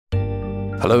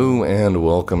Hello and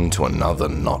welcome to another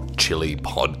Not Chilly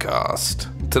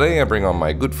podcast. Today I bring on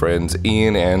my good friends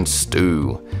Iain and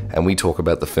Stu, and we talk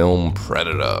about the film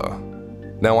Predator.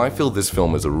 Now I feel this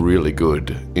film is a really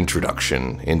good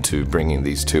introduction into bringing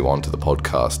these two onto the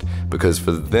podcast, because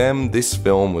for them this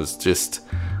film was just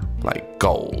like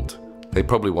gold. They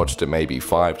probably watched it maybe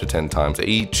 5 to 10 times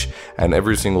each, and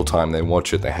every single time they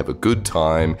watch it, they have a good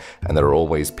time, and they're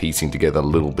always piecing together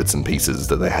little bits and pieces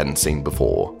that they hadn't seen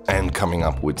before, and coming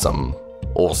up with some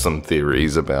awesome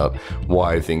theories about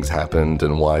why things happened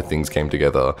and why things came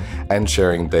together, and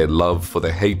sharing their love for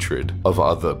the hatred of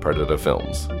other Predator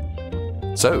films.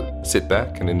 So, sit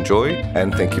back and enjoy,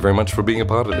 and thank you very much for being a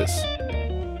part of this.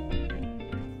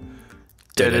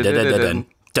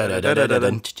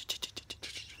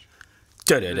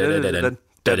 Over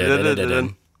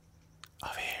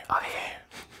here.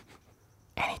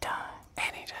 Anytime.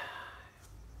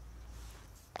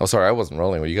 Oh, sorry, I wasn't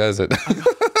rolling. Were you guys at...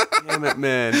 Damn it,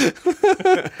 man.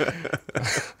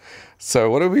 So,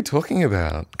 what are we talking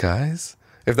about, guys?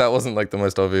 If that wasn't like the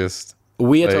most obvious...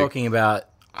 We are talking about,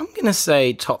 I'm going to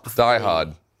say top 3. Die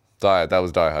Hard. That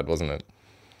was Die Hard, wasn't it?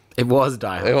 It was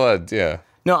Die Hard. It was, yeah.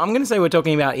 No, I'm going to say we're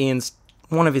talking about Ian's,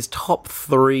 one of his top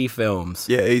 3 films.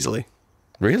 Yeah, easily.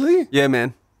 Really? Yeah,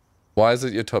 man. Why is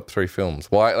it your top 3 films?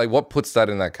 Why? Like, what puts that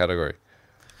in that category?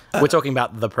 We're talking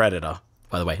about The Predator,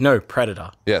 by the way. No,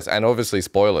 Predator. Yes, and obviously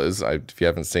spoilers, if you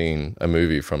haven't seen a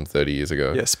movie from 30 years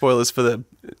ago. Yeah, spoilers for the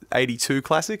 82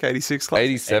 classic, 86 classic?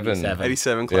 87.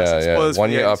 87 classic. Yeah. Spoilers 1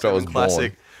 for year the after I was 87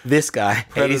 classic. This guy,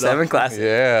 Predator. 87 classic.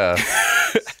 Yeah.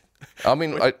 I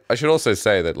mean, I should also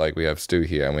say that, like, we have Stu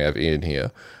here and we have Iain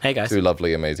here. Hey, guys. 2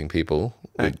 lovely, amazing people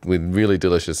with really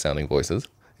delicious sounding voices,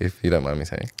 if you don't mind me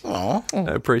saying. Aw.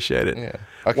 I appreciate it. Yeah.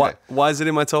 Okay. Why is it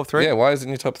in my top 3? Yeah, why is it in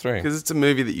your top 3? Because it's a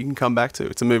movie that you can come back to.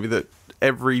 It's a movie that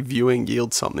every viewing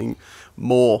yields something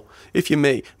more. If you're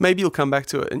me, maybe you'll come back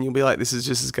to it and you'll be like, this is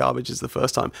just as garbage as the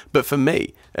first time. But for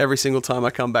me, every single time I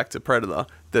come back to Predator,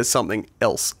 there's something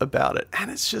else about it.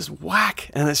 And it's just whack.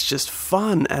 And it's just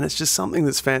fun. And it's just something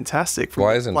that's fantastic.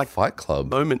 Why isn't Fight Club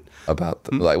moment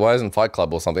about like, why isn't Fight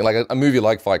Club or something like a movie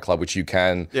like Fight Club, which you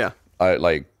can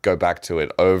like go back to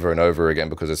it over and over again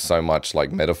because there's so much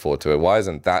like metaphor to it? Why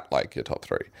isn't that like your top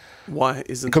 3? Why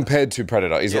isn't compared to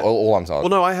Predator? Is all I'm saying. Well,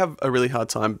 no, I have a really hard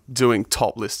time doing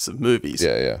top lists of movies.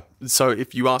 Yeah. So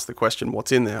if you ask the question,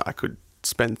 what's in there, I could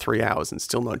spend 3 hours and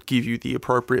still not give you the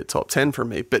appropriate top 10 from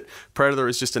me. But Predator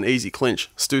is just an easy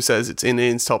clinch. Stu says it's in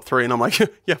Ian's top 3, and I'm like,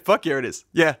 yeah, fuck yeah, it is.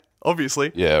 Yeah,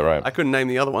 obviously. Yeah, right. I couldn't name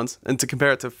the other ones. And to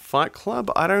compare it to Fight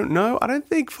Club, I don't know. I don't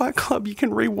think Fight Club you can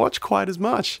rewatch quite as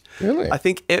much. Really? I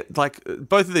think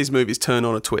both of these movies turn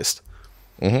on a twist.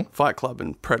 Mm-hmm. Fight Club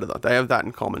and Predator, they have that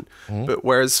in common. Mm-hmm. But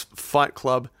whereas Fight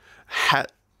Club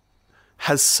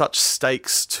has such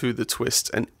stakes to the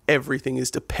twist and everything is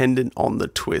dependent on the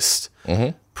twist,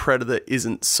 Predator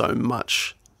isn't so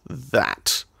much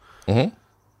that. Mm-hmm.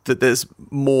 That there's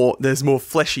more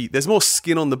fleshy, there's more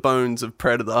skin on the bones of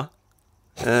Predator.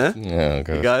 Yeah,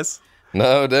 okay. You guys?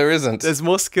 No, there isn't. There's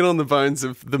more skin on the bones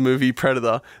of the movie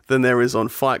Predator than there is on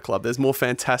Fight Club. There's more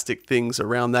fantastic things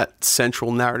around that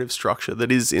central narrative structure that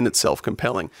is in itself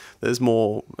compelling. There's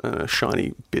more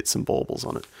shiny bits and baubles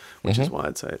on it, which is why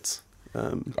I'd say it's...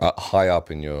 high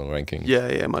up in your ranking.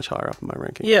 Yeah, much higher up in my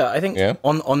ranking. Yeah, I think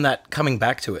on that coming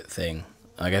back to it thing,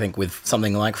 like I think with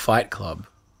something like Fight Club,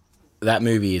 that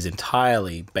movie is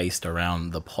entirely based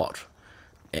around the plot,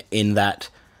 in that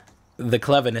the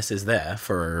cleverness is there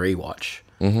for a rewatch,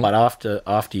 but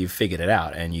after you've figured it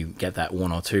out and you get that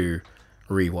 1 or 2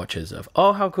 rewatches of,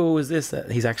 oh, how cool is this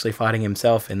that he's actually fighting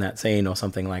himself in that scene or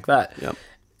something like that.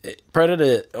 Yep.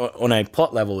 Predator on a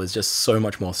plot level is just so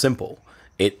much more simple.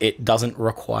 It doesn't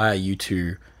require you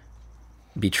to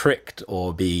be tricked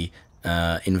or be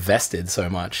invested so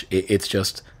much. It's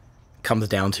just comes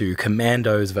down to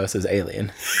commandos versus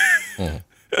alien.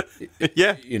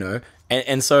 Yeah. You know,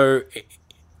 and so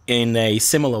in a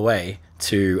similar way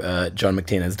to John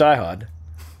McTiernan's Die Hard,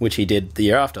 which he did the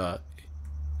year after,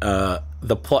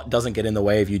 the plot doesn't get in the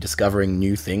way of you discovering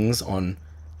new things on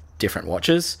different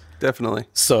watches. Definitely.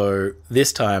 So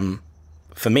this time,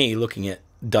 for me, looking at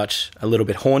Dutch a little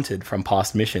bit haunted from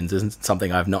past missions isn't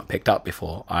something I've not picked up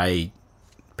before. I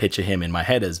picture him in my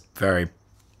head as very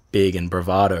big and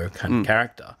bravado kind of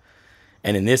character.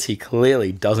 And in this, he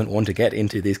clearly doesn't want to get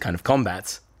into these kind of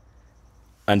combats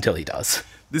until he does.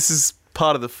 This is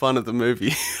part of the fun of the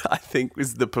movie, I think,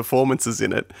 was the performances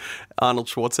in it. Arnold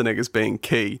Schwarzenegger's being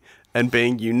key and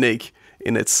being unique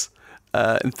in its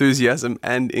enthusiasm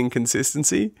and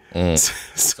inconsistency.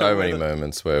 So many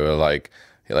moments where we're like,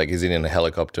 like, he's in a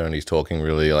helicopter and he's talking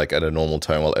really, like, at a normal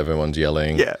tone while everyone's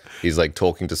yelling. Yeah. He's, like,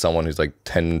 talking to someone who's, like,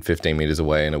 10, 15 meters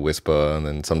away in a whisper, and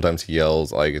then sometimes he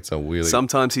yells. Like, it's a really...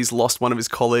 Sometimes he's lost one of his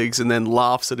colleagues and then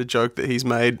laughs at a joke that he's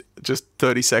made just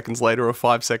 30 seconds later or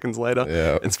 5 seconds later.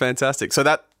 Yeah. It's fantastic. So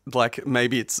that, like,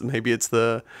 maybe it's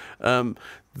the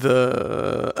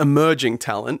emerging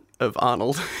talent of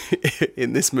Arnold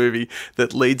in this movie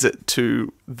that leads it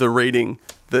to the reading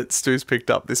that Stu's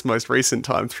picked up this most recent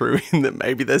time through, in that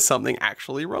maybe there's something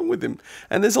actually wrong with him.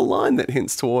 And there's a line that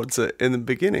hints towards it in the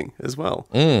beginning as well.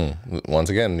 Once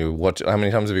again, how many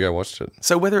times have you guys watched it?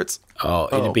 So whether it's...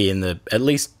 It'd be in the at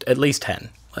least 10.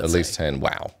 At least 10.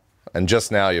 Wow. And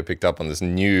just now you picked up on this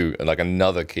new, like,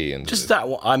 another key. And Just that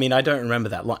one. I mean, I don't remember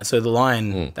that line. So the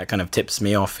line that kind of tips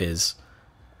me off is...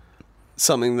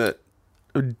 something that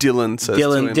Dylan says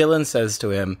to him. Dylan says to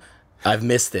him, "I've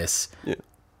missed this." Yeah.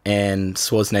 And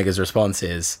Schwarzenegger's response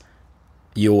is,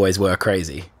 "You always were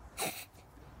crazy."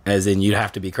 As in, you'd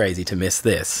have to be crazy to miss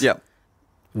this. Yep.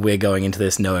 We're going into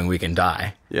this knowing we can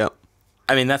die. Yep.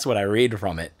 I mean, that's what I read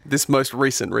from it. This most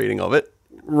recent reading of it.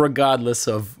 Regardless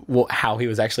of how he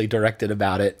was actually directed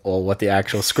about it or what the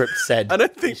actual script said. I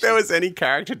don't think there was any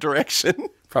character direction.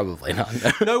 Probably not.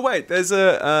 No, wait. There's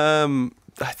a...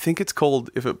 I think it's called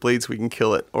 "If It Bleeds, We Can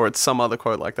Kill It," or it's some other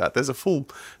quote like that. There's a full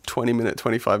 20-minute,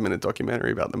 25-minute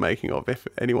documentary about the making of, if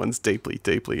anyone's deeply,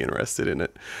 deeply interested in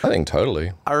it. I think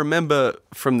totally. I remember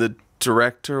from the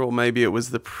director, or maybe it was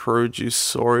the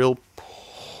producerial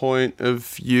point of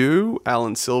view,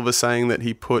 Alan Silver saying that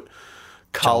he put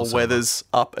Carl Weathers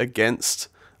up against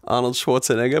Arnold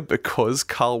Schwarzenegger because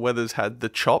Carl Weathers had the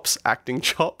chops, acting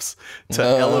chops, to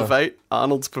elevate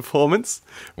Arnold's performance.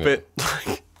 But,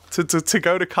 like... To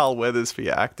go to Carl Weathers for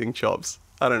your acting chops,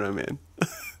 I don't know, man.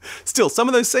 Still, some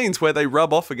of those scenes where they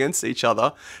rub off against each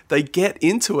other, they get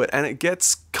into it and it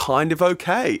gets kind of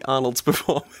okay, Arnold's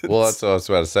performance. Well, that's what I was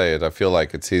about to say. I feel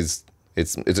like it's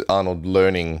Arnold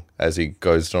learning as he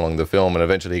goes along the film, and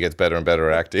eventually he gets better and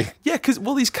better at acting. Yeah, because,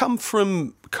 well, he's come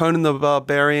from Conan the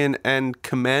Barbarian and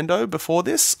Commando before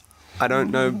this. I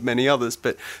don't know many others,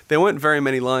 but there weren't very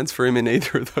many lines for him in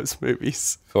either of those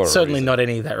movies. Certainly not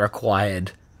any that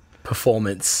required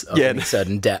performance of any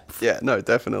certain depth. Yeah, no,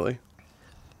 definitely.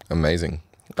 Amazing.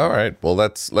 All right, well,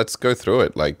 let's go through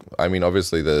it. Like, I mean,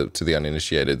 obviously, to the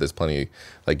uninitiated, there's plenty.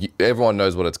 Like, everyone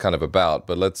knows what it's kind of about,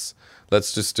 but let's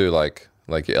just do like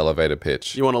your elevator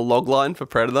pitch. You want a log line for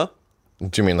Predator?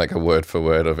 Do you mean like a word for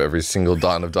word of every single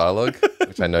line of dialogue,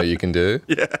 which I know you can do?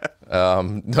 Yeah.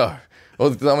 No.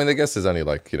 Well, I mean, I guess there's only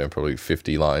like, probably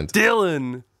 50 lines.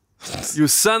 Dylan, you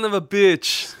son of a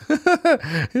bitch.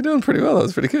 You're doing pretty well. That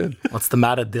was pretty good. What's the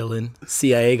matter, Dylan?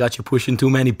 CIA got you pushing too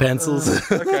many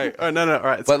pencils? Okay. Oh, no. All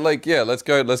right. But like, yeah, let's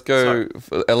go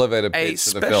for elevator pitch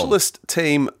A to the film. specialist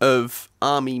team of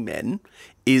army men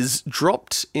is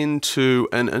dropped into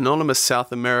an anonymous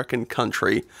South American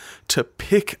country to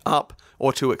pick up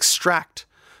or to extract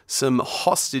some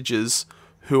hostages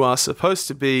who are supposed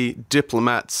to be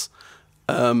diplomats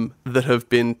that have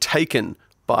been taken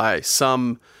by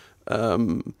some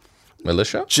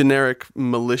militia? Generic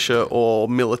militia or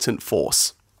militant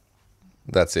force.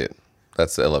 That's it.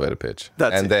 That's the elevator pitch.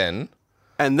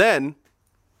 And then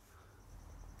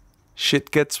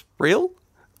shit gets real.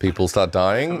 People start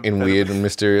dying in weird and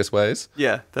mysterious ways.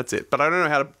 Yeah, that's it. But I don't know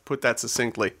how to put that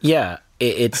succinctly. Yeah,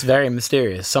 it's very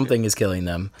mysterious. Something is killing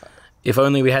them. If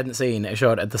only we hadn't seen a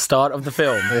shot at the start of the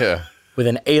film Yeah. with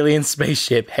an alien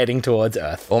spaceship heading towards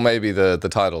Earth. Or maybe the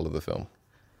title of the film.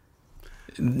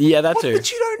 Yeah, that too. But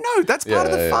you don't know. That's part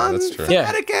of the fun, that's true.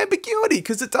 thematic ambiguity,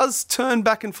 because it does turn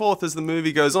back and forth as the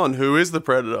movie goes on. Who is the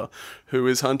predator? Who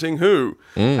is hunting who?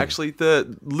 Actually,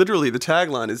 literally the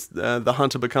tagline is "The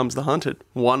hunter becomes the hunted."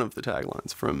 One of the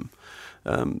taglines from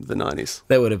the 90s.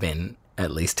 There would have been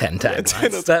at least 10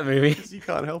 taglines. That movie. You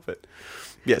can't help it.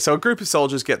 Yeah, so a group of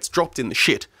soldiers gets dropped in the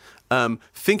shit,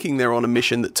 thinking they're on a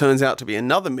mission that turns out to be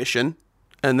another mission,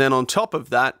 and then on top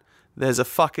of that, there's a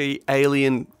fucky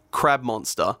alien crab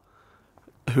monster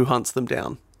who hunts them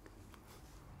down.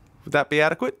 Would that be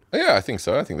adequate? Yeah, I think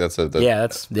so. I think that's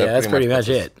that's pretty much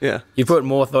it. Yeah. You put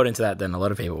more thought into that than a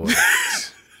lot of people would.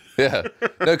 Yeah.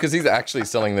 No, because he's actually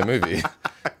selling the movie.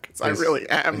 Because I really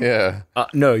am. Yeah.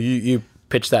 No, you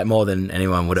pitched that more than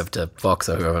anyone would have to Fox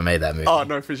or whoever made that movie. Oh,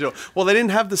 no, for sure. Well, they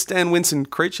didn't have the Stan Winston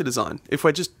creature design. If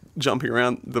we're just jumping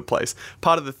around the place,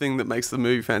 part of the thing that makes the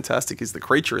movie fantastic is the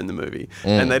creature in the movie.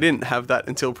 And they didn't have that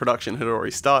until production had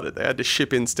already started. They had to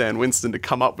ship in Stan Winston to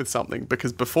come up with something,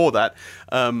 because before that,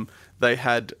 they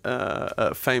had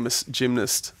a famous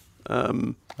gymnast,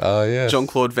 Yes.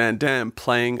 Jean-Claude Van Damme,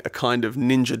 playing a kind of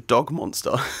ninja dog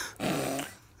monster.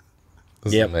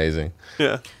 This is amazing.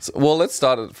 Yeah. So, well, let's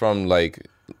start it from like,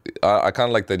 I kind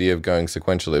of like the idea of going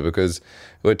sequentially because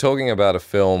we're talking about a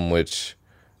film which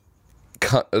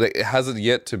it hasn't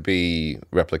yet to be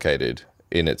replicated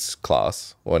in its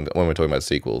class when we're talking about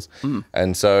sequels.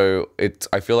 And so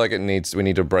I feel like we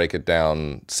need to break it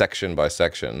down section by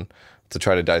section to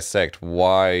try to dissect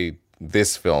why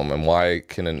this film and why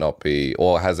can it not be,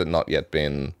 or has it not yet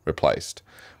been replaced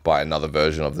by another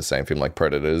version of the same film like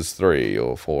Predators 3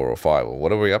 or 4 or 5 or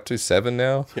what are we up to, 7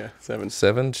 now? Yeah, 7.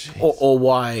 7? Jeez. Or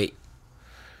why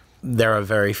there are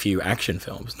very few action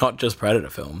films, not just Predator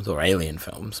films or Alien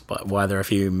films, but why there are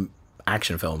few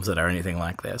action films that are anything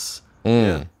like this.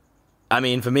 Yeah. I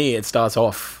mean, for me,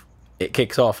 it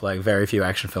kicks off like very few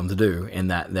action films do, in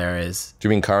that there is... Do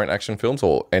you mean current action films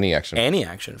or any action film? Any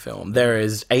action film. There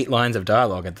is 8 lines of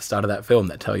dialogue at the start of that film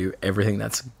that tell you everything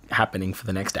that's happening for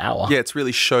the next hour. Yeah, it's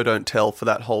really show don't tell for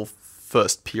that whole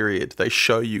first period. They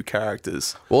show you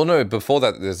characters. Well, no, before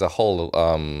that, there's a whole,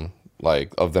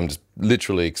 like, of them just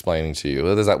literally explaining to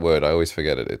you. There's that word, I always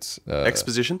forget it. It's...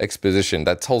 Exposition? Exposition.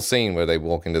 That whole scene where they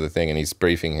walk into the thing and he's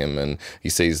briefing him and he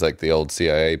sees, like, the old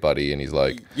CIA buddy and he's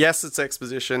like... Yes, it's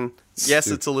exposition. Yes,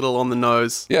 it's a little on the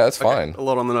nose. Yeah, that's fine. A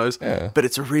lot on the nose. Yeah. But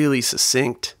it's really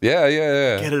succinct. Yeah.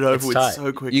 Get it over It's with tight.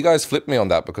 so quick. You guys flipped me on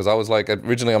that because I was like,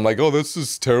 originally I'm like, oh, this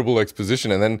is terrible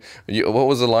exposition. And then what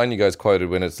was the line you guys quoted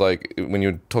when it's like, when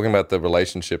you're talking about the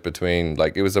relationship between,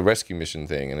 like, it was a rescue mission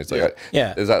thing. And it's like,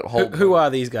 Yeah. there's that whole... Who are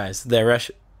these guys? They're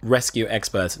rescue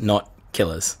experts, not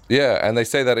killers. Yeah, and they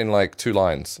say that in like 2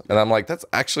 lines. And I'm like, that's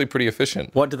actually pretty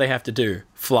efficient. What do they have to do?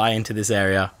 Fly into this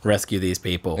area, rescue these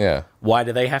people. Yeah. Why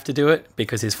do they have to do it?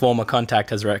 Because his former contact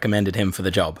has recommended him for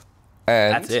the job.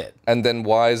 And, That's it. And then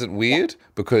why is it weird?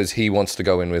 Because he wants to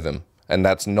go in with him. And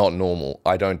that's not normal.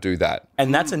 I don't do that.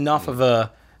 And that's enough of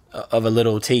a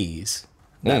little tease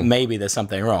that maybe there's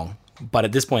something wrong. But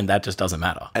at this point, that just doesn't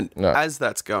matter. And as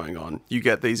that's going on, you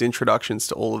get these introductions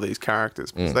to all of these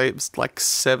characters. Because there's like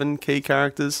 7 key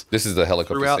characters. This is the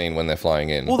helicopter Throughout- scene when they're flying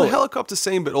in. Well, the helicopter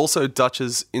scene, but also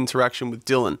Dutch's interaction with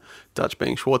Dylan. Dutch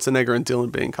being Schwarzenegger and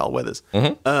Dylan being Carl Weathers.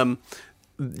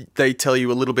 They tell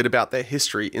you a little bit about their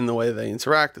history in the way they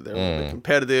interact, that they're a little bit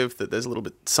competitive, that there's a little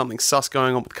bit something sus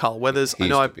going on with Carl Weathers. He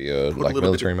used to be a like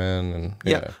military man. And,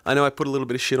 Yeah, I know I put a little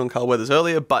bit of shit on Carl Weathers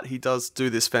earlier, but he does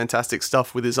do this fantastic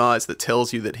stuff with his eyes that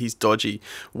tells you that he's dodgy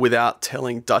without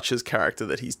telling Dutch's character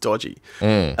that he's dodgy.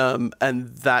 And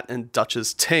that and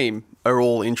Dutch's team are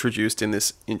all introduced in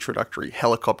this introductory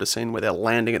helicopter scene where they're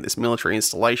landing at this military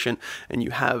installation, and you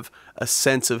have a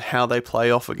sense of how they play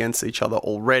off against each other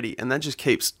already. And that just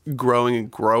keeps growing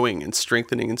and growing and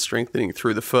strengthening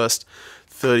through the first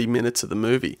 30 minutes of the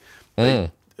movie. In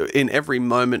every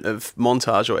moment of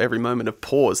montage or every moment of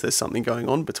pause, there's something going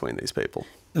on between these people.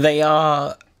 They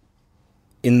are,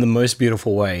 in the most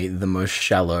beautiful way, the most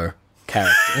shallow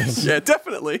characters. Yeah,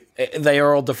 definitely. They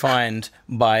are all defined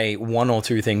by 1 or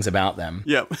 2 things about them.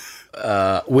 Yep.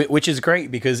 Which is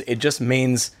great because it just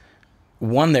means,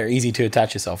 1, they're easy to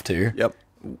attach yourself to. Yep.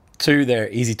 2, they're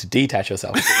easy to detach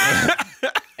yourself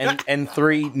to. and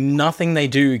 3, nothing they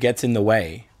do gets in the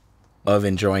way of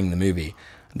enjoying the movie.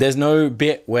 There's no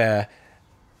bit where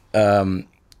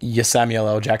your Samuel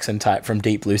L. Jackson type from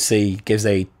Deep Blue Sea gives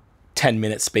a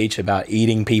 10-minute speech about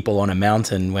eating people on a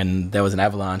mountain when there was an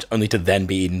avalanche, only to then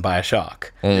be eaten by a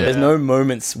shark. There's no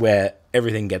moments where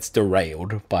everything gets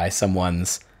derailed by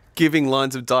someone's... Giving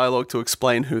lines of dialogue to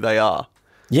explain who they are.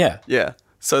 Yeah. Yeah.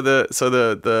 So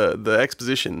the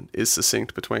exposition is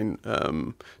succinct between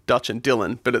Dutch and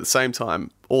Dylan, but at the same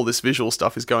time, all this visual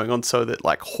stuff is going on so that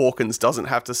like Hawkins doesn't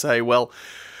have to say, well,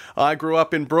 I grew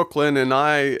up in Brooklyn and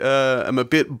I am a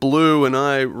bit blue and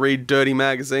I read dirty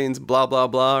magazines, blah, blah,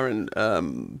 blah.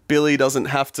 And Billy doesn't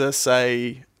have to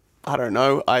say, I don't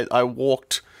know, I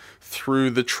walked through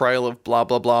the trail of blah,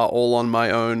 blah, blah all on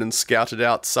my own and scouted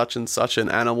out such and such an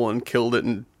animal and killed it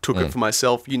and took it for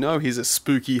myself. You know, he's a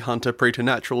spooky hunter,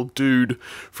 preternatural dude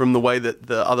from the way that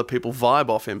the other people vibe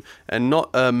off him. And not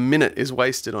a minute is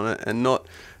wasted on it, and not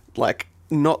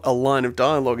a line of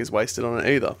dialogue is wasted on it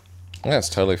either. Yeah, it's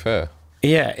totally fair.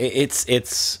 Yeah,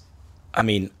 it's. I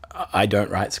mean, I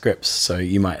don't write scripts, so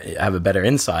you might have a better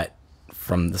insight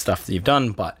from the stuff that you've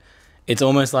done, but it's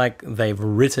almost like they've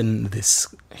written this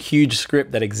huge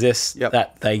script that exists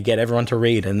that they get everyone to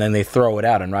read, and then they throw it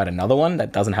out and write another one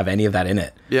that doesn't have any of that in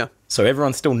it. Yeah. So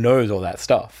everyone still knows all that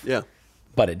stuff. Yeah.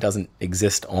 But it doesn't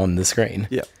exist on the screen.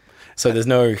 Yeah. So there's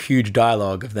no huge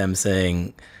dialogue of them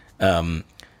saying, Jesse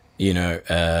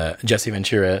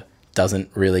Ventura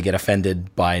doesn't really get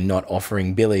offended by not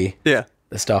offering Billy the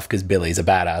stuff because Billy's a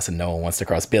badass and no one wants to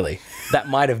cross Billy. That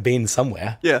might have been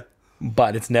somewhere. Yeah.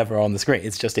 but it's never on the screen.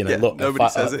 It's just in a look, nobody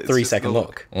says it. It's 3 just second in a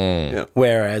look. Yeah.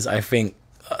 Whereas I think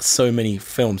so many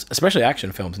films, especially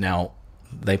action films now,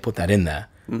 they put that in there.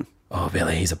 Oh,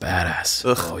 Billy, he's a badass.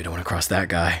 Ugh. Oh, you don't want to cross that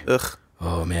guy. Ugh.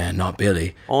 Oh man, not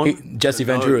Billy. Jesse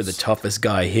Ventura, the toughest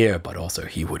guy here, but also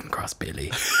he wouldn't cross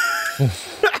Billy.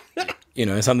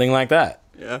 Something like that.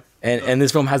 Yeah. And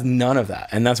this film has none of that,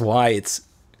 and that's why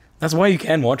you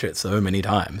can watch it so many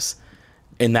times.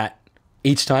 In that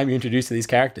each time you're introduced to these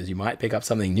characters, you might pick up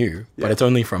something new, but it's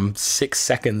only from 6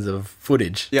 seconds of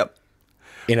footage. Yep.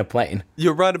 In a plane.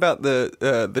 You're right about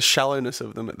the shallowness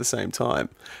of them at the same time.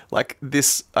 Like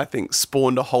this, I think,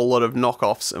 spawned a whole lot of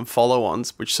knockoffs and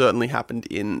follow-ons, which certainly happened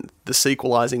in the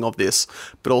sequelizing of this,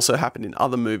 but also happened in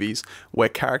other movies where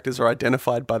characters are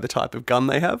identified by the type of gun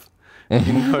they have.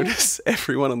 You notice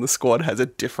everyone on the squad has a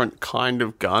different kind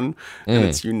of gun, and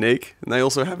it's unique. And they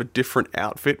also have a different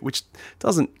outfit, which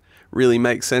doesn't really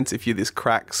make sense if you're this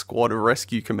crack squad of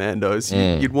rescue commandos.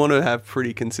 You'd want to have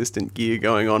pretty consistent gear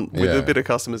going on with a bit of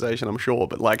customization, I'm sure.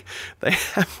 But like they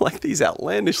have like these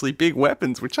outlandishly big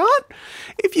weapons, which aren't,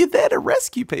 if you're there to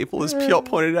rescue people, as Piotr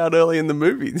pointed out early in the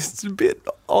movie, it's a bit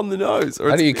on the nose. Or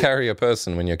How do you carry a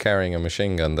person when you're carrying a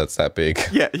machine gun that's that big?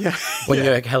 Yeah. When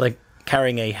you're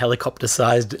carrying a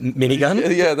helicopter-sized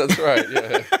minigun? Yeah, that's right.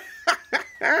 Yeah.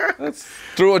 That's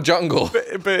through a jungle.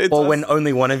 But Or when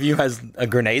only one of you has a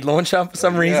grenade launcher for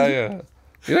some reason? Yeah.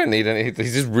 You don't need any.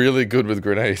 He's just really good with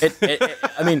grenades.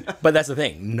 But that's the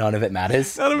thing. None of it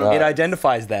matters. None of it- It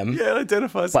identifies them, it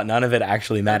identifies. but none of it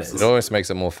actually matters. It always makes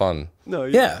it more fun. No,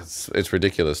 Yeah. It's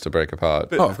ridiculous to break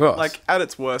apart. But, of course. Like at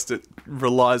its worst, it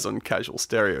relies on casual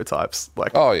stereotypes.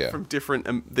 Like, from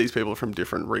different. These people are from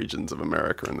different regions of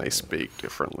America, and they speak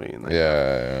differently, and they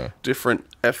have different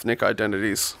ethnic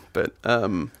identities. But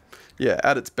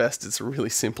at its best, it's a really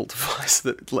simple device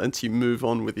that lets you move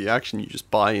on with the action. You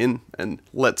just buy in and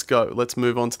let's go. Let's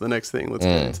move on to the next thing. Let's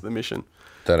get into the mission.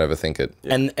 Don't overthink it.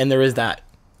 Yeah. And there is that,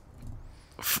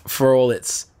 for all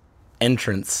its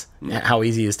entrance, how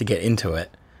easy it is to get into it,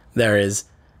 there is,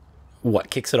 what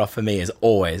kicks it off for me is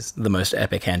always the most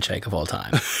epic handshake of all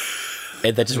time.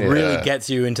 That just really gets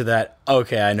you into that,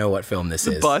 okay, I know what film this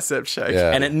is. Bicep shake.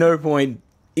 Yeah. And at no point,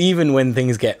 even when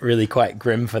things get really quite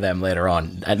grim for them later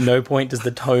on, at no point does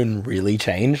the tone really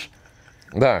change.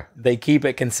 No. They keep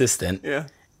it consistent. Yeah.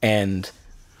 And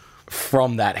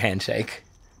from that handshake,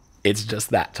 it's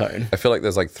just that tone. I feel like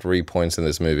there's like 3 points in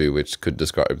this movie which could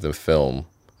describe the film,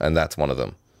 and that's one of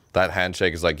them. That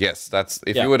handshake is like, yes, that's...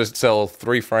 If you were to sell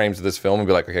 3 frames of this film and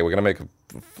be like, okay, we're going to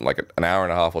make an hour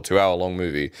and a half or 2 hour long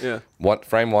movie. Yeah. What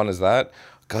frame 1 is that?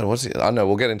 God, what's it? I don't know.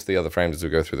 We'll get into the other frames as we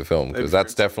go through the film, because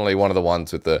that's definitely one of the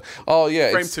ones with the...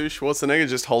 Frame 2, Schwarzenegger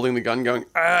just holding the gun going,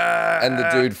 and the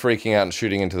dude freaking out and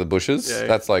shooting into the bushes. Yeah.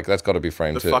 That's got to be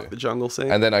frame 2. fuck the jungle scene.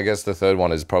 And then I guess the third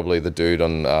one is probably the dude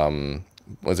on...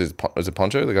 was it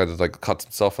Poncho? The guy that like cuts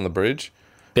himself on the bridge?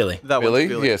 Billy. That one's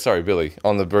Billy? Yeah, sorry, Billy.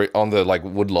 On the like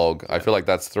wood log. I feel like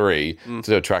that's 3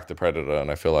 to attract the predator, and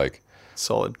I feel like...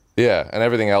 Solid. Yeah, and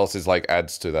everything else is like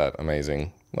adds to that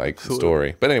amazing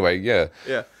story. But anyway, yeah.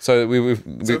 So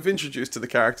we've introduced to the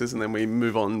characters, and then we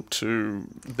move on to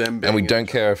them being... And we don't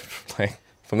care if, like,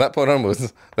 from that point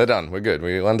onwards, they're done. We're good.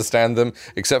 We understand them,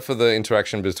 except for the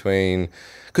interaction between...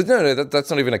 Because, that's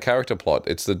not even a character plot.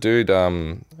 It's the dude,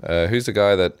 who's the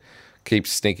guy that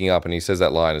keeps sneaking up and he says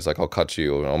that line, it's like, I'll cut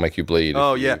you or I'll make you bleed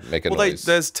if you make a noise.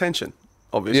 There's tension,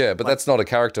 obviously. Yeah, but that's not a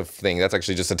character thing. That's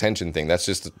actually just a tension thing. That's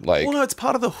just like... Well, no, it's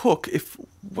part of the hook. If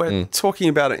we're talking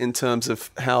about it in terms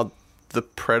of how the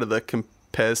Predator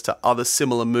compares to other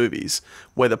similar movies,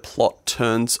 where the plot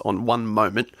turns on one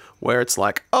moment, where it's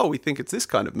like, oh, we think it's this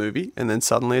kind of movie, and then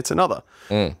suddenly it's another.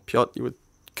 Piotr, you were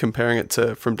comparing it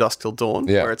to From Dusk Till Dawn,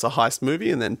 where it's a heist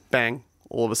movie, and then bang,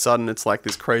 all of a sudden it's like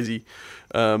this crazy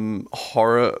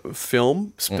horror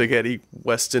film, spaghetti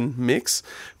western mix.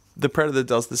 The Predator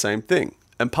does the same thing.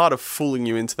 And part of fooling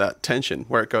you into that tension,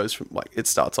 where it goes from, like, it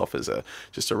starts off as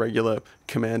just a regular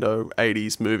commando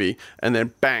 80s movie, and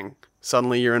then bang,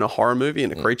 suddenly you're in a horror movie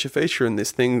and a creature feature, and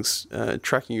this thing's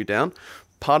tracking you down.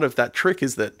 Part of that trick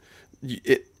is that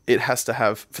it has to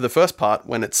have, for the first part,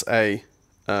 when it's a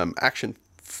action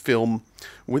film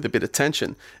with a bit of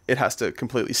tension, it has to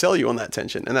completely sell you on that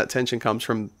tension, and that tension comes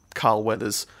from Carl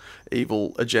Weathers'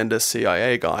 evil agenda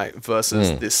CIA guy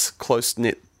versus this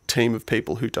close-knit team of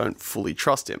people who don't fully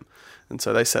trust him. And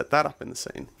so they set that up in the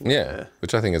scene. Yeah,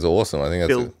 which I think is awesome. I think that's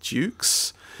Bill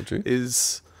Dukes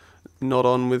is not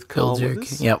on with Carl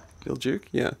Weathers. Yep. Bill Duke,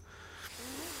 yeah.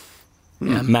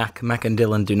 Yeah, Mac and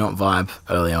Dylan do not vibe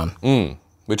early on.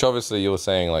 Which obviously you were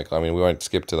saying, like, I mean, we won't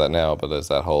skip to that now, but there's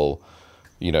that whole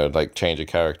like change a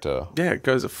character. Yeah, it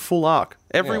goes a full arc.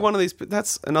 Every one of these.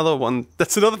 That's another one.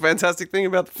 That's another fantastic thing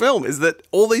about the film is that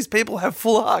all these people have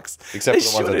full arcs, Except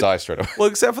for the ones that die straight away. Well,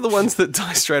 except for the ones that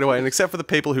die straight away, and except for the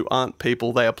people who aren't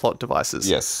people, they are plot devices.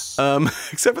 Yes.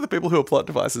 Except for the people who are plot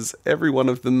devices, every one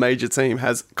of the major team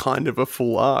has kind of a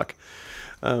full arc,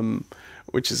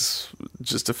 which is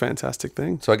just a fantastic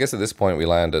thing. So I guess at this point we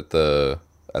land at the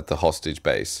hostage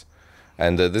base.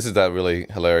 And this is that really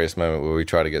hilarious moment where we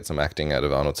try to get some acting out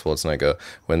of Arnold Schwarzenegger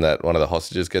when that one of the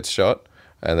hostages gets shot,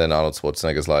 and then Arnold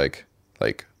Schwarzenegger's like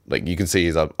you can see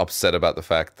he's upset about the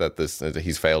fact that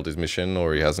he's failed his mission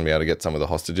or he hasn't been able to get some of the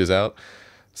hostages out.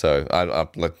 So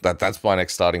that's my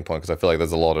next starting point because I feel like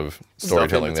there's a lot of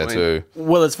storytelling there too.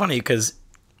 Well, it's funny because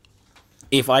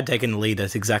if I'd taken the lead,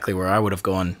 that's exactly where I would have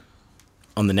gone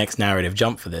on the next narrative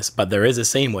jump for this. But there is a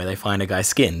scene where they find a guy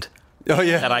skinned. Oh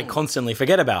yeah, that I constantly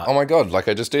forget about. Oh my god, like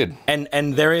I just did.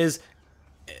 And there is,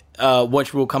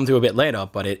 which we'll come to a bit later,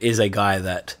 but it is a guy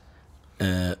that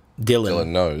Dylan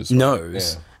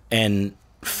knows and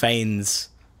feigns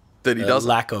that he does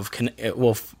lack of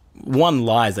one,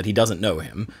 lies that he doesn't know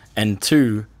him, and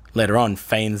two, later on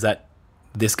feigns that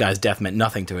this guy's death meant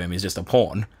nothing to him. He's just a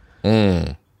pawn,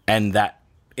 and that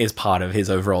is part of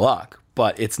his overall arc.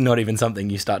 But it's not even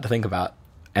something you start to think about.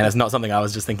 And it's not something I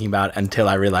was just thinking about until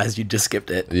I realized you just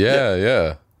skipped it.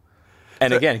 Yeah.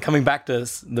 And again, coming back to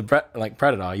the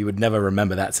Predator, you would never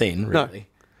remember that scene, really. No.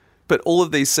 But all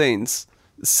of these scenes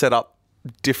set up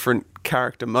different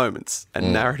character moments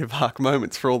and narrative arc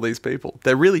moments for all these people.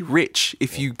 They're really rich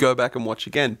if you go back and watch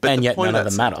again. But and yet none of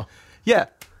them matter. Yeah.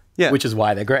 Which is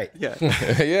why they're great. Yeah.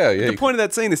 yeah. The point of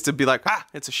that scene is to be like,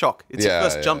 it's a shock. It's your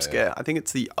first jump scare. I think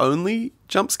it's the only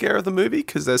jump scare of the movie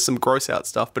because there's some gross out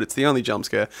stuff, but it's the only jump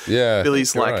scare. Yeah.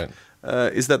 Billy's like,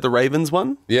 is that the Ravens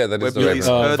one? Yeah, that is the Ravens.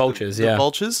 Vultures, the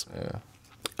vultures.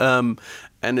 Yeah.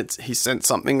 And he sent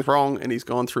something wrong and he's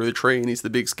gone through the tree and he's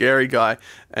the big scary guy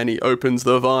and he opens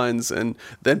the vines and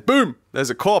then boom,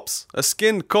 there's a corpse, a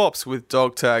skinned corpse with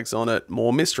dog tags on it.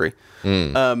 More mystery.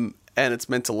 And it's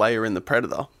meant to layer in the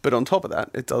Predator. But on top of that,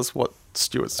 it does what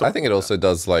Stuart's talking about. I think it also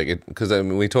does, because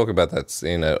we talk about that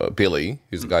scene, Billy,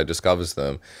 who's the guy who discovers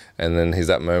them, and then he's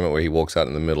that moment where he walks out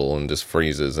in the middle and just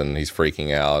freezes and he's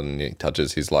freaking out and he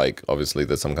touches his, obviously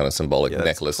there's some kind of symbolic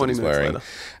necklace that he's wearing. Later.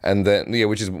 And then,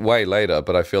 which is way later,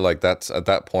 but I feel like that's, at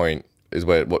that point, is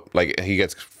where, he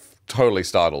gets totally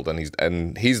startled and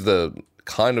he's the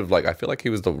kind of, I feel like he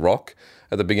was the Rock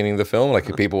at the beginning of the film.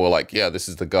 People were like, yeah, this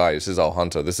is the guy, this is our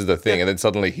hunter, this is the thing. And then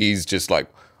suddenly he's just like,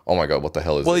 oh my God, what the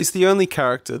hell is this? Well, he's the only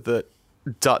character that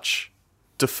Dutch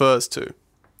defers to.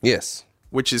 Yes.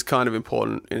 Which is kind of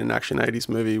important in an action 80s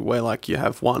movie where you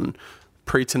have one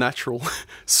preternatural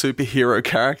superhero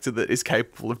character that is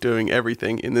capable of doing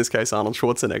everything, in this case Arnold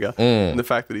Schwarzenegger, and the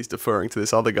fact that he's deferring to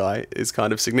this other guy is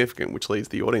kind of significant, which leads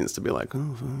the audience to be like,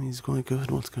 oh, he's quite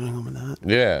good, what's going on with that?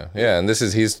 Yeah, and this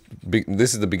is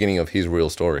the beginning of his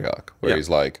real story arc, where he's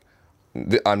like,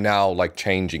 I'm now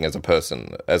changing as a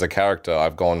person, as a character.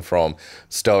 I've gone from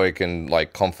stoic and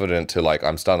confident to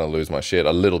I'm starting to lose my shit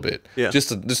a little bit, just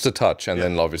a touch, and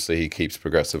then obviously he keeps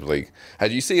progressively.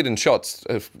 And you see it in shots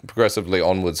progressively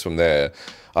onwards from there,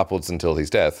 upwards until his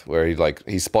death, where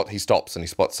he stops and he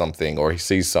spots something, or he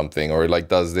sees something, or he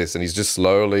does this, and he's just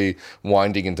slowly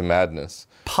winding into madness.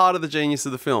 Part of the genius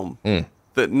of the film.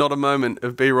 That not a moment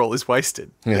of B-roll is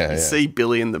wasted. You see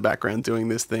Billy in the background doing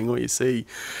this thing, or you see,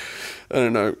 I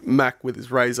don't know, Mac with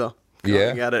his razor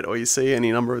going at it, or you see any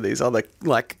number of these other,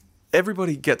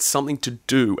 everybody gets something to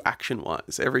do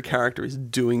action-wise. Every character is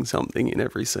doing something in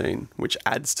every scene, which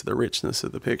adds to the richness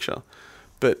of the picture.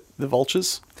 But the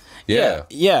vultures? Yeah.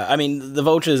 I mean, the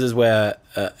vultures is where,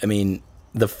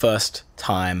 the first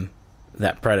time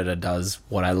that Predator does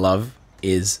what I love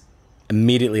is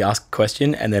immediately ask a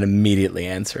question and then immediately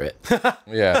answer it.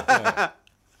 Yeah.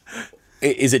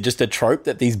 Is it just a trope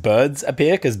that these birds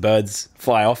appear because birds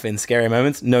fly off in scary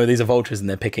moments? No, these are vultures and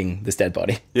they're picking this dead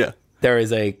body. Yeah. There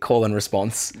is a call and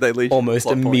response they lead almost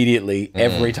immediately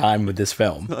every time with this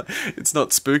film. It's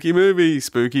not spooky movie,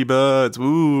 spooky birds.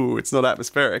 Ooh, it's not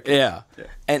atmospheric. Yeah.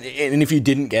 And if you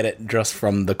didn't get it just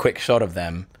from the quick shot of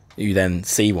them, you then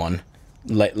see one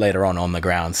later on the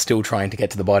ground still trying to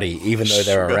get to the body even though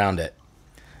they're around it.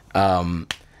 And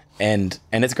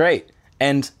it's great.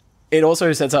 And it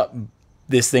also sets up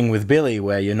this thing with Billy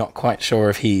where you're not quite sure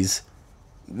if he's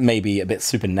maybe a bit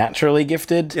supernaturally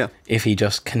gifted, if he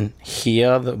just can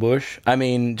hear the bush. I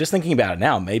mean, just thinking about it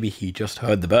now, maybe he just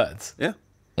heard the birds. Yeah.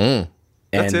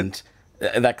 And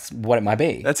that's what it might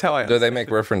be. That's how I Do they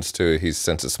make reference to his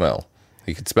sense of smell?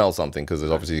 He could smell something because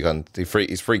obviously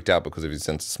he's freaked out because of his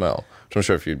sense of smell, which I'm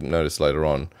sure if you notice later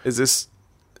on. Is this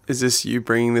Is this you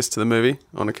bringing this to the movie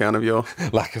on account of your...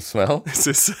 Lack of smell. Is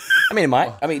this... I mean, it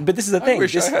might. I mean, but this is the thing.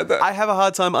 wish I had that. I have a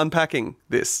hard time unpacking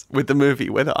this with the movie,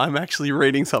 whether I'm actually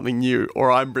reading something new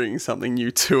or I'm bringing something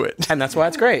new to it. And that's why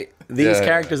it's great. These Yeah.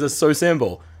 characters are so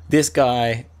simple. This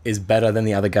guy is better than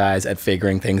the other guys at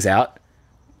figuring things out.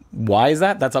 Why is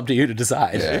that? That's up to you to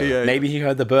decide. Yeah. Maybe he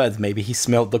heard the birds. Maybe he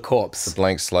smelled the corpse.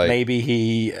 Blank slate. Maybe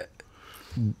he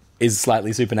is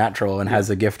slightly supernatural and has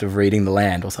a gift of reading the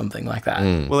land or something like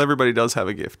that. Well, everybody does have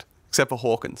a gift, except for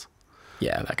Hawkins.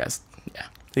 Yeah, that guy's... Yeah.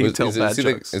 He can Was- tell is it- bad is he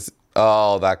the- jokes.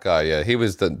 that guy, yeah. He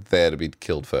was there to be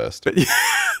killed first.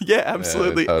 Yeah,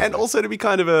 absolutely. totally. And also to be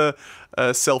kind of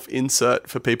a self-insert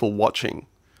for people watching.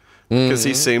 Because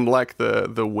he seemed like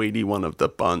the weedy one of the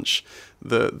bunch.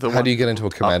 The How one do you get into a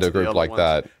up to commando the group other like ones.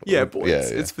 that? Yeah, boy, Yeah,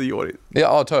 it's for the audience. Yeah,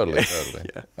 oh, totally.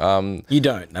 You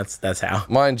don't. That's how.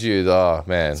 Mind you, oh,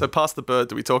 man. So past the bird,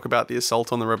 do we talk about the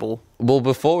assault on the rebel? Well,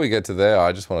 before we get to there,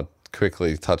 I just want to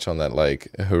quickly touch on that, like,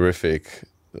 horrific,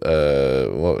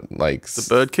 The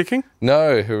bird kicking?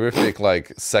 no, horrific, like,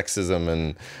 sexism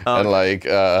and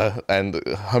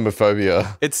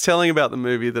homophobia. It's telling about the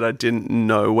movie that I didn't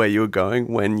know where you were going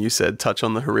when you said touch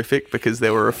on the horrific, because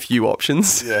there were a few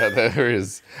options. Yeah, there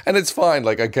is, and it's fine.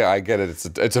 Like, okay, I get it.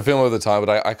 It's a film of the time,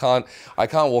 but I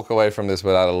can't walk away from this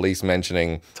without at least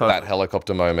mentioning Totally. that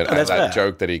helicopter moment and that's that fair.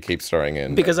 joke that he keeps throwing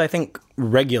in. Because I think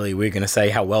regularly we're going to say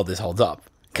how well this holds up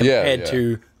compared yeah.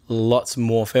 to lots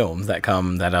more films that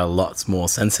are lots more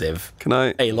sensitive. Can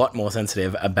I? A lot more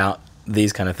sensitive about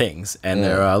these kind of things. And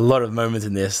there are a lot of moments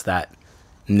in this that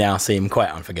now seem quite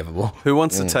unforgivable. Who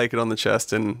wants to take it on the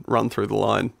chest and run through the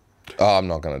line? Oh, I'm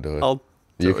not going to do it. I'll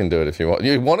You can do it if you want.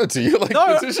 You wanted to. You're like, No,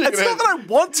 it's petitioning not that I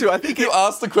want to. I think You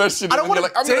asked the question. I don't and then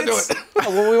want you're to like, I'm going to do dance.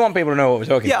 it. Well, we want people to know what we're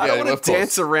talking Yeah, about. I don't Yeah, want of to course.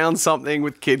 dance around something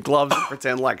with kid gloves and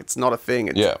pretend like it's not a thing.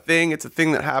 It's Yeah. a thing. It's a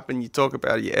thing that happened. You talk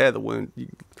about it. You air the wound.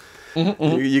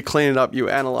 You clean it up. You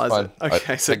analyze Fine. it.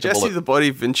 Okay, I so take the Jesse bullet. the Body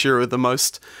Ventura, the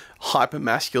most hyper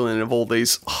masculine of all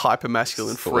these hyper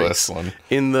masculine It's the worst freaks one.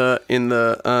 in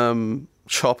the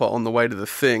chopper on the way to the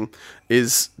thing,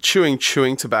 is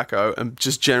chewing tobacco and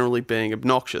just generally being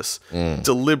obnoxious,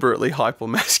 deliberately hyper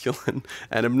masculine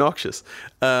and obnoxious,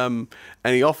 and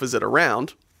he offers it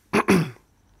around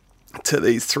to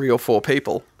these 3 or 4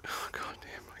 people. Oh, God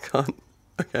damn, I can't.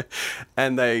 Okay.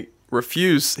 And they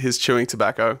refuse his chewing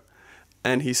tobacco.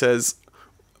 And he says,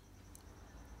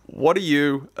 what are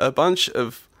you, a bunch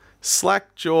of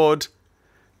slack-jawed...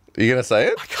 Are you going to say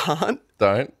it? I can't.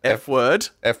 Don't. F-word.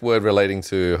 F word relating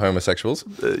to homosexuals.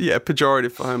 Yeah,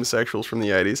 pejorative for homosexuals from the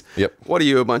 80s. Yep. What are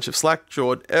you, a bunch of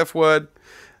slack-jawed F-word?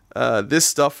 This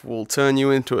stuff will turn you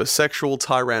into a sexual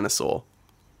tyrannosaur.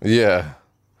 Yeah.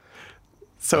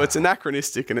 So it's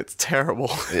anachronistic and it's terrible.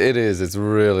 It is. It's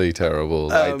really terrible.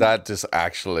 Like, that just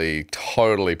actually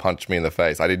totally punched me in the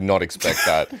face. I did not expect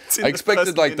that. in I the expected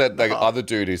first like minute that and a half. other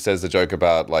dude who says the joke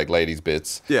about like ladies'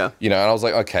 bits. Yeah. You know, and I was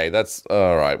like, okay, that's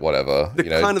all right, whatever. The You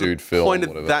know, kind of dude the film, point of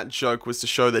whatever. that joke was to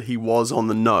show that he was on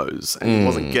the nose and he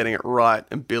wasn't getting it right.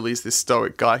 And Billy's this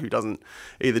stoic guy who doesn't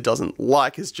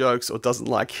like his jokes or doesn't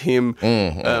like him.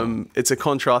 It's a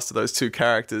contrast to those two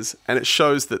characters, and it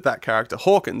shows that character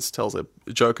Hawkins tells a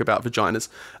joke about vaginas.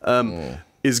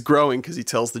 Is growing because he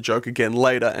tells the joke again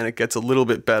later, and it gets a little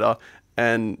bit better.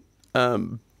 And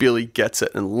Billy gets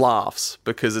it and laughs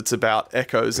because it's about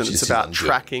echoes and it's is about undoing.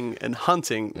 tracking and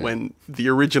hunting, when the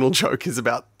original joke is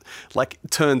about, like,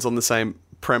 turns on the same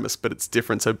premise, but it's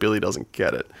different, so Billy doesn't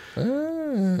get it.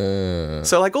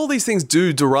 So, like, all these things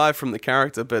do derive from the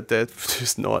character, but they're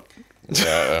just not.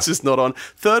 Yeah. It's just not on.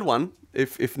 Third one,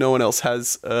 if no one else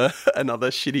has another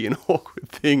shitty and awkward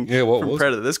thing what from was it?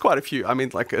 Predator. There's quite a few. I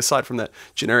mean, like, aside from that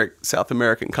generic South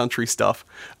American country stuff,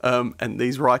 and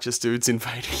these righteous dudes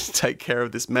invading to take care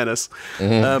of this menace.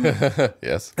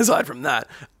 Yes. Aside from that,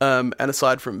 and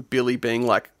aside from Billy being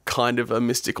like kind of a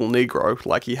mystical Negro,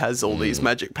 like he has all these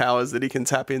magic powers that he can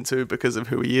tap into because of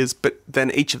who he is, but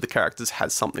then each of the characters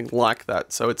has something like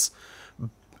that. So it's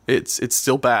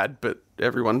still bad, but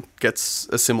everyone gets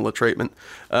a similar treatment.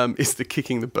 Is the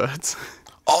kicking the birds?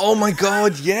 Oh my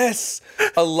God! Yes,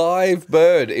 a live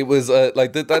bird. It was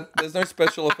like that. There's no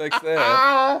special effects there.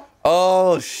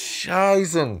 Oh,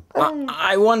 Scheißen.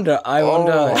 I wonder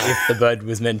if the bird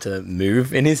was meant to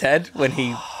move in his head when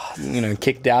he,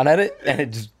 kicked down at it, and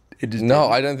it just No,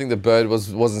 I don't think the bird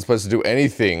wasn't supposed to do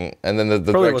anything. And then the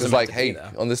Probably director's wasn't like, meant to "Hey, be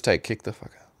there. on this take, kick the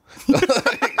fuck out."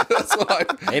 That's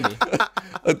what maybe.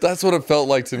 that's what it felt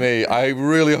like to me. I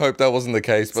really hope that wasn't the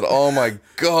case, but oh my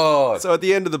God. So at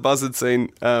the end of the buzzard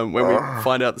scene, when we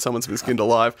find out that someone's been skinned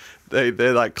alive,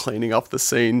 they're like cleaning up the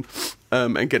scene,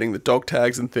 and getting the dog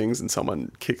tags and things, and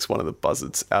someone kicks one of the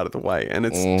buzzards out of the way, and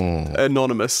it's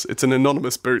anonymous. It's an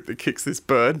anonymous boot that kicks this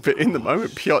bird, but in the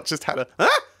moment, Piotr just had a,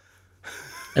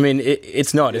 I mean,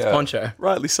 it's not. It's Poncho.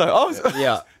 rightly so.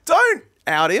 Yeah. Don't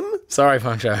out him. Sorry,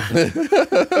 Poncho.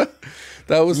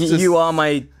 That was just, You are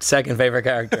my second favorite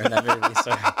character in that movie.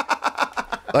 So.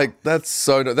 like, that's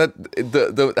so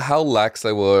the how lax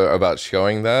they were about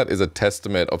showing that is a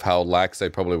testament of how lax they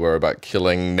probably were about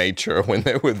killing nature when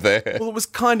they were there. Well, it was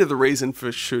kind of the reason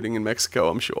for shooting in Mexico,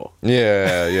 I'm sure.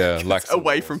 Yeah, lax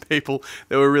Away from people,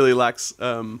 they were really lax.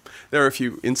 There are a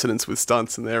few incidents with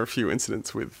stunts, and there are a few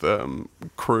incidents with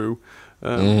crew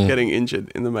getting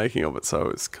injured in the making of it. So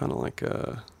it's kind of like,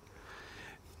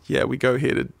 we go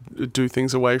here to do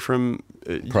things away from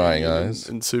Prying eyes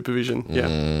and supervision.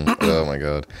 Yeah. Oh my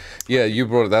god. Yeah, you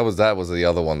brought it. That was the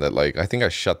other one that, like, I think I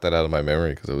shut that out of my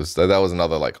memory because that was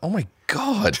another, like, oh my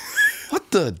god, what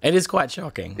the. It is quite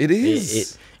shocking. It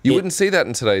is. You wouldn't see that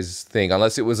in today's thing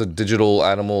unless it was a digital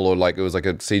animal or like it was like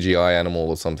a CGI animal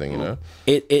or something, you know?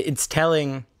 It's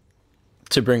telling,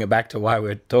 to bring it back to why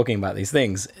we're talking about these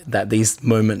things, that these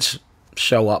moments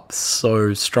show up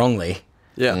so strongly.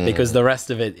 Yeah. Because the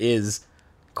rest of it is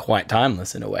quite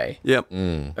timeless in a way. Yep.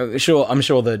 I'm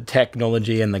sure the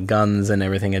technology and the guns and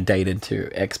everything are dated to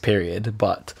X period,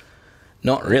 but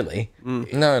not really.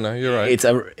 No, you're right.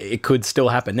 It could still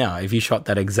happen now. If you shot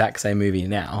that exact same movie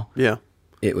now, Yeah.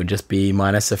 it would just be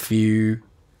minus a few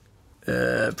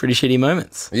pretty shitty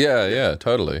moments. Yeah,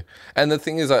 totally. And the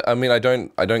thing is, I mean, I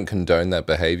don't condone that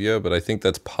behavior, but I think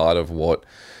that's part of what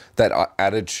that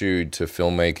attitude to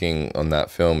filmmaking on that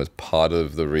film is part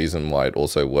of the reason why it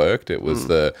also worked. It was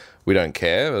we don't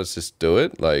care, let's just do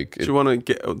it. Like, do you want to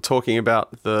get talking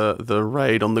about the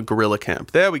raid on the guerrilla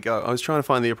camp? There we go. I was trying to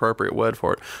find the appropriate word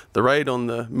for it. The raid on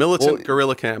the militant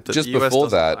guerrilla camp. That just the US before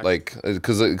doesn't that, like,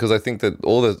 because I think that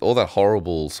all that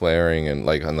horrible swearing and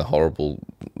the horrible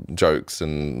jokes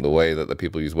and the way that the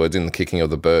people use words in the kicking of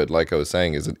the bird, like I was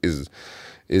saying,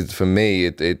 is for me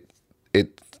it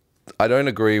I don't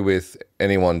agree with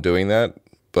anyone doing that,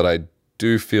 but I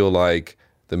do feel like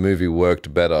the movie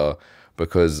worked better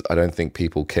because I don't think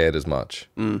people cared as much.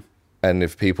 And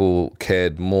if people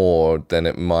cared more, then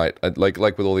it might, like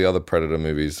with all the other Predator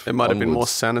movies, it might have been more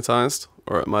sanitized,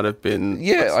 or it might have been.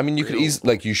 Yeah, I mean, you could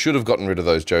easily, like, you should have gotten rid of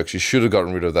those jokes. You should have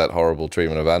gotten rid of that horrible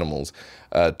treatment of animals,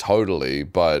 totally.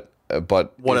 But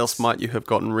what else might you have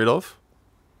gotten rid of?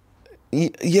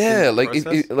 Yeah,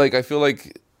 like I feel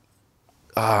like.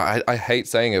 I hate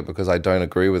saying it because I don't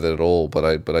agree with it at all, but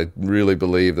I really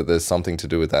believe that there's something to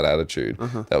do with that attitude.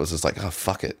 That was just like, oh,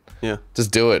 fuck it. Yeah.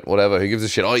 Just do it, whatever. Who gives a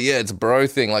shit? Oh yeah, it's a bro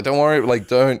thing. Like, don't worry, like,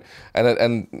 don't.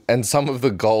 And some of the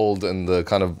gold and the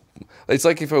kind of, it's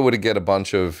like if I were to get a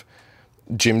bunch of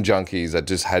gym junkies that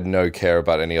just had no care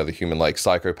about any other human, like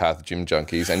psychopath gym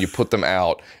junkies, and you put them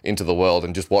out into the world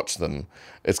and just watch them.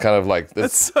 It's kind of like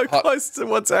that's so close to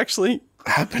what's actually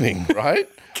happening, right?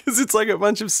 Because it's like a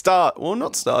bunch of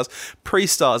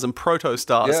pre-stars and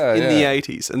proto-stars in the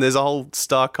 80s. And there's a whole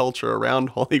star culture around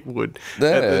Hollywood at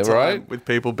the time, right? With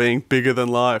people being bigger than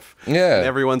life. Yeah. And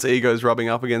everyone's egos rubbing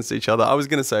up against each other. I was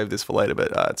going to save this for later,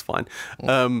 but it's fine.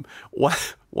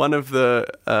 One of the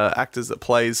actors that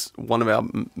plays one of our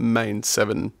main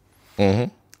 7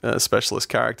 specialist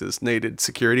characters needed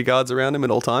security guards around him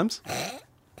at all times.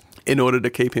 In order to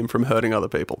keep him from hurting other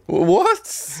people.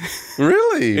 What?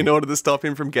 Really? In order to stop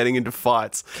him from getting into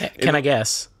fights. Can I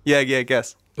guess? Yeah,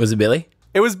 guess. Was it Billy?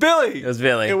 It was Billy. It was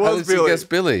Billy. It How was did you Billy. guess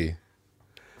Billy?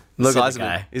 Look Size at the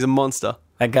of him. guy. He's a monster.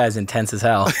 That guy's intense as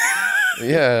hell.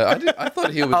 Yeah, I thought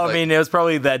he was. I mean, it was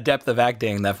probably that depth of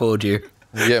acting that fooled you.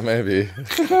 Yeah, maybe.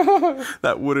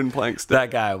 That wooden plank stick.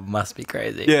 That guy must be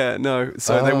crazy. Yeah, no.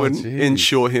 So they wouldn't geez.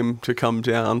 insure him to come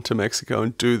down to Mexico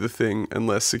and do the thing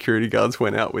unless security guards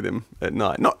went out with him at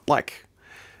night. Not like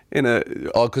in a...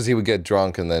 Oh, because he would get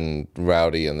drunk and then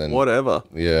rowdy and then... Whatever.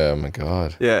 Yeah, oh my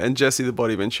God. Yeah, and Jesse the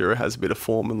Body Ventura has a bit of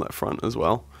form in that front as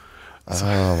well.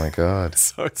 Oh my God.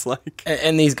 So it's like...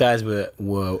 And these guys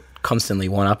were constantly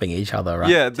one-upping each other, right?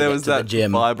 Yeah, To there get was to the that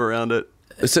gym. vibe around it.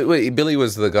 So wait, Billy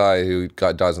was the guy who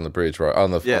dies on the bridge, right? On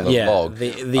the vlog.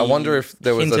 the I wonder if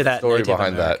there was hinted a at story Native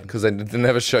behind that American. because they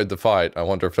never showed the fight. I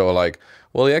wonder if they were like,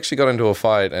 well, he actually got into a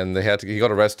fight and he got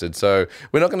arrested, so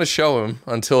we're not going to show him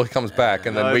until he comes back,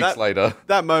 and then No, weeks later.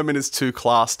 That moment is too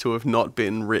class to have not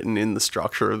been written in the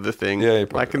structure of the thing. Yeah,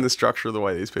 probably like in the structure of the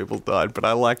way these people died. But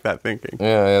I like that thinking.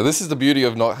 Yeah. This is the beauty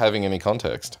of not having any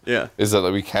context. Yeah. Is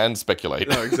that we can speculate.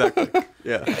 No, exactly.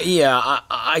 Yeah. Yeah,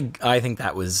 I think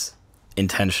that was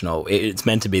intentional. It's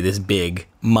meant to be this big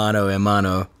mano a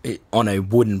mano on a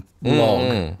wooden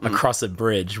log across a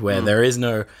bridge where there is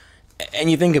no... And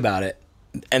you think about it,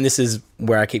 and this is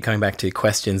where I keep coming back to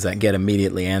questions that get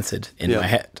immediately answered in my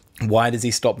head. Why does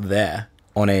he stop there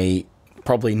on a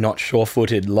probably not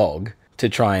sure-footed log to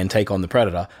try and take on the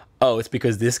predator? Oh, it's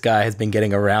because this guy has been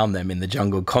getting around them in the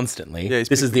jungle constantly. Yeah,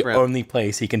 this is the only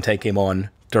place he can take him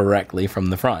on directly from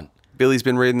the front. Billy's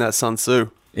been reading that Sun Tzu.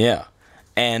 Yeah.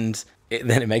 And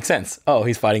then it makes sense. Oh,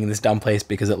 he's fighting in this dumb place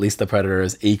because at least the predator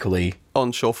is equally...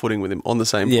 on shore footing with him, on the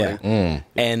same footing.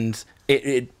 And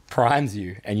it primes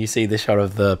you, and you see the shot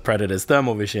of the predator's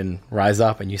thermal vision rise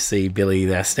up, and you see Billy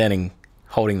there standing,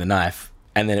 holding the knife,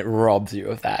 and then it robs you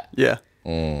of that. Yeah.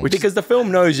 Because the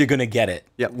film knows you're going to get it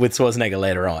with Schwarzenegger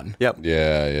later on. Yep.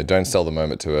 Yeah. Don't sell the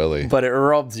moment too early. But it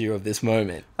robs you of this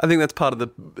moment. I think that's part of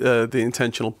the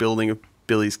intentional building of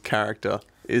Billy's character,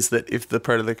 is that if the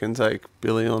predator can take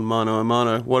Billy on mano a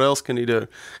mano, what else can he do?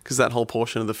 Because that whole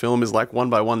portion of the film is like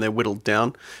one by one they're whittled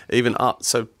down, even up.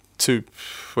 So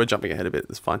we're jumping ahead a bit,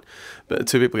 that's fine. But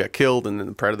 2 people get killed, and then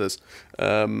the predators...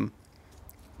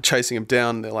 chasing him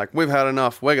down. They're like, we've had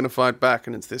enough, we're going to fight back.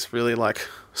 And it's this really like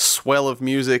swell of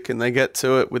music, and they get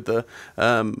to it with the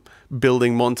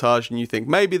building montage, and you think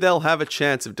maybe they'll have a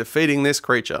chance of defeating this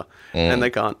creature, and they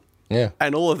can't. Yeah.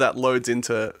 And all of that loads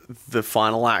into the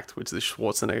final act, which is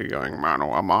Schwarzenegger going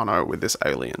mano a mano with this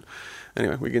alien.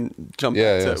 Anyway, we can jump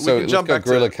back to... So let's go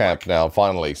Guerrilla Camp now,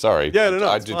 finally. Sorry. Yeah, no,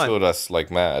 I detoured us like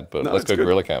mad, but let's go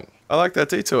Guerrilla Camp. I like that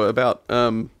detour about...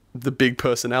 the big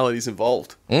personalities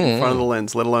involved in front of the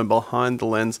lens, let alone behind the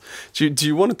lens. Do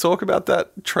you want to talk about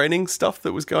that training stuff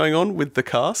that was going on with the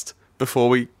cast before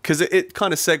we... Because it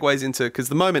kind of segues into... Because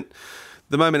the moment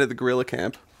at the Guerrilla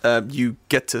Camp, you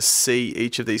get to see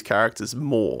each of these characters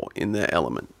more in their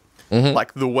element.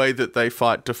 Like the way that they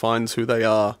fight defines who they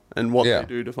are, and what they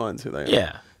do defines who they are.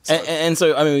 Yeah. And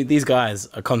so, I mean, these guys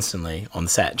are constantly on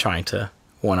set trying to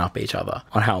one-up each other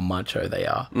on how macho they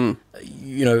are.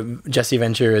 You know, Jesse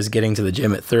Ventura is getting to the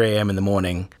gym at 3 a.m. in the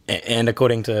morning, and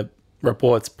according to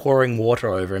reports, pouring water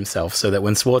over himself so that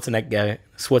when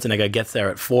Schwarzenegger gets there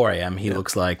at 4 a.m., he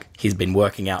looks like he's been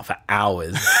working out for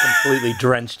hours, completely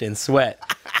drenched in sweat.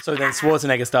 So then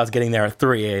Schwarzenegger starts getting there at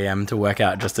 3 a.m. to work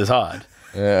out just as hard.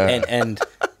 Yeah. And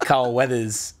Carl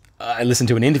Weathers, I listened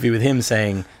to an interview with him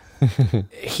saying...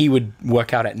 he would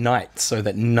work out at night so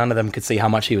that none of them could see how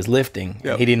much he was lifting.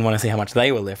 He didn't want to see how much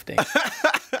they were lifting.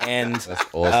 And that's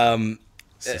awesome.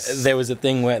 There was a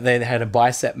thing where they had a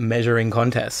bicep measuring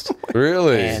contest.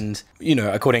 Really? And, you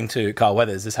know, according to Carl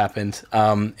Weathers, this happened.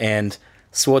 And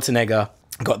Schwarzenegger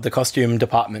got the costume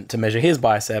department to measure his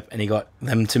bicep, and he got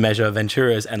them to measure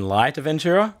Ventura's and lie to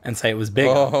Ventura and say it was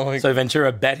bigger. So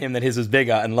Ventura bet him that his was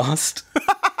bigger and lost.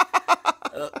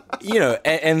 You know,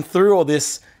 and through all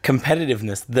this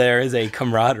competitiveness, there is a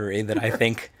camaraderie that I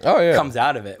think comes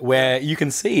out of it, where you can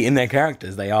see in their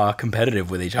characters they are competitive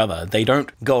with each other. They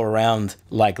don't go around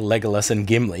like Legolas and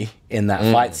Gimli in that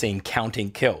fight scene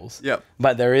counting kills.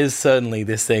 But there is certainly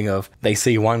this thing of they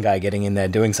see one guy getting in there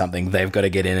doing something, they've got to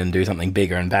get in and do something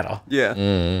bigger and better.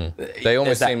 They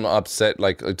almost seem upset,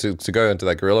 like to go into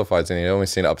that guerrilla fight scene, they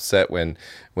almost seem upset when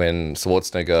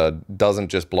Schwarzenegger doesn't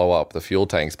just blow up the fuel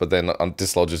tanks, but then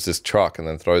dislodges this truck and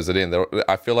then throws it in.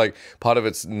 I feel like part of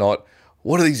it's not,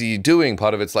 what are you doing?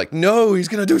 Part of it's like, no, he's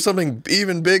going to do something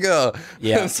even bigger.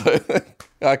 Yeah. So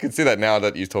I can see that now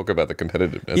that you talk about the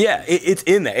competitiveness. Yeah, it's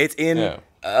in there. It's in...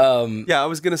 Yeah, I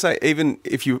was going to say, even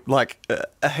if you, like,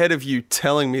 ahead of you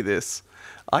telling me this,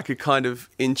 I could kind of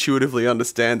intuitively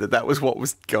understand that was what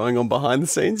was going on behind the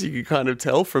scenes. You could kind of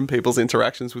tell from people's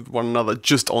interactions with one another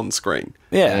just on screen.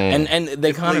 Yeah, and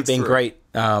they kind of been great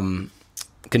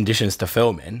conditions to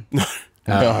film in.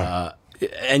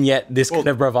 And yet this kind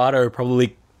of bravado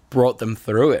probably brought them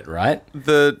through it, right?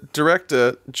 The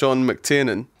director, John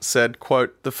McTiernan, said,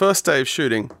 quote, "The first day of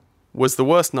shooting was the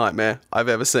worst nightmare I've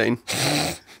ever seen."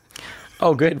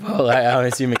 Oh, good. Well, I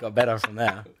assume it got better from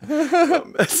there.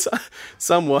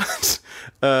 Somewhat.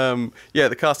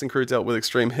 The cast and crew dealt with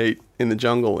extreme heat in the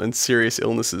jungle and serious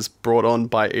illnesses brought on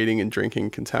by eating and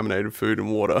drinking contaminated food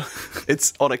and water.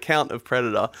 It's on account of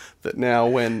Predator that now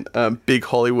when big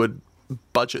Hollywood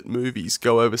budget movies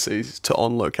go overseas to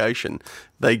on location,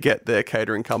 they get their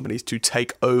catering companies to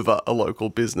take over a local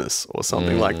business or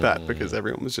something like that, because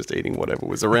everyone was just eating whatever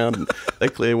was around and they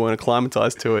clearly weren't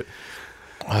acclimatized to it.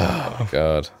 Oh,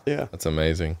 God. Yeah. That's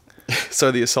amazing.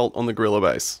 So the assault on the guerrilla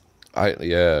base.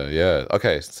 Yeah.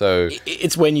 Okay, so...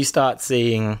 It's when you start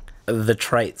seeing the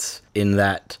traits in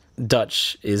that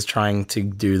Dutch is trying to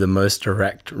do the most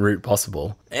direct route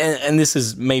possible. And this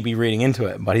is maybe reading into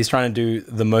it, but he's trying to do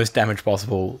the most damage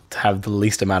possible to have the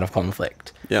least amount of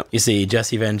conflict. Yeah. You see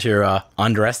Jesse Ventura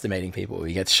underestimating people.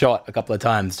 He gets shot a couple of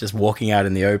times just walking out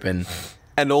in the open.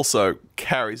 And also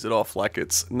carries it off like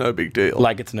it's no big deal.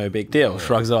 Like it's no big deal,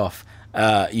 shrugs off.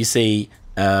 You see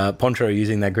Poncho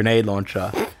using that grenade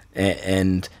launcher,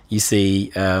 and you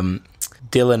see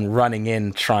Dylan running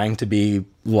in trying to be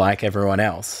like everyone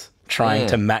else, trying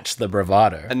to match the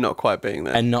bravado. And not quite being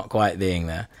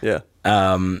there. Yeah.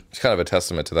 It's kind of a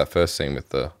testament to that first scene with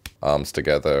the arms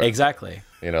together. Exactly.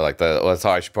 You know, like that's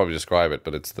how I should probably describe it,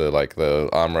 but it's the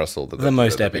arm wrestle. The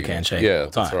most epic handshake Yeah, of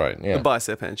all time. that's right. Yeah. The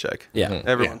bicep handshake. Yeah.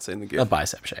 Everyone's seen the A gif.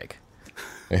 bicep shake.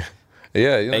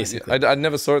 Yeah, you know, Basically. I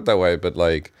never saw it that way, but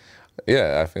like,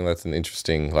 yeah, I think that's an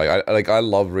interesting. I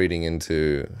love reading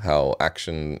into how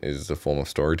action is a form of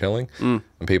storytelling, and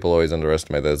people always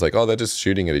underestimate that. It's like, oh, they're just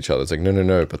shooting at each other. It's like,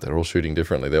 no, but they're all shooting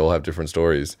differently. They all have different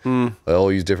stories. They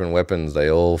all use different weapons. They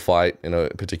all fight in a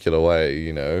particular way.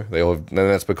 You know, and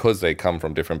that's because they come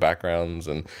from different backgrounds,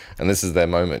 and this is their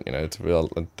moment. You know,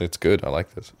 it's good. I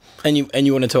like this. And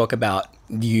you want to talk about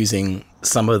using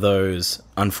some of those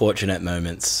unfortunate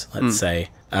moments, let's say,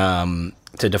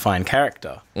 to define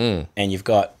character. And you've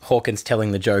got Hawkins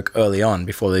telling the joke early on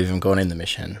before they've even gone in the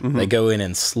mission. They go in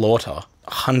and slaughter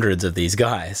hundreds of these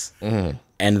guys. And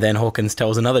then Hawkins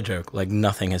tells another joke, like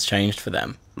nothing has changed for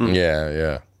them.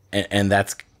 Yeah. And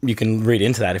that's, you can read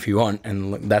into that if you want,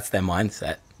 and that's their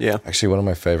mindset. Yeah. Actually, one of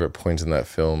my favorite points in that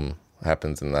film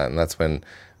happens in that, and that's when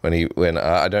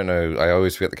I don't know, I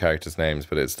always forget the characters' names,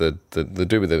 but it's the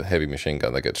dude with the heavy machine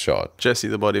gun that gets shot. Jesse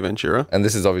the Body Ventura. And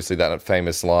this is obviously that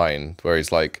famous line where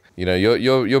he's like, you know,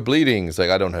 you're bleeding. It's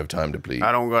like, I don't have time to bleed.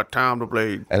 I don't got time to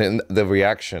bleed. And in the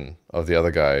reaction of the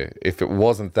other guy, if it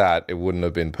wasn't that, it wouldn't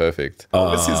have been perfect. What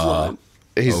was his line?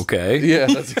 Okay. Yeah,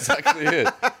 that's exactly it.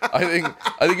 I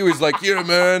think it was like, yeah,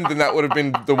 man, then that would have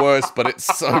been the worst, but it's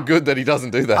so good that he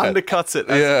doesn't do that. Undercuts it.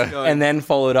 As Yeah. it's going. And then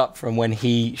followed up from when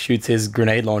he shoots his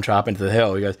grenade launcher up into the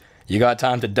hill. He goes, you got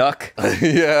time to duck?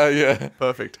 yeah.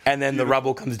 Perfect. And then the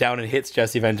rubble comes down and hits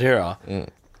Jesse Ventura.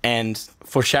 And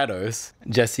foreshadows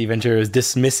Jesse Ventura's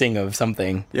dismissing of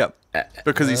something Yep.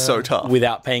 Because he's so tough.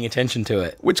 without paying attention to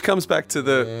it. Which comes back to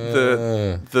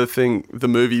the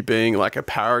movie being like a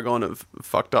paragon of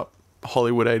fucked up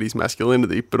Hollywood 80s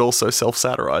masculinity, but also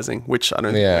self-satirizing, which I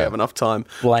don't think we have enough time.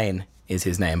 Blaine is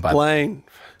his name, by the way. Blaine.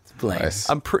 Blaine. Nice.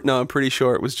 I'm pretty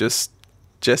sure it was just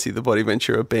Jesse the Body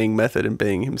Ventura being method and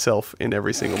being himself in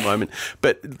every single moment.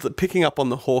 But picking up on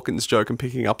the Hawkins joke and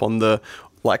picking up on the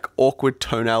like awkward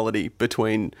tonality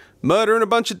between murdering a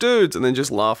bunch of dudes and then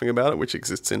just laughing about it, which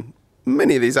exists in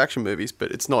many of these action movies, but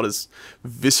it's not as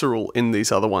visceral in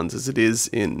these other ones as it is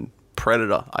in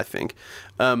Predator, I think.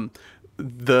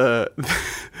 The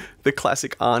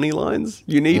classic Arnie lines.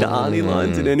 You need Arnie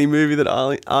lines in any movie that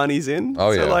Arnie's in.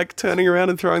 Oh, so yeah. like turning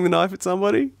around and throwing the knife at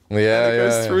somebody. Yeah, and it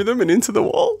goes through them and into the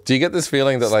wall. Do you get this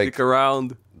feeling that like Stick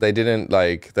around. they didn't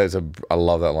like? I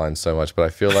love that line so much, but I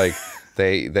feel like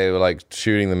they were like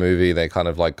shooting the movie. They kind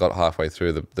of like got halfway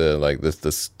through the like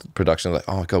this production. Like,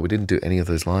 oh my god, we didn't do any of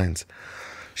those lines.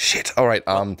 Shit. All right.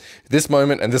 This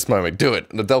moment and this moment, do it.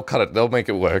 They'll cut it. They'll make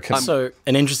it work. So,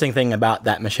 an interesting thing about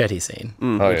that machete scene,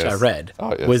 which I read,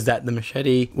 yes. was that the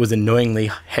machete was annoyingly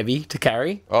heavy to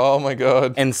carry. Oh my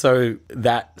god. And so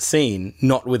that scene,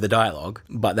 not with the dialogue,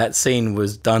 but that scene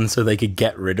was done so they could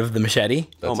get rid of the machete.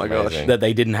 Oh my gosh. amazing. That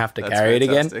they didn't have to carry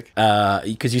fantastic. it again.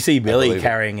 Because you see Billy believe it.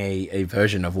 carrying a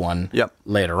version of one Yep.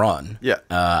 later on.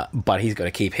 Yeah. But he's got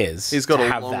to keep his. He's got to a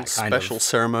have long that kind special of,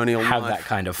 ceremonial have knife. that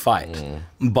kind of fight.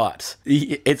 But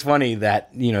it's funny that,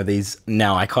 you know, these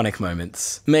now iconic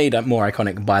moments, made up more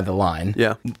iconic by the line,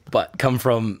 Yeah. but come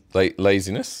from,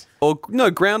 Laziness. Or no,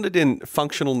 grounded in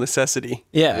functional necessity.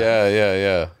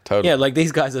 Yeah. Totally. Yeah, like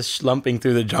these guys are slumping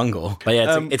through the jungle. But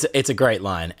yeah, it's a great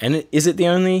line. And is it the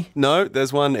only? No,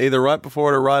 there's one either right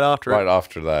before it or right after Right it.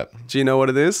 after that. Do you know what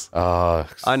it is? I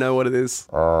I know what it is.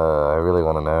 really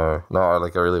want to know. No,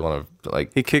 I really want to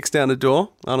like. He kicks down a door,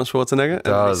 Arnold Schwarzenegger, and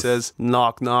he does. says,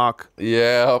 knock, knock.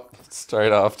 Yeah.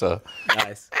 Straight after.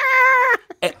 Nice.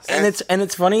 And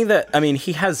it's funny that, I mean,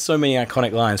 he has so many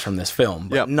iconic lines from this film,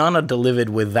 but Yep. none are delivered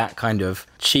with that kind of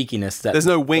cheekiness. That There's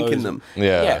no wink in goes- them.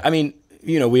 Yeah. I mean,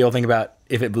 you know, we all think about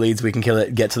if it bleeds, we can kill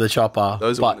it, get to the chopper.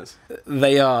 Those are but winners.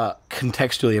 they are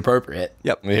contextually appropriate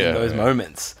Yep. Yeah. in those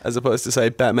moments. As opposed to, say,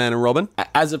 Batman and Robin.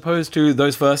 As opposed to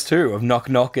those first two of knock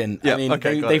knock and Yep, I mean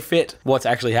okay, got they it. fit what's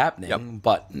actually happening, Yep.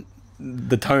 but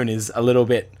the tone is a little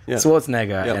bit Yeah.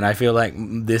 Schwarzenegger, Yep. and I feel like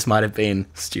this might have been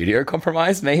studio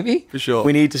compromise, maybe. For sure.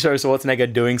 We need to show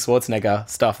Schwarzenegger doing Schwarzenegger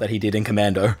stuff that he did in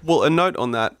Commando. Well, a note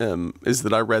on that is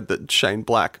that I read that Shane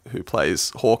Black, who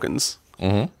plays Hawkins,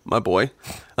 my boy,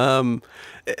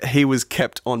 he was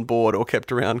kept on board or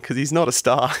kept around because he's not a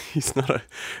star. He's not a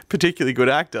particularly good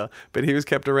actor, but he was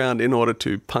kept around in order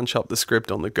to punch up the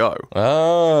script on the go.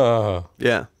 Ah.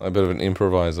 Yeah. A bit of an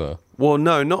improviser. Well,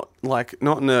 no, not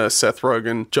in a Seth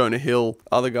Rogen, Jonah Hill,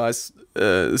 other guys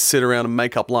sit around and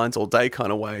make up lines all day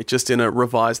kind of way, just in a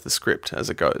revise the script as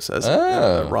it goes, as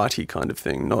a righty kind of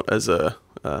thing, not as a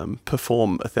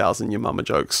perform 1,000 your mama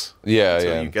jokes. Yeah,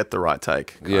 until you get the right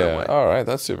take. Kind of way. All right,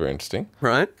 that's super interesting.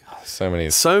 Right?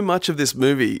 So much of this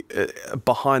movie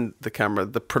behind the camera,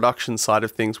 the production side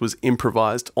of things was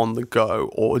improvised on the go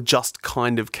or just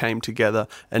kind of came together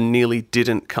and nearly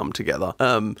didn't come together,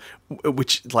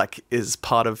 which is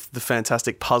part of the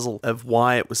fantastic puzzle of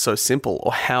why it was so simple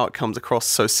or how it comes across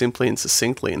so simply and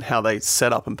succinctly and how they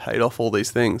set up and paid off all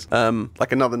these things.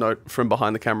 Another note from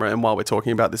behind the camera, and while we're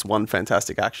talking about this one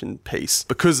fantastic action piece,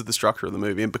 because of the structure of the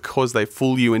movie and because they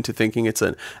fool you into thinking it's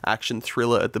an action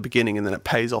thriller at the beginning and then it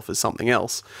pays off as something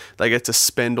else, they get to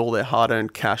spend all their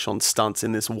hard-earned cash on stunts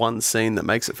in this one scene that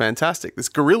makes it fantastic. This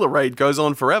guerrilla raid goes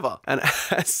on forever and it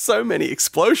has so many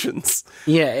explosions.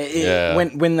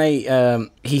 When they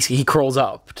he crawls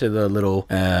up to the little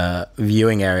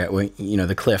viewing area where,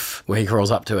 the cliff where he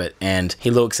crawls up to it, and he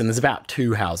looks, and there's about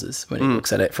 2 houses when he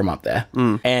looks at it from up there,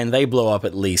 and they blow up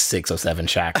at least 6 or 7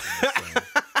 shacks.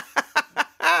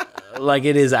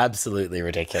 It is absolutely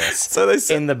ridiculous. So they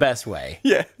said, in the best way.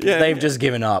 They've just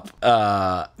given up,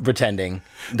 pretending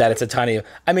that it's a tiny.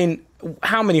 I mean,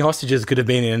 how many hostages could have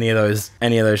been in any of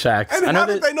those shacks? And how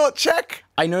did they not check?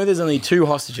 I know there's only 2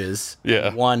 hostages.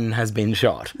 Yeah. One has been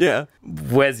shot. Yeah.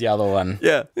 Where's the other one?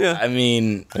 Yeah. I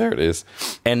mean, there it is.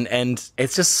 And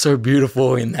it's just so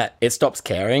beautiful in that it stops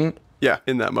caring. Yeah,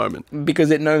 in that moment. Because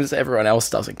it knows everyone else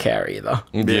doesn't care either.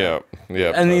 Yeah.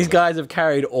 And these guys have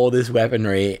carried all this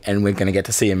weaponry, and we're going to get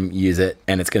to see them use it,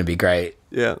 and it's going to be great.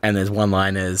 Yeah. And there's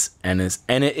one-liners, and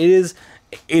it is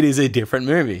a different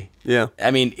movie. Yeah.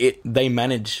 I mean, they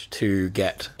manage to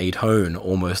get a tone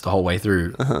almost the whole way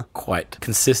through, quite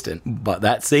consistent, but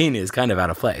that scene is kind of out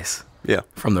of place. Yeah.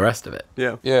 From the rest of it.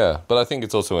 Yeah. Yeah, but I think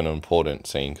it's also an important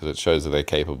scene because it shows that they're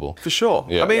capable. For sure.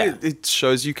 Yeah. I mean, it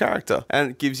shows you character and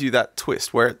it gives you that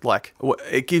twist where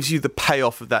it gives you the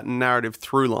payoff of that narrative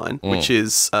through line, which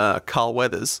is Carl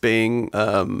Weathers being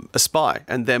a spy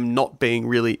and them not being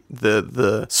really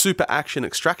the super action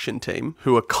extraction team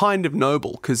who are kind of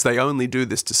noble because they only do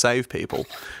this to save people,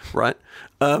 right?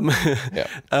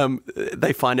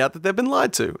 They find out that they've been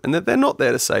lied to and that they're not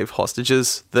there to save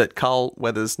hostages, that Carl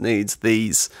Weathers needs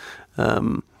this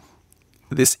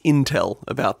intel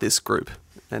about this group.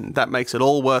 And that makes it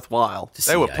all worthwhile.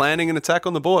 They were planning an attack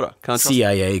on the border.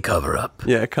 CIA cover-up.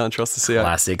 Yeah, can't trust the CIA.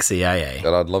 Classic CIA.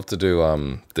 But I'd love to do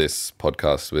this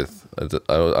podcast with...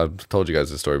 I've told you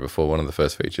guys the story before. One of the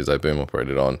first features I boom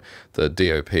operated on, the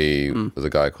DOP was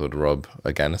a guy called Rob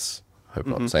Aganis. I hope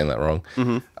I'm not saying that wrong.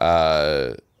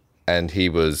 And he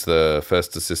was the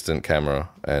first assistant camera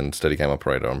and Steadicam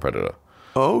operator on Predator.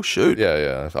 Oh, shoot.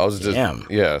 Yeah. I was just... Damn.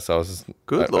 Yeah, so I was just...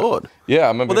 Good Lord. Yeah, I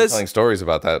remember telling stories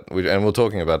about that. And we're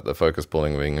talking about the focus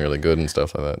pulling being really good and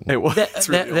stuff like that. It was.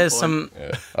 There's some...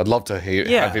 Yeah. I'd love to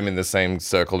have him in the same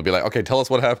circle to be like, okay, tell us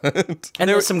what happened. And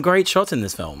there were some great shots in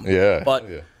this film. Yeah. But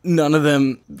none of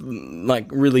them,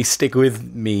 really stick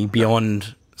with me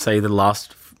beyond, say, the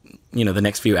last... the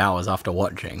next few hours after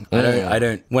watching. I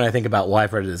don't, when I think about why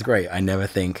Predator is great, I never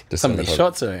think some of these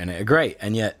shots are in it are great,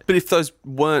 and yet... But if those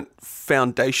weren't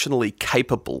foundationally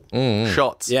capable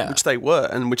shots, which they were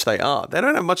and which they are, they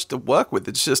don't have much to work with.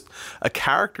 It's just a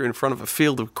character in front of a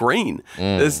field of green.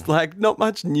 There's not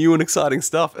much new and exciting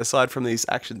stuff aside from these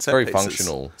action set pieces. Very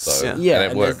functional, though. Yeah,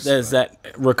 and it works. There's that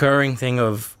recurring thing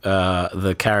of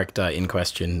the character in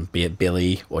question, be it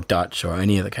Billy or Dutch or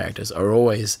any of the characters, are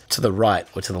always to the right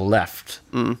or to the left,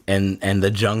 and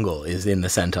the jungle is in the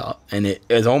center, and it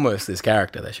is almost this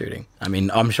character they're shooting. I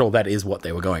mean, I'm sure that is what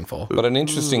they were going for. But an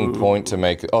interesting point to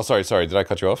make... Oh, sorry, did I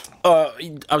cut you off? I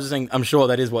was just saying, I'm sure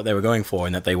that is what they were going for,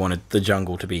 and that they wanted the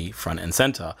jungle to be front and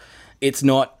center. It's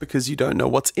not... Because you don't know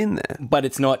what's in there. But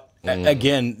it's not...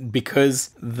 Again,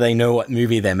 because they know what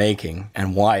movie they're making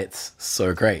and why it's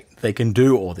so great. They can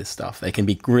do all this stuff. They can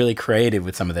be really creative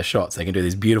with some of their shots. They can do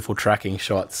these beautiful tracking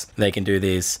shots. They can do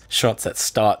these shots that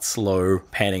start slow,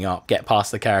 panning up, get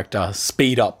past the character,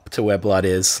 speed up to where blood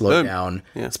is, slow down,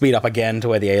 speed up again to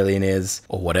where the alien is,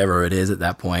 or whatever it is at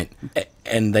that point.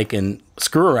 And they can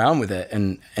screw around with it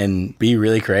and be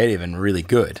really creative and really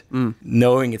good,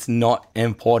 knowing it's not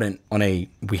important on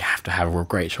we have to have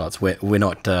great shots. We're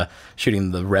not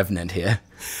shooting the Revenant here.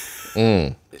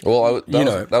 Well,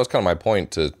 that was kind of my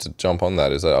point to jump on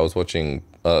that, is that I was watching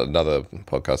another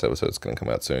podcast episode is going to come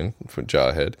out soon for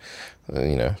Jarhead.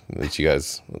 That you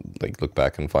guys look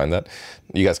back and find that.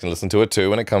 You guys can listen to it too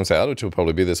when it comes out, which will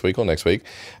probably be this week or next week.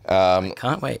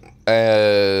 Can't wait.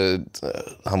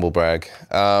 Humble brag.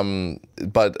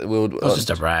 But we'll. It was just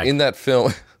a brag. In that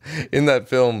film,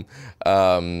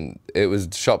 it was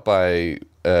shot by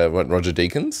Roger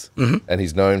Deakins, and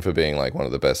he's known for being like one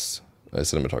of the best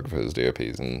cinematographers,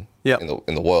 DOPs in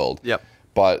the world. Yep.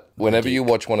 But whenever you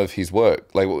watch one of his work,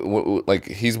 like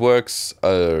his works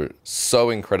are so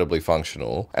incredibly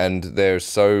functional, and they're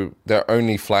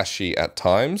only flashy at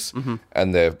times,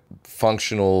 and they're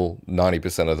functional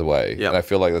 90% of the way. Yep. And I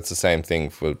feel like that's the same thing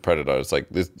for Predator. It's like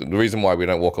the reason why we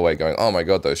don't walk away going, "Oh my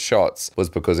god, those shots," was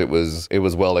because it was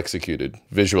well executed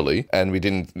visually, and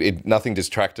nothing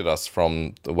distracted us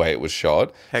from the way it was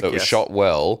shot. Heck so it was yes. shot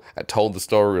well, it told the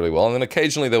story really well, and then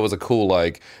occasionally there was a cool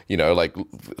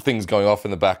things going off in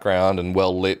the background and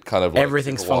well lit kind of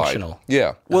Everything's super wide. functional.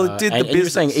 Yeah. Well, it did and the you're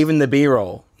business. saying even the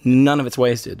B-roll, none of it's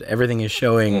wasted. Everything is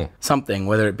showing something,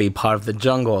 whether it be part of the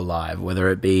jungle alive, whether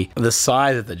it be the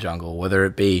size of the jungle, whether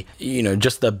it be,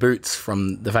 just the boots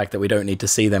from the fact that we don't need to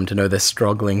see them to know they're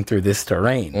struggling through this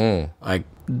terrain. Like,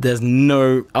 there's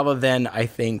no, other than, I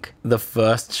think, the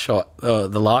last shot,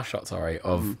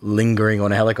 of lingering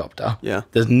on a helicopter. Yeah.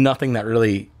 There's nothing that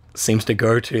really seems to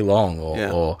go too long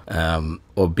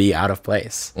or be out of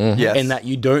place. Yes. In that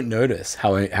you don't notice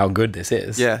how good this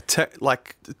is. Yeah,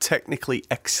 technically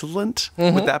excellent.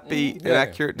 Would that be an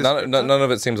accurate description? None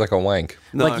of it seems like a wank.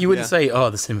 No, Like, you wouldn't say, oh,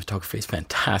 the cinematography is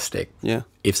fantastic. Yeah.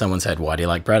 If someone said, why do you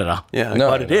like Predator? Yeah. No.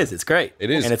 But it is. It's great. It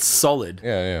is. And it's solid.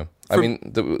 Yeah. I mean,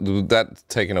 that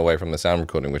taken away from the sound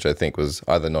recording, which I think was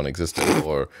either non-existent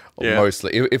or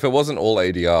mostly. If it wasn't all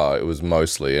ADR, it was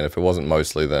mostly, and if it wasn't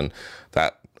mostly, then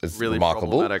that is Really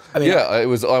remarkable. problematic. I mean, it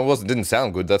was. Didn't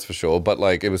sound good, that's for sure, but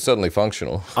like it was certainly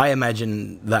functional. I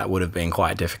imagine that would have been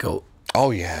quite difficult.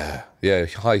 Oh yeah,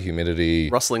 high humidity,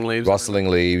 Rustling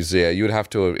leaves. Yeah, you would have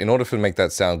to, in order to make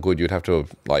that sound good, you'd have to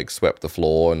have like swept the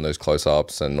floor and those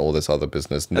close-ups and all this other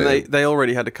business. And they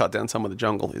already had to cut down some of the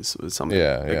jungle. Is something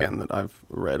again that I've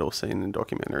read or seen in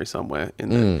documentary somewhere. In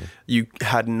that you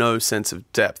had no sense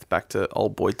of depth. Back to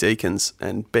old boy Deakins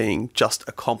and being just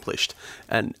accomplished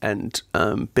and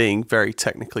being very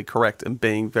technically correct and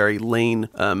being very lean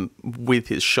with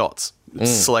his shots.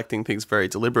 Selecting things very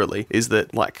deliberately, is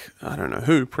that, like, I don't know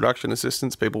who, production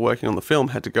assistants, people working on the film,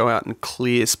 had to go out and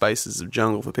clear spaces of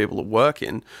jungle for people to work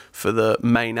in for the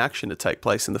main action to take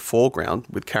place in the foreground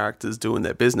with characters doing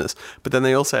their business. But then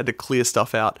they also had to clear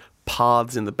stuff out,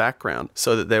 paths in the background,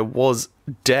 so that there was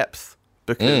depth,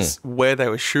 because where they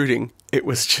were shooting, it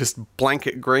was just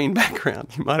blanket green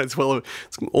background. You might as well have,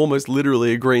 it's almost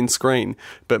literally a green screen,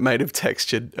 but made of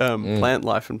textured plant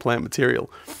life and plant material.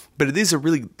 But it is a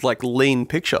really lean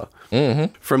picture,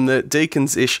 from the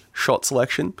Deakins-ish shot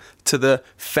selection to the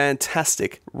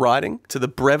fantastic writing, to the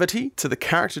brevity, to the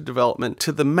character development,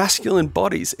 to the masculine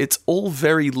bodies. It's all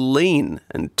very lean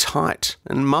and tight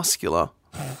and muscular.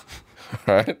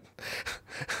 right.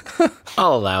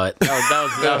 I'll allow it.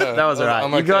 That was all right.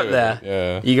 I'm You okay got with there. it,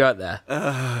 yeah. You got there.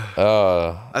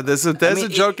 There's a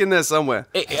joke in there somewhere.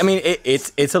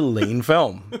 It's a lean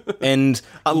film, and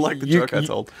Unlike the joke I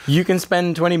told. You can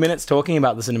spend 20 minutes talking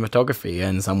about the cinematography,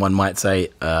 and someone might say,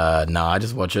 "Nah, I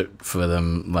just watch it for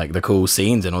them, like the cool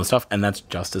scenes and all the stuff," and that's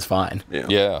just as fine.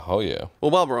 Yeah. Oh yeah.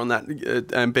 Well, while we're on that,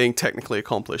 and being technically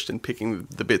accomplished and picking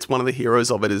the bits, one of the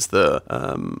heroes of it is the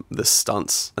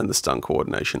stunts and the stunt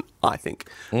coordination, I think.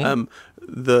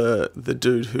 The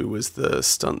dude who was the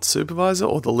stunt supervisor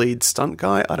or the lead stunt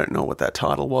guy, I don't know what that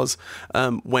title was,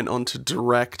 went on to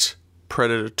direct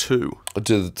Predator 2.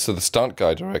 So the stunt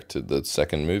guy directed the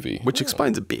second movie. Which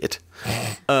explains a bit.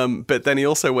 But then he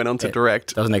also went on to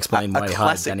direct... Doesn't explain why he hired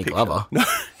classic Danny picture. Glover. No,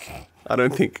 I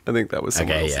think that was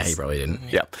someone Okay, else's. yeah, he probably didn't.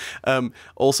 Yeah.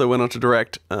 Also went on to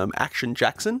direct Action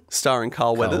Jackson, starring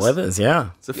Carl Weathers. Weathers, yeah.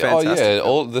 It's a fantastic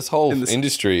film. This whole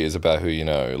industry is about who you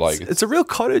know. Like It's a real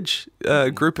cottage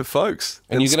group of folks.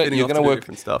 and you're spinning off gonna to do work.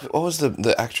 different stuff. What was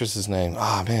the actress's name?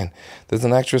 Ah man, there's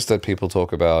an actress that people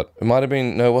talk about. It might have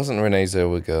been it wasn't Renee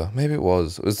Zellweger. Maybe it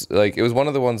was. It was one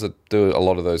of the ones that do a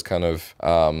lot of those kind of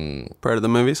Predator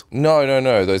movies. No.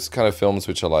 Those kind of films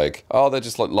which are like, they're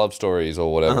just like love stories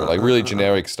or whatever, like really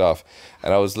generic stuff.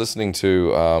 And I was listening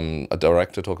to a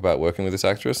director talk about working with this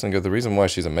actress and go, the reason why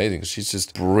she's amazing is she's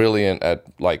just brilliant at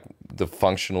like the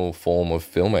functional form of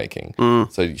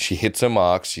filmmaking. So she hits her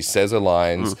marks, she says her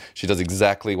lines, she does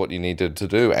exactly what you need to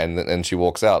do, and she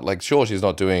walks out. Like, sure, she's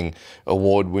not doing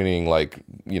award-winning, like,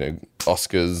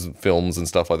 Oscars films and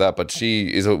stuff like that, but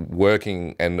she is a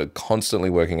working and a constantly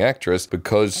working actress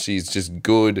because she's just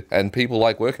good and people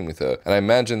like working with her. And I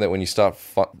imagine that when you start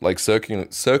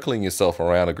circling yourself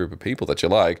around a group of people that you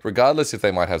like, regardless if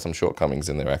they might have some shortcomings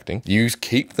in their acting, you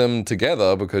keep them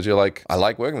together because you're like, I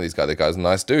like working with these guys. That guy's a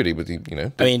nice dude. He would,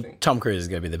 I mean, Tom Cruise is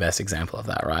going to be the best example of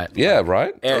that, right? Yeah,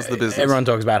 right? Does the business. Everyone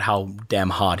talks about how damn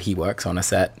hard he works on a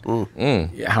set,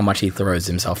 how much he throws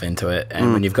himself into it,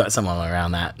 and when you've got someone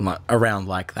around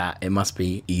like that, it must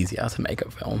be easier to make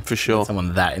a film. For sure. With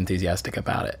someone that enthusiastic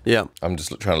about it. Yeah. I'm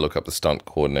just trying to look up the stunt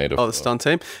coordinator. Oh, the stunt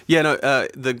team? Yeah, no,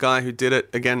 the guy who did it,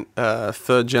 again,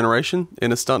 third generation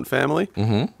in a stunt family,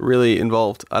 really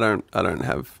involved. I don't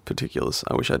have particulars.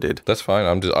 I wish I did. That's fine.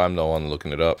 I'm the one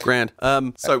looking it up. Grand.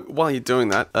 So while you're doing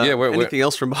that, anything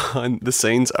else from behind the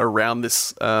scenes around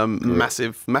this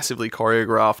massively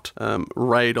choreographed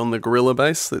raid on the gorilla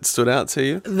base that stood out to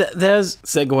you? There's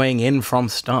segueing in from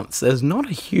stunts. There's not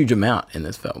a huge amount in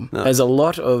this film. No. There's a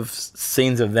lot of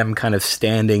scenes of them kind of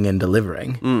standing and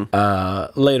delivering.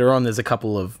 Later on, there's a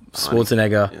couple of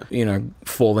Schwarzenegger,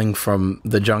 falling from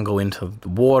the jungle into the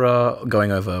water,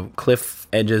 going over cliff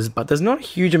edges, but there's not a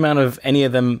huge amount of any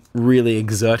of them really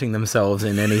exerting themselves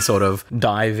in any sort of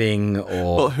diving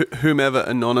or... Well, whomever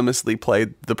anonymously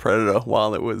played the Predator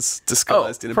while it was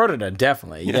disguised in a... Predator,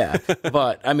 definitely, yeah.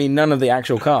 But, I mean, none of the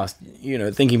actual cast,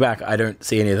 thinking back, I don't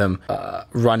see any of them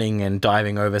running and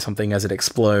diving over something as it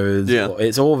explodes. Yeah.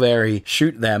 It's all very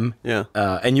shoot them. Yeah.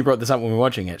 And you brought this up when we were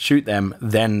watching it. Shoot them,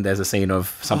 then there's a scene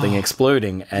of something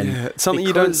exploding. And something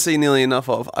you don't see nearly enough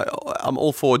of. I'm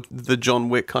all for the John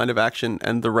Wick kind of action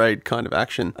and the raid kind of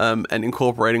action, and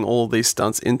incorporating all of these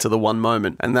stunts into the one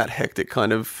moment, and that hectic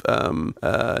kind of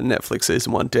Netflix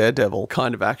season 1 Daredevil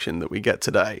kind of action that we get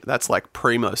today. That's like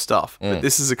primo stuff. But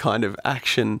this is a kind of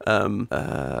action,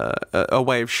 a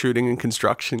way of shooting and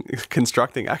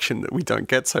constructing action that we don't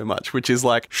get so much, which is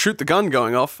like shoot the gun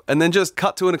going off and then just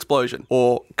cut to an explosion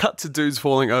or cut to dudes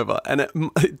falling over, and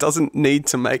it doesn't need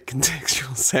to make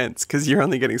contextual sense because you're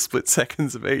only getting split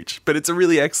seconds of each. But it's a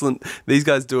really excellent. These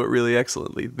guys do it really excellently.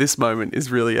 This moment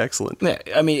is really excellent. Yeah,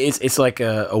 I mean, it's like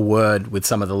a word with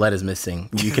some of the letters missing.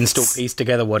 You can still piece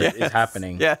together what is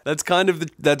happening. Yeah, that's kind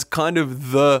of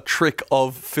the trick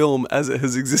of film as it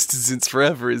has existed since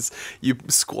forever. Is you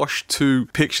squash two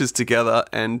pictures together,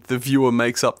 and the viewer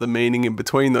makes up the meaning in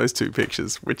between those two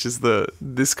pictures, which is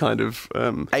this kind of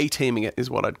A-teaming it is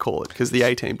what I'd call it, because the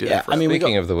A-team did it. I mean,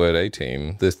 speaking of the word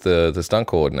A-team, the stunt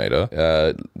coordinator,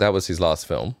 that was his last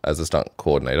film as a stunt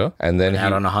coordinator, and then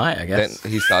out on a high, I guess.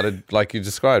 Then he started, like you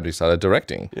described, he started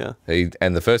directing. Yeah.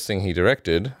 And the first thing he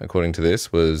directed, according to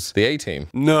this, was the A-Team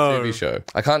TV show.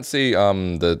 I can't see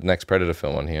the next Predator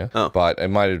film on here, but it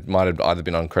might have either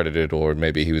been uncredited or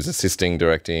maybe he was assisting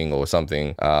directing or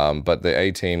something. But the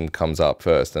A-Team comes up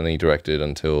first, and he directed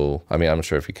until, I mean, I'm not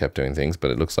sure if he kept doing things,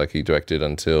 but it looks like he directed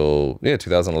until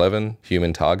 2011,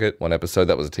 Human Target, one episode.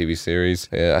 That was a TV series.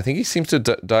 Yeah, I think he seems to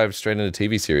dive straight into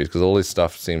TV series because all his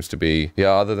stuff seems to be,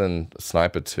 other than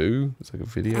Sniper 2, it's like a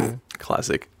video.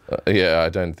 Classic.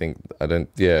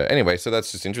 Anyway, so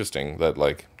that's just interesting that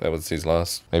was his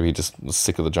last. Maybe he just was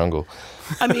sick of the jungle.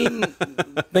 I mean,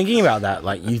 thinking about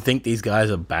that, you think these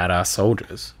guys are badass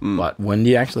soldiers, but when do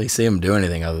you actually see them do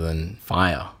anything other than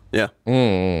fire? Yeah.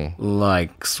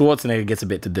 Like, Schwarzenegger gets a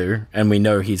bit to do, and we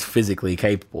know he's physically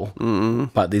capable.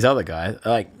 But these other guys,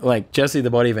 like Jesse the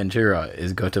Body Ventura,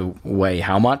 is going to weigh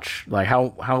how much? Like,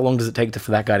 how long does it take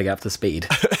for that guy to get up to speed?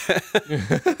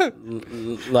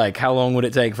 Like, how long would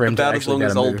it take for him to actually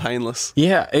get a move? About as long as Old Painless.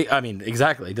 Yeah, I mean,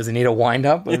 exactly. Does he need a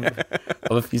wind-up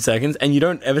of a few seconds? And you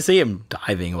don't ever see him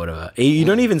diving or whatever. You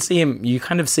don't even see him, you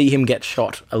kind of see him get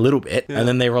shot a little bit, and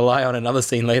then they rely on another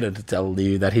scene later to tell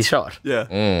you that he's shot.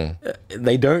 Yeah.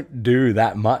 They don't do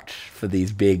that much for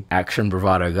these big action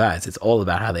bravado guys. It's all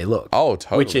about how they look. Oh,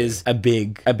 totally. Which is a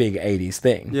big 80s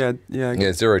thing. Yeah,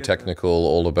 zero technical,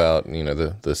 all about,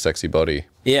 the sexy body.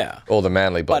 Yeah. Or the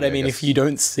manly body. But I mean, if you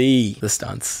don't see the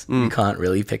stunts, you can't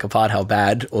really pick apart how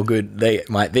bad or good they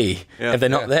might be. Yeah. If they're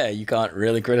not there, you can't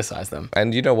really criticize them.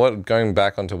 And you know what? Going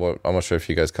back onto what, I'm not sure if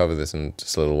you guys covered this in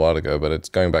just a little while ago, but it's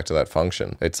going back to that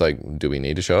function. It's like, do we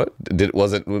need to show it?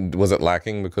 Was it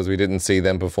lacking because we didn't see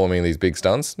them performing these big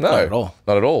stunts? No. Not at all.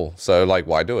 Not at all. So,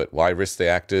 why do it? Why risk the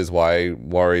actors? Why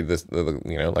worry this,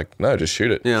 no, just shoot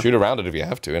it. Yeah. Shoot around it if you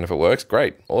have to. And if it works,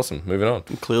 great. Awesome. Moving on.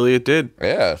 And clearly it did.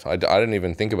 Yeah. I didn't even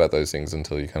even think about those things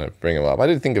until you kind of bring them up. I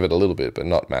did think of it a little bit, but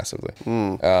not massively.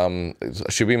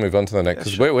 Should we move on to the next?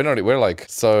 Because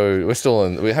we're still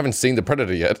in. We haven't seen the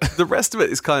Predator yet. The rest of it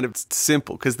is kind of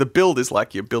simple because the build is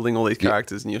like you're building all these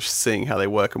characters and you're seeing how they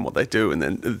work and what they do, and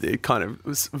then it kind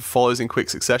of follows in quick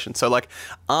succession. So like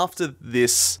after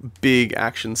this big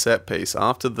action set piece,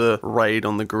 after the raid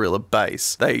on the guerrilla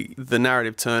base, the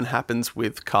narrative turn happens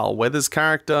with Carl Weathers'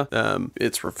 character.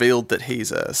 It's revealed that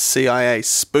he's a CIA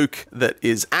spook that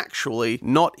is actually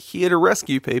not here to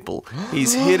rescue people.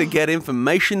 He's here to get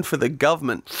information for the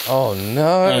government. Oh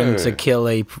no! And to kill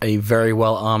a very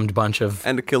well armed bunch of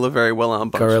and to kill a very well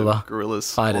armed bunch of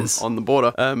guerrillas on the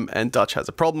border. And Dutch has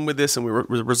a problem with this, and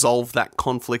we resolve that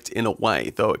conflict in a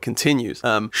way, though it continues.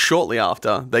 Shortly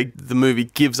after, the movie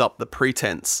gives up the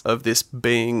pretense of this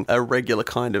being a regular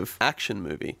kind of action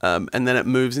movie, and then it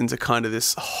moves into kind of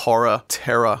this horror,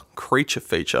 terror creature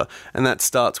feature, and that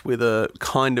starts with a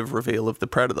kind of reveal of the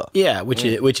Predator. Yeah,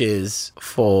 which is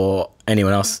for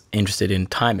anyone else interested in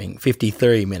timing,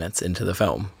 53 minutes into the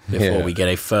film before we get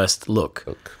a first look.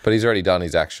 But he's already done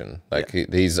his action. Like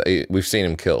we've seen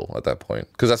him kill at that point,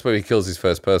 because that's where he kills his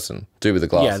first person, dude with the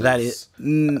glasses. Yeah, that is.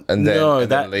 And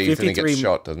then leaves and he gets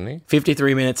shot, doesn't he?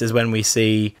 53 minutes is when we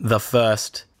see the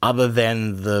first, other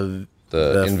than the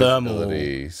thermal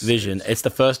vision. It's the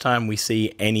first time we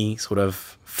see any sort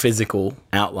of physical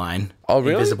outline. Oh,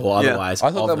 really? Invisible otherwise.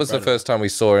 I thought that was the first time we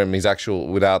saw him. He's actual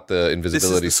without the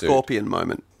invisibility This is the suit. scorpion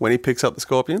moment when he picks up the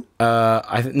scorpion.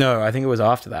 I think it was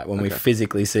after that when we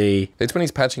physically see. It's when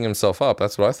he's patching himself up.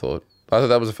 That's what I thought. I thought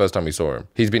that was the first time we saw him.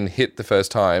 He's been hit the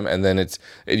first time, and then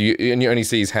you only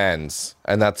see his hands,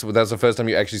 and that's the first time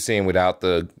you actually see him without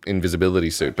the invisibility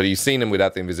suit. But you've seen him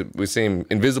without the we've seen him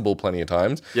invisible plenty of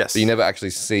times. Yes, but you never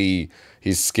actually see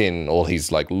his skin or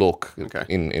his like look. Okay.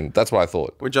 In that's what I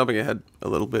thought. We're jumping ahead a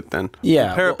little bit then. Yeah.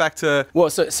 Compare it back to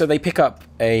so they pick up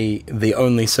the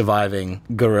only surviving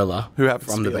gorilla who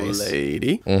happens from to the be a base.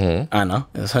 lady. Anna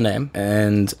is her name,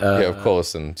 and Yeah, of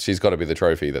course, and she's got to be the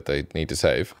trophy that they need to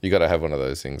save. You got to have one of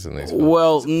those things in these films.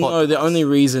 Well, no, the only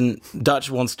reason Dutch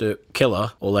wants to kill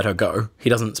her or let her go, he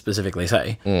doesn't specifically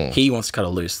say. He wants to cut her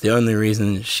loose. The only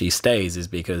reason she stays is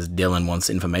because Dylan wants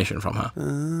information from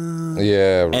her.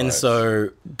 Yeah, right. And so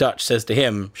Dutch says to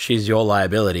him, she's your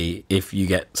liability. If you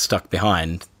get stuck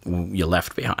behind, you're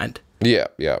left behind. Yeah,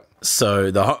 yeah.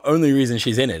 So the only reason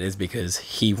she's in it is because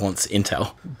he wants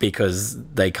intel, because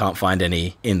they can't find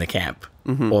any in the camp.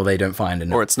 Or they don't find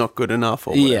enough. Or it's not good enough. Or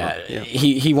whatever. Yeah,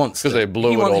 he wants because they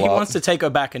blew it all up. He wants to take her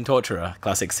back and torture her,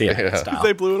 classic CIA style.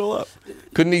 They blew it all up.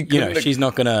 Couldn't he? She's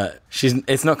not gonna.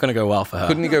 It's not gonna go well for her.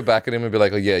 Couldn't he go back at him and be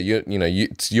like, "Oh yeah,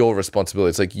 it's your responsibility."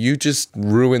 It's like you just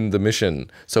ruined the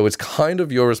mission, so it's kind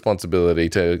of your responsibility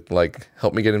to like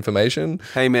help me get information.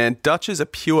 Hey man, Dutch is a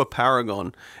pure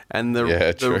paragon, and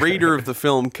the reader of the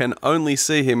film can only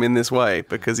see him in this way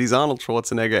because he's Arnold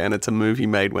Schwarzenegger, and it's a movie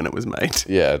made when it was made.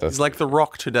 Yeah, he's like The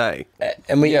Rock today.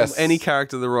 And any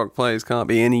character The Rock plays can't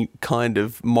be any kind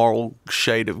of moral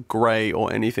shade of grey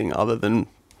or anything other than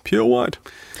pure white.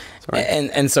 Sorry.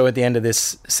 And so at the end of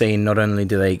this scene, not only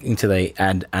do they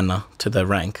add Anna to the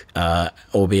rank,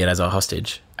 albeit as a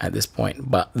hostage at this point,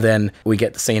 but then we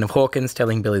get the scene of Hawkins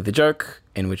telling Billy the joke,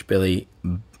 in which Billy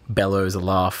bellows a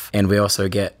laugh, and we also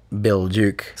get Bill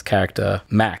Duke's character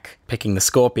Mac picking the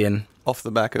scorpion off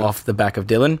the back of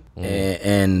Dylan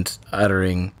and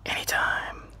uttering anytime.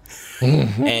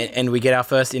 And we get our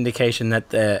first indication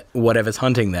that whatever's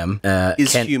hunting them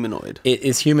is humanoid. It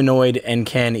is humanoid and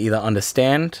can either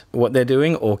understand what they're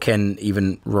doing or can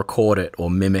even record it or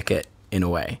mimic it in a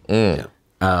way.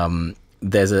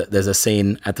 There's a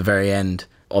scene at the very end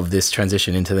of this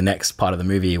transition into the next part of the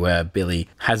movie where Billy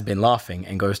has been laughing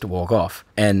and goes to walk off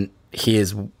and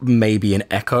hears maybe an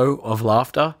echo of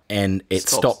laughter, and it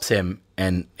stops him,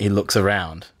 and he looks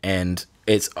around, and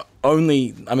it's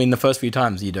only, the first few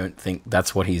times you don't think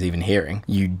that's what he's even hearing.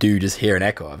 You do just hear an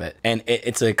echo of it. And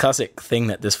it's a classic thing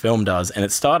that this film does, and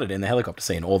it started in the helicopter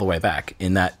scene all the way back,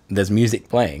 in that there's music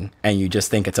playing, and you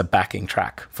just think it's a backing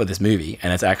track for this movie,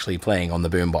 and it's actually playing on the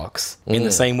boombox. In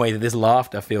the same way that this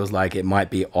laughter feels like it might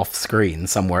be off screen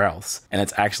somewhere else, and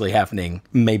it's actually happening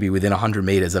maybe within 100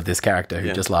 meters of this character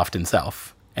who just laughed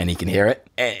himself. And he can hear it.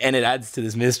 And it adds to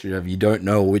this mystery of you don't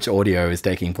know which audio is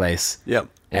taking place. Yep.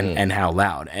 And how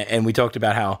loud. And we talked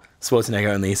about how Schwarzenegger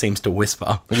only seems to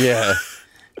whisper. Yeah.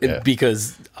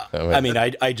 Because,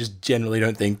 I just generally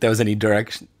don't think there was any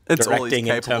directing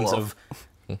in terms of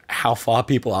how far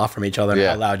people are from each other and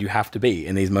how loud you have to be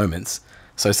in these moments.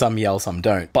 So some yell, some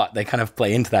don't. But they kind of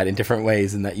play into that in different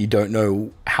ways, in that you don't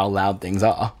know how loud things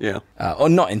are. Yeah. Or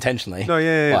not intentionally. No,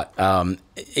 yeah. But,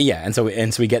 and so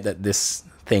we get that this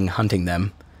thing hunting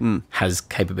them has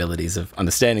capabilities of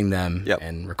understanding them Yep.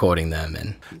 and recording them.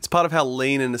 And It's part of how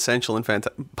lean and essential and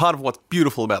part of what's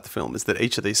beautiful about the film is that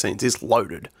each of these scenes is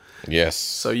loaded. Yes.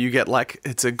 So you get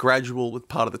it's a gradual with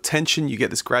part of the tension. You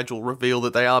get this gradual reveal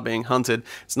that they are being hunted.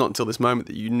 It's not until this moment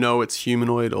that you know it's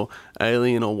humanoid or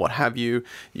alien or what have you.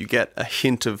 You get a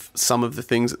hint of some of the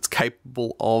things it's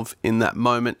capable of in that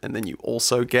moment. And then you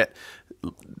also get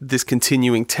this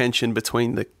continuing tension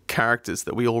between the characters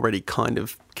that we already kind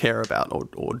of care about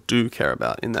or do care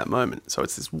about in that moment. So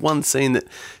it's this one scene that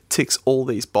ticks all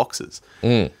these boxes.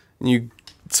 And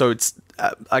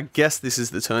I guess this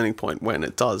is the turning point when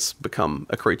it does become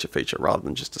a creature feature rather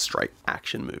than just a straight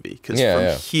action movie. Because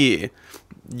here,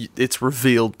 it's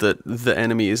revealed that the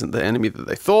enemy isn't the enemy that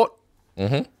they thought.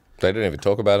 Mm-hmm. They don't even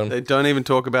talk about him. They don't even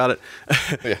talk about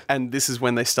it. And this is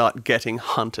when they start getting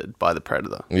hunted by the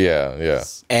predator. Yeah.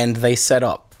 And they set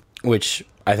up, which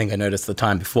I think I noticed the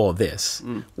time before this,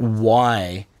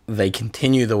 why they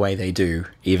continue the way they do,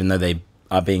 even though they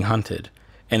are being hunted.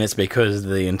 And it's because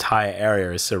the entire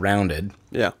area is surrounded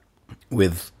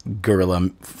with guerrilla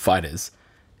fighters.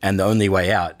 And the only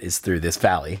way out is through this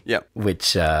valley. Yeah.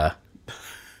 Which did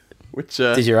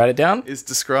you write it down? Is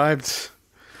described...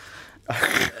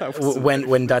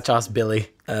 when Dutch asked Billy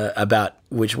about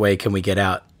which way can we get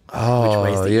out.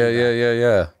 Oh,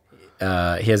 yeah.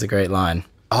 He has a great line.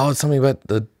 Oh, it's something about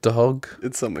the dog.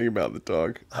 It's something about the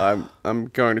dog. I'm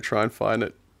going to try and find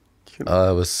it.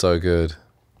 Oh, it was so good.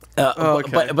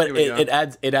 Okay. But it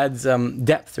adds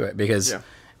depth to it because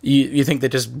you think they're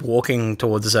just walking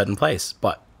towards a certain place,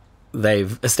 but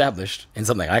they've established in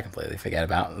something I completely forget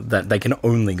about that they can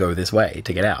only go this way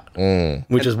to get out,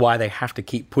 which is why they have to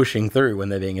keep pushing through when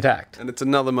they're being attacked. And it's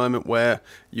another moment where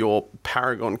your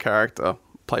Paragon character,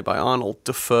 played by Arnold,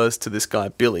 defers to this guy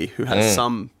Billy, who has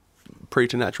some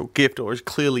preternatural gift or is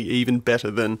clearly even better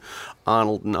than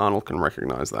Arnold, and Arnold can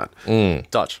recognize that.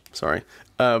 Dutch, sorry.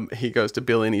 He goes to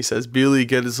Billy and he says, "Billy,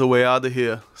 get us away out of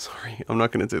here." Sorry, I'm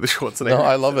not going to do the Schwarzenegger. No,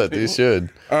 I love it. You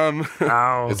should.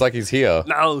 It's like he's here.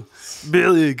 No,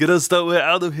 Billy, get us the way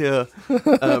out of here.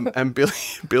 And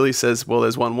Billy says, "Well,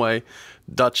 there's one way."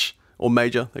 Dutch, or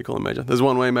Major, they call him Major. "There's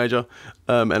one way, Major,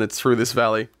 and it's through this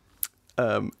valley."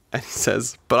 And he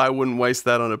says, "But I wouldn't waste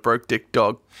that on a broke dick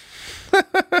dog."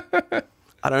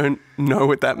 I don't know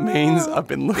what that means. I've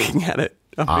been looking at it.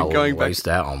 I've been going back. Waste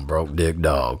that on broke dick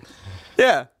dog.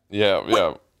 Yeah.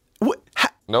 Yeah. What?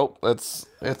 Nope, it's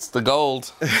the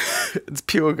gold. It's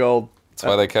pure gold. That's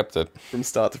why they kept it. From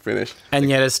start to finish. And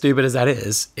yet, as stupid as that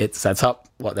is, it sets up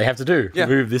what they have to do. Yeah.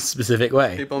 Move this specific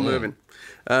way. Keep on moving.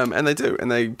 And they do. And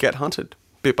they get hunted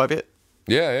bit by bit.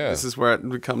 Yeah. This is where it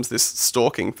becomes this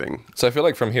stalking thing. So I feel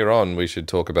like from here on, we should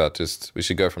talk about we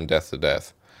should go from death to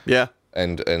death. Yeah.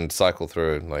 And cycle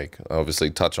through and, like,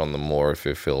 obviously touch on them more if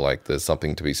you feel like there's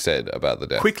something to be said about the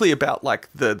death. Quickly about, like,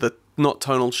 the not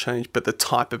tonal change, but the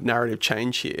type of narrative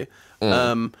change here.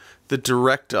 The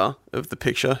director of the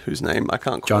picture, whose name I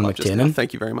can't call John up just now. McTiernan.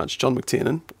 Thank you very much. John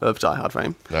McTiernan of Die Hard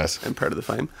fame. Nice. And Predator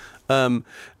fame. John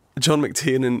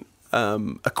McTiernan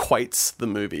equates the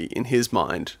movie in his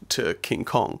mind to King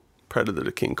Kong. Predator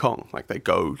to King Kong. Like, they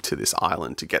go to this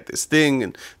island to get this thing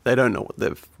and they don't know what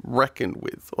they've reckoned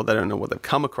with or they don't know what they've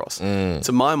come across.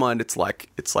 To my mind, it's like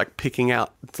picking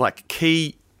out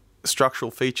key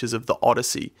structural features of the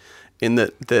Odyssey, in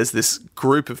that there's this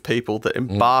group of people that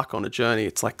embark on a journey.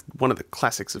 It's like one of the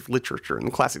classics of literature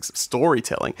and classics of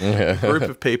storytelling. A group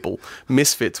of people,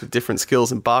 misfits with different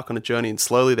skills, embark on a journey, and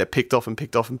slowly they're picked off until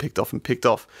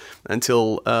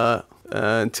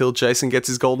Jason gets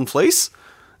his golden fleece.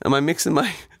 Am I mixing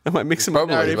my Probably,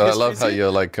 narrative but I love histories how here?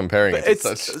 you're, like, comparing it to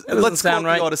such... It doesn't Let's sound call it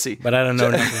right, the Odyssey. but I don't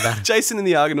know nothing about it. Jason and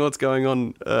the Argonauts going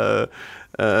on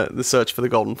the search for the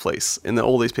Golden Fleece, and then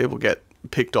all these people get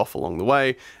picked off along the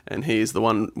way, and he's the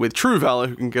one with true valor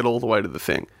who can get all the way to the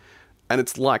thing. And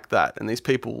it's like that. And these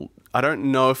people, I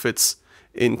don't know if it's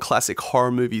in classic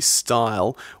horror movie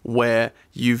style where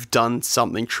you've done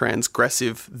something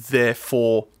transgressive,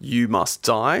 therefore you must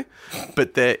die,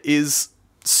 but there is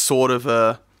sort of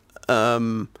a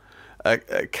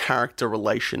character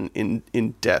relation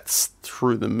in deaths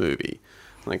through the movie.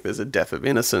 Like, there's a death of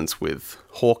innocence with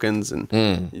Hawkins, and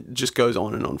it just goes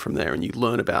on and on from there, and you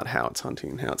learn about how it's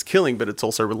hunting and how it's killing, but it's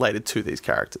also related to these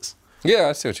characters. Yeah,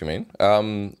 I see what you mean.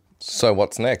 So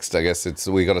what's next? I guess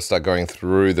we got to start going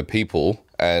through the people,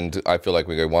 and I feel like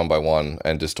we go one by one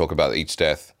and just talk about each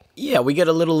death. Yeah, we get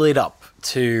a little lead up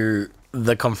to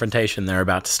the confrontation they're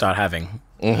about to start having,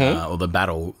 or the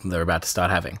battle they're about to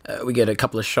start having. We get a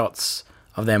couple of shots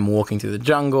of them walking through the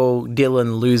jungle.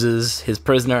 Dylan loses his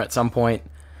prisoner at some point,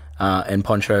 and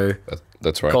Poncho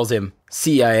That's right. calls him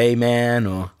CIA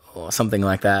man or something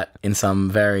like that in some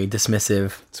very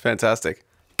dismissive It's fantastic.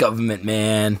 government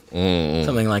man,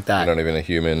 something like that. You're not even a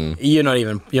human.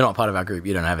 You're not part of our group.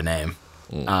 You don't have a name,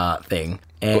 thing.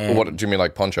 And, What do you mean,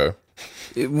 like Poncho?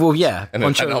 well, yeah, an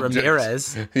Poncho object.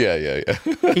 Ramirez. Yeah.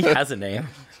 He has a name.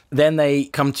 Then they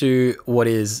come to what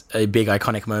is a big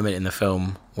iconic moment in the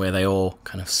film where they all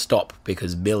kind of stop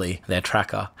because Billy, their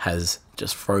tracker, has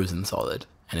just frozen solid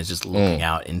and is just looking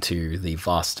out into the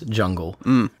vast jungle.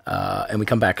 And we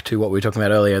come back to what we were talking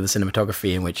about earlier, the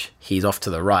cinematography, in which he's off to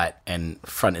the right and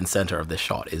front and center of the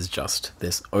shot is just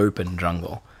this open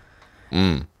jungle.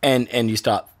 And you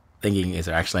start thinking, is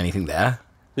there actually anything there?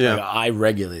 Yeah. Like, I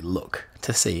regularly look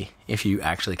to see if you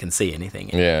actually can see anything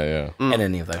in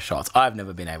any of those shots. I've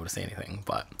never been able to see anything,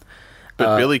 but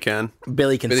Billy can.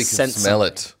 Billy can Billy can sense smell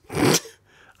something. it.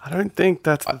 I don't think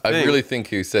that's the I thing. really think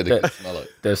he said he could smell it.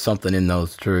 There's something in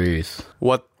those trees.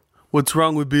 What's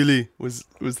wrong with Billy? Was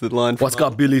the line? What's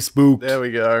got Billy spooked? There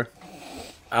we go.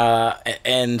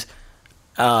 And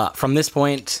from this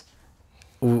point,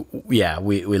 we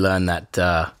learn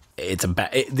that it's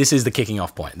about. This is the kicking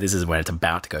off point. This is when it's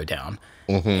about to go down,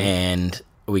 and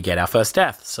we get our first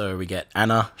death. So we get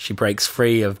Anna. She breaks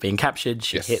free of being captured.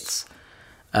 She hits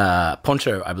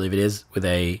Poncho, I believe it is, with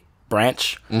a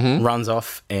branch. Runs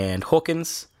off, and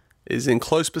Hawkins Is in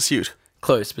close pursuit.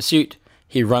 close pursuit.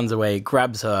 He runs away,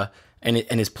 grabs her, and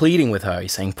is pleading with her.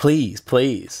 He's saying, "Please,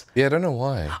 please." Yeah, I don't know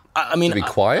why. I mean, To be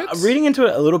quiet? reading into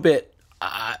it a little bit,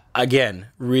 again,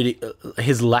 really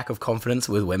his lack of confidence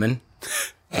with women,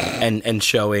 and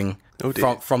showing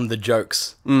from the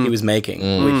jokes he was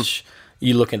making, which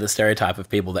you look at the stereotype of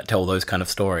people that tell those kind of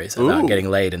stories about getting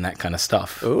laid and that kind of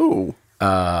stuff. Ooh.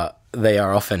 They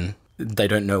are often. They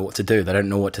don't know what to do. They don't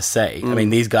know what to say. I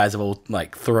mean, these guys have all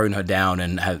like thrown her down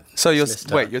and have. So dismissed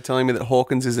her. you're telling me that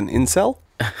Hawkins is an incel?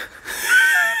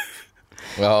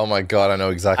 Oh my god, I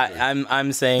know exactly.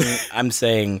 I'm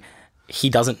saying he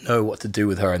doesn't know what to do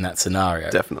with her in that scenario.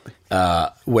 Definitely.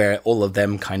 Where all of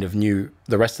them kind of knew,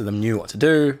 the rest of them knew what to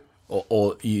do,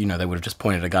 or they would have just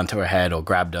pointed a gun to her head or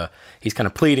grabbed her. He's kind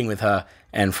of pleading with her,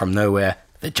 and from nowhere,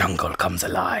 the jungle comes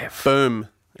alive. Boom.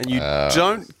 And you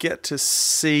don't get to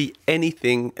see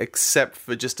anything except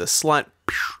for just a slight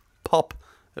pop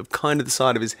of kind of the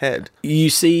side of his head. You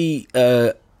see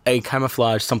a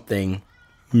camouflage something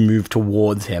move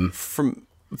towards him. From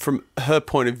her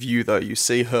point of view, though, you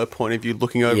see her point of view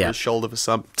looking over his shoulder for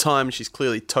some time. She's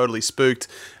clearly totally spooked.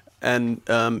 And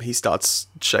he starts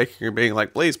shaking and being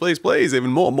like, please, please, please,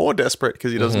 even more desperate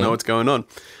because he doesn't know what's going on.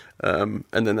 And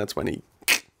then that's when he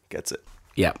gets it.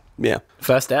 Yeah. Yeah.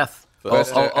 First death And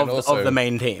also- of the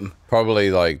main team.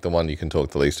 Probably like the one you can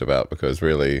talk the least about because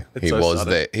really It's he so was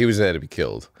sudden. there. He was there to be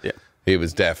killed. Yeah. He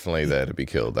was definitely there to be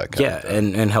killed. That character.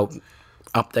 And help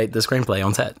update the screenplay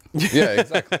on set, Yeah,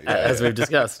 exactly. Yeah, as we've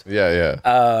discussed. yeah.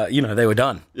 They were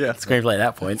done. Yeah. Screenplay at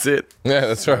that point. That's it. Yeah,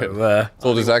 that's right. It's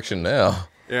all just action now.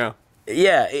 Yeah.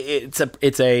 Yeah,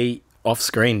 it's a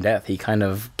off-screen death. He kind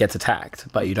of gets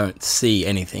attacked, but you don't see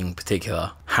anything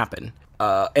particular happen.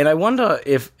 And I wonder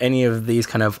if any of these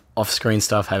kind of off-screen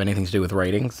stuff have anything to do with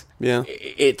ratings. Yeah.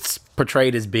 It's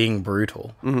portrayed as being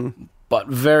brutal, but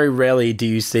very rarely do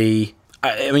you see.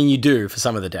 I mean, you do for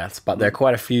some of the deaths, but there are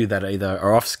quite a few that either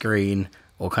are off-screen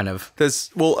or kind of.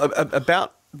 There's,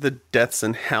 about the deaths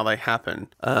and how they happen,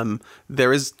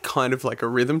 there is kind of like a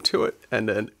rhythm to it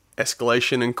and an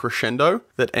escalation and crescendo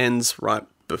that ends right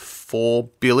before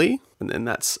Billy, and then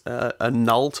that's a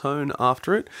null tone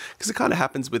after it, because it kind of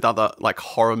happens with other like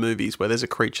horror movies where there's a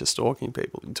creature stalking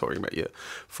people. You're talking about your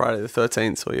Friday the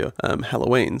 13th or your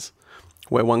Halloweens,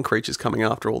 where one creature's coming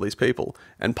after all these people,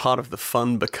 and part of the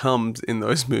fun becomes in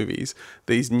those movies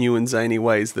these new and zany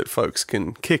ways that folks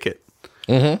can kick it.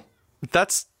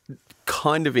 That's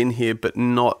kind of in here, but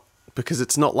not, because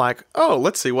it's not like, oh,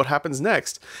 let's see what happens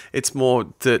next. It's more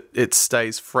that it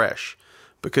stays fresh.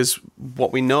 Because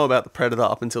what we know about the Predator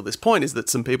up until this point is that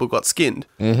some people got skinned.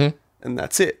 And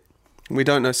that's it. We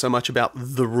don't know so much about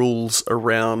the rules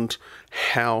around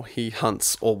how he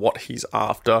hunts or what he's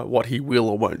after, what he will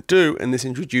or won't do. And this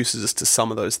introduces us to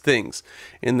some of those things.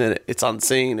 In that it's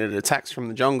unseen, it attacks from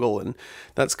the jungle. And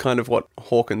that's kind of what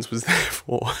Hawkins was there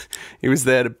for. He was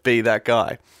there to be that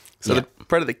guy. So the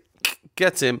Predator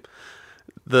gets him.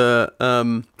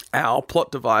 Our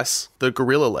plot device, the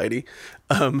gorilla lady,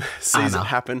 sees it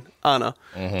happen. Anna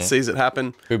sees it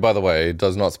happen. Who, by the way,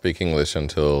 does not speak English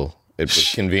until it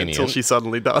was convenient. Until she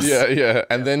suddenly does. Yeah.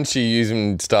 And then she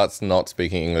even starts not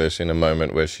speaking English in a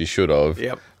moment where she should have.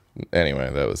 Yep.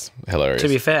 Anyway, that was hilarious. To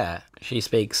be fair, she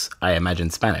speaks, I imagine,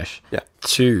 Spanish. Yeah.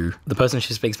 The person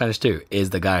she speaks Spanish to is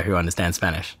the guy who understands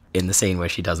Spanish in the scene where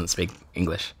she doesn't speak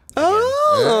English. Oh!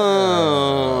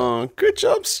 Oh, good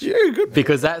job, Stu. Good.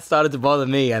 Because that started to bother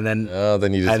me, and then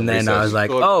Then you did some I was research.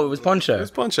 like, oh, it was Poncho. It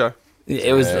was Poncho.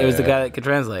 It was the guy that could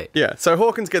translate. Yeah, so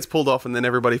Hawkins gets pulled off, and then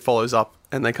everybody follows up,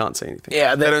 and they can't see anything.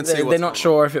 Yeah, they don't see they're what's not going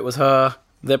sure if it was her.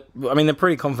 They're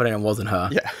pretty confident it wasn't her.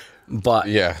 on. Yeah, But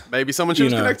Yeah. maybe someone she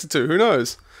was connected to. Who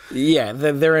knows? yeah,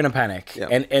 they're in a panic. Yeah.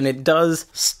 And it does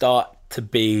start to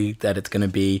be that it's going to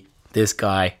be this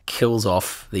guy kills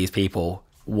off these people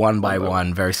one by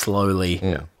one, very slowly.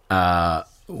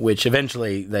 Which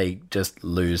eventually they just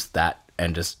lose that,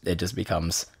 and it just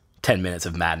becomes 10 minutes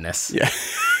of madness. Yeah.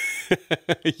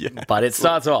 Yeah. But it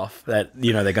starts off that,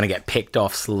 they're going to get picked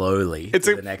off slowly It's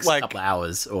for the next couple of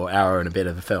hours or hour and a bit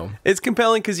of the film. It's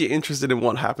compelling because you're interested in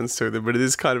what happens to them, but it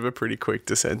is kind of a pretty quick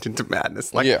descent into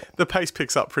madness. The pace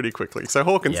picks up pretty quickly. So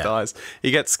Hawkins dies,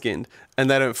 he gets skinned, and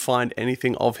they don't find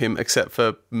anything of him except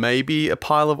for maybe a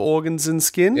pile of organs and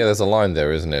skin. Yeah, there's a line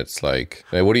there, isn't it? It's like,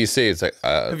 what do you see? It's like,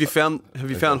 Have you found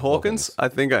Hawkins? I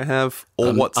think I have.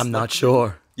 Or what's I'm not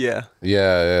sure. Yeah.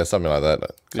 yeah, something like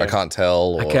that. I can't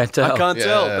tell. Or, I can't tell. I can't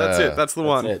tell. That's Yeah. it. That's the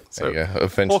one. it. So There you go.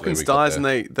 Eventually Hawkins we got dies,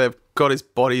 there. and they've got his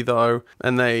body though,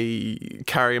 and they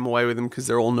carry him away with them because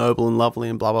they're all noble and lovely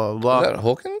and blah blah blah blah. Is that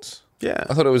Hawkins? Yeah.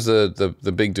 I thought it was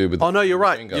the big dude with. Oh no, you're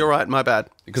right. finger. You're right. My bad.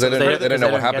 Because they don't know they what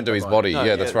don't happened get to his the body. body.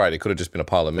 Yeah, that's right. It could have just been a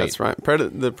pile of meat. That's right.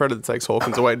 The Predator takes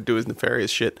Hawkins away to do his nefarious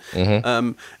shit. Mm-hmm.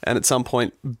 And at some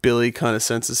point, Billy kind of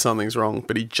senses something's wrong,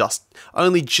 but he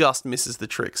only just misses the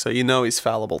trick. So he's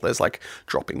fallible. There's like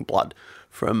dropping blood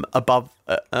from above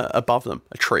them,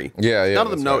 a tree. Yeah, None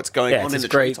of them that's know right. what's going Yeah, on it's in this the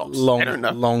great treetops. They don't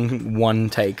know. long one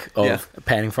take of Yeah.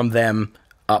 panning from them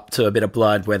up to a bit of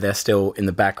blood where they're still in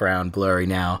the background, blurry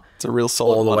now, It's a real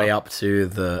solid all the one. way up to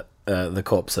the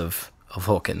corpse of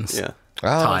Hawkins Yeah.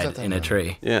 tied in a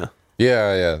tree. Yeah.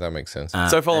 Yeah, that makes sense.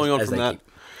 So following as- on as from they that,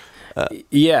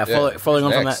 following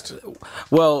on next? from that.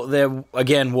 Well, they're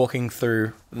again walking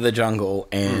through the jungle,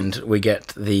 and we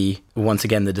get once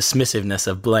again the dismissiveness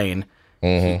of Blaine.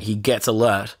 He gets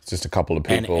alert, It's just a couple of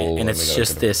and, people. and they it's gotta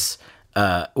just get this.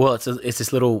 It's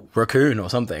this little raccoon or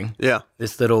something. yeah.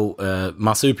 This little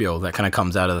marsupial that kind of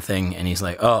comes out of the thing, and he's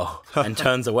like, oh, and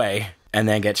turns away, and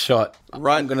then gets shot.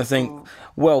 Right. I'm gonna think.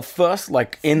 Well, first,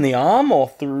 like in the arm or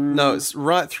through. No, it's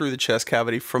right through the chest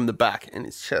cavity from the back in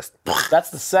his chest. That's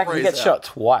the second. He Sprays gets out. shot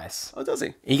twice. Oh, does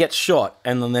he? He gets shot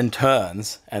and then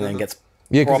turns and then gets.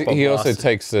 Yeah, because proper he also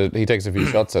blasted. takes a few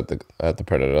shots at the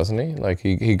predator, doesn't he? Like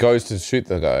he goes to shoot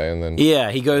the guy and then Yeah,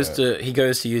 he goes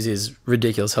to use his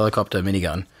ridiculous helicopter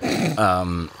minigun.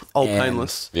 Old And-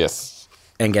 painless. yes,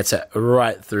 And gets it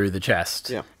right through the chest.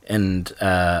 Yeah. And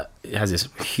it has this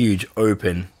huge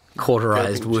open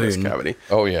cauterized Gaping chest wound. cavity.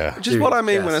 oh yeah, Which is what I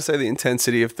mean when I chest. say the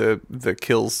intensity of the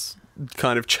kills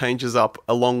kind of changes up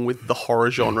along with the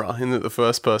horror genre, in that the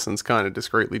first person's kind of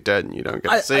discreetly dead and you don't get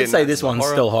to see it. I'd say and this that's one's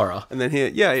horror. still horror. And then here,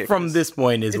 yeah. From this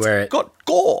point is where it. got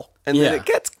gore, and then Yeah. it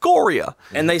gets gorier.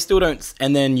 And they still don't.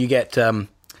 And then you get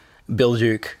Bill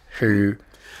Duke, who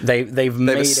they've They've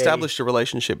established a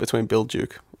relationship between Bill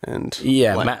Duke and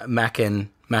Blaine.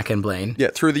 Mac and Blaine. Yeah,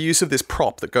 through the use of this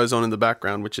prop that goes on in the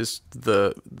background, which is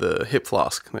the hip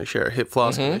flask. They share a hip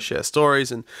flask and they share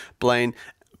stories. And Blaine,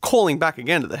 calling back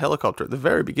again to the helicopter at the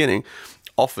very beginning,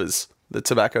 offers the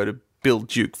tobacco to Bill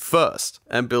Duke first.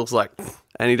 And Bill's like,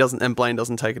 and Blaine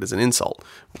doesn't take it as an insult.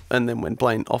 And then when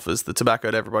Blaine offers the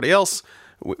tobacco to everybody else,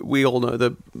 we all know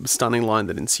the stunning line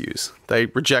that ensues. They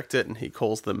reject it, and he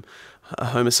calls them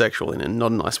homosexual in a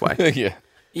not a nice way. yeah.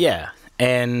 Yeah,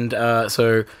 and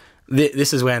so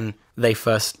this is when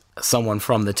someone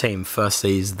from the team first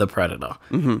sees the predator.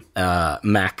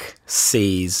 Mac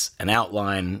sees an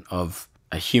outline of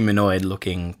a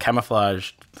humanoid-looking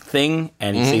camouflaged thing,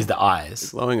 and he sees the eyes.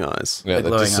 Glowing eyes. Yeah, The they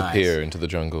glowing disappear eyes. into the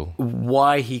jungle.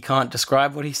 Why he can't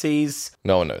describe what he sees?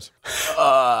 No one knows.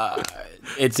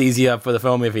 It's easier for the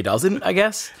film if he doesn't, I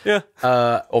guess. Yeah.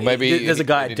 Or maybe There's a he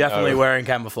guy didn't definitely know. wearing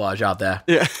camouflage out there.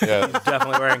 Yeah. Yeah,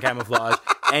 Definitely wearing camouflage.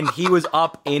 And he was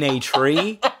up in a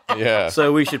tree, yeah,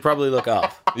 so we should probably look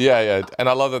up. yeah. And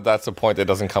I love that that's a point that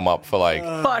doesn't come up for like.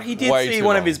 But he did Way see too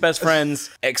one of long. his best friends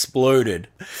exploded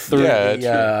through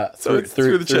Yeah, through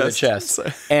the the chest. chest.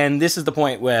 So- And this is the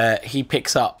point where he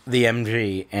picks up the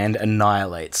MG and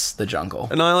annihilates the jungle.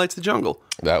 Annihilates the jungle.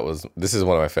 This is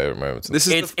one of my favorite moments. This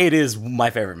is It is my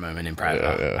favorite moment in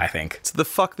Predator, Yeah. I think. it's the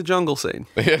fuck the jungle scene.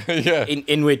 yeah.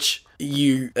 In which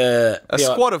you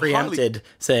squad of preempted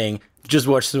saying, just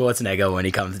watch Schwarzenegger when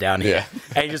he comes down here. Yeah.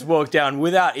 And he just walked down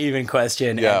without even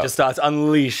question Yeah. and just starts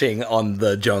unleashing on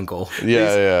the jungle.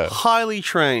 Yeah. Highly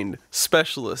trained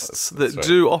specialists that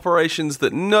do operations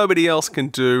that nobody else can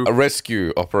do. A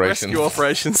rescue operation. Rescue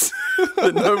operations.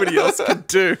 that nobody else could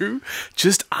do,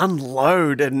 just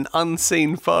unload an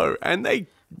unseen foe. And they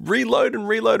reload and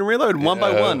reload and reload one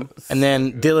by one. And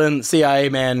then Dylan, CIA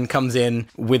man, comes in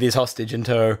with his hostage in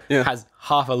tow, has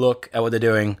half a look at what they're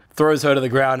doing, throws her to the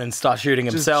ground and starts shooting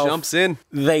himself. Jumps in.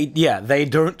 They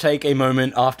don't take a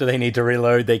moment after they need to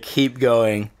reload. They keep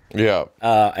going. Yeah.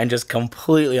 And just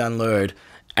completely unload.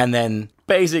 And then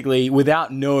basically,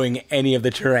 without knowing any of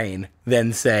the terrain,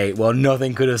 then say, well,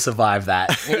 nothing could have survived that.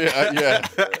 Yeah.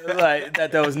 Like,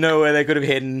 that there was nowhere they could have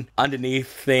hidden underneath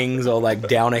things or, like,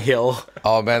 down a hill.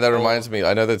 Oh, man, that reminds me.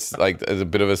 I know that's, like, there's a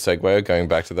bit of a segue going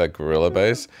back to that guerrilla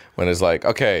base when it's like,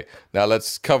 okay, now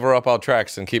let's cover up our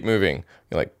tracks and keep moving.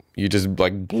 You're like, you just,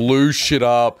 like, blew shit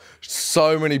up.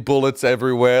 So many bullets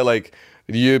everywhere. Like,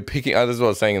 you're picking... this is what I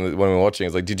was saying when we were watching.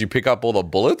 It's like, did you pick up all the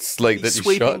bullets that you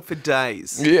Sweeping shot? for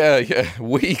days. Yeah,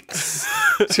 weeks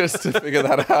just to figure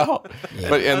that out.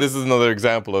 Yeah. And this is another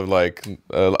example of like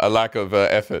a lack of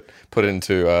effort put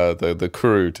into the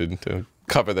crew to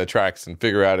cover their tracks and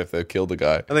figure out if they've killed the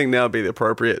guy. I think now would be the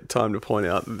appropriate time to point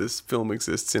out that this film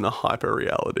exists in a hyper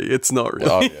reality. It's not really.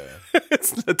 Oh yeah.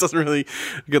 It doesn't really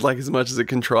get like as much as it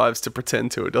contrives to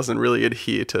pretend to. It doesn't really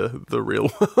adhere to the real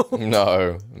world.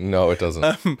 No, it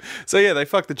doesn't. So yeah, they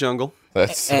fuck the jungle.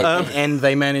 That's And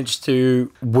they managed to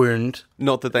wound...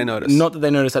 Not that they notice. Not that they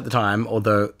noticed at the time,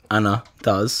 although Anna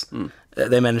does.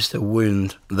 They managed to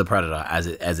wound the predator as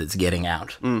it's getting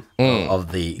out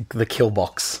of the kill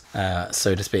box,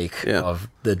 so to speak, of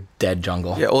the dead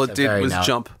jungle. Yeah, all So it did very was now-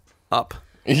 jump up.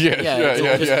 yeah.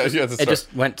 It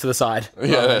just went to the side.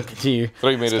 rather than continue.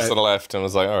 3 meters to the left, and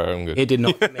was like, all right, I'm good. It did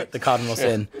not commit the cardinal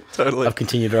sin Totally. of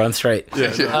continue to run straight.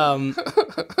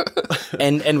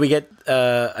 And we get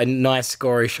a nice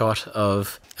gory shot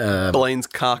of Blaine's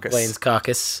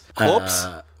carcass. Corpse?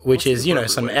 Which is,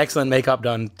 some excellent makeup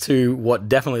done to what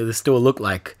definitely still looked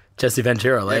like Jesse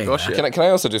Ventura laying gosh, there. yeah. Can I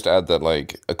also just add that,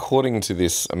 like, according to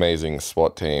this amazing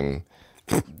SWAT team,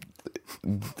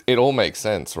 it all makes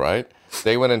sense, right?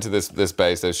 They went into this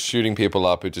base, they're shooting people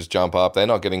up who just jump up, they're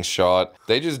not getting shot.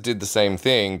 They just did the same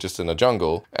thing, just in a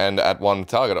jungle, and at one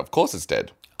target, of course it's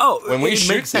dead. Oh, When we it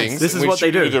shoot makes sense. things, This is we what they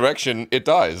shoot in do. a direction, it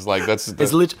dies. Like, that's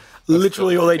It's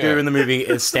literally all they do in the movie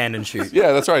is stand and shoot.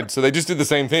 yeah, that's right. So they just did the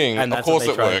same thing. And Of that's what course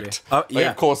they it try to do. worked. Oh, Like, yeah.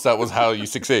 of course that was how you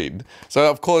succeed. So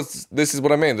of course this is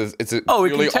what I mean. It's a Oh,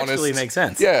 it really contextually honest, makes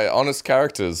sense. Yeah, honest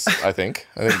characters. I think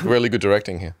really good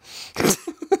directing here.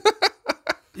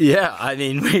 Yeah, I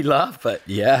mean, we laugh, but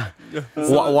yeah.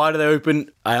 Why do they open?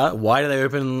 Why do they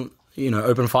open?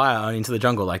 Open fire into the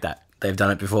jungle like that? They've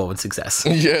done it before with success.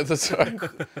 Yeah, that's right.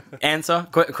 Answer?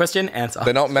 Question? Answer.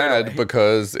 They're not mad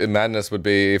because madness would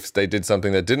be if they did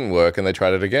something that didn't work and they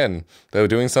tried it again. They were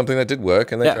doing something that did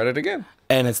work and they tried it again.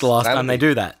 And it's the last time they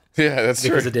do that Yeah, that's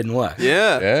because true. it didn't work.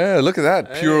 Yeah. Yeah, look at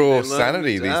that pure they learn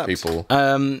sanity. to These adapt. people.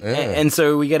 And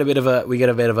so we get a bit of a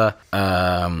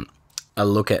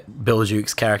look at Bill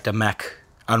Duke's character Mac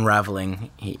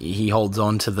unraveling. He holds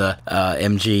on to the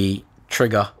MG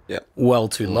trigger well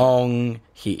too long.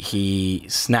 He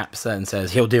snaps and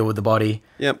says he'll deal with the body.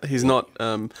 Yep, he's not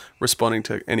responding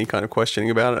to any kind of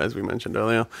questioning about it, as we mentioned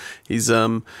earlier. He's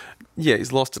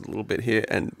lost it a little bit here,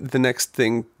 and the next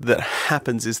thing that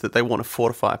happens is that they want to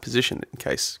fortify a position in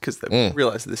case, because they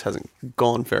realise that this hasn't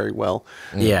gone very well.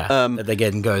 Yeah, that they're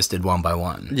getting ghosted one by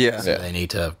one. Yeah. So they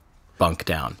need to bunk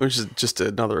down. Which is just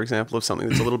another example of something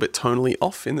that's a little bit tonally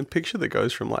off in the picture that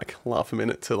goes from like half a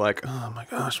minute to like, oh my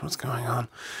gosh, what's going on?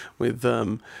 With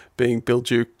being Bill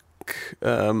Duke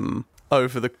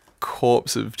over the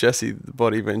corpse of Jesse the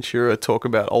Body Ventura, talk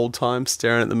about old times,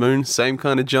 staring at the moon, same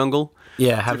kind of jungle.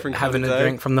 Yeah, different having kind of a day.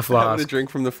 drink from the flask. Having a drink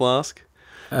from the flask.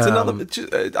 It's another.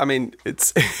 I mean,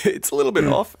 it's a little bit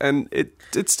off, and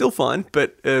it's still fine.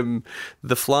 But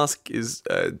the flask is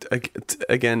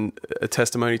again a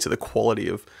testimony to the quality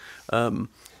of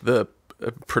the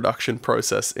production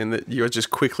process. In that you're just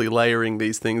quickly layering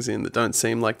these things in that don't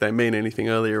seem like they mean anything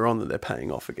earlier on that they're paying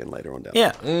off again later on down.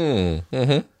 Yeah.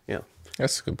 Yeah.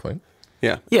 That's a good point.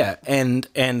 Yeah. Yeah, and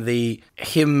the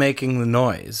him making the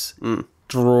noise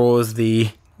draws the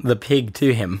pig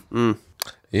to him,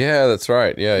 Yeah, that's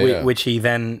right. Yeah. which he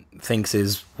then thinks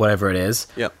is whatever it is.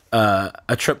 Yeah. A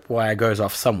tripwire goes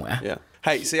off somewhere. Yeah.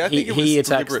 Hey, see, I think it he was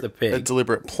attacks the pig. a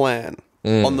deliberate plan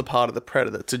on the part of the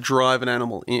predator to drive an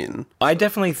animal in. I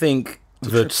definitely think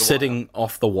trip that the setting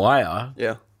off the wire.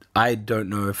 Yeah. I don't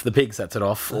know if the pig sets it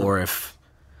off or if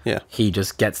Yeah. he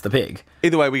just gets the pig.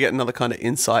 Either way, we get another kind of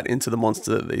insight into the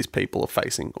monster that these people are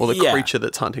facing, or the Yeah. creature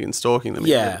that's hunting and stalking them.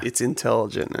 Yeah. It's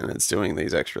intelligent and it's doing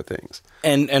these extra things.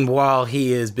 And while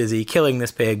he is busy killing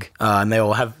this pig, and they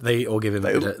all give him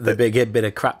the bit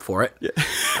of crap for it. Yeah.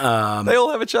 They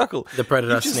all have a chuckle. The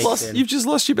predator sneaks in. You've just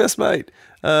lost your best mate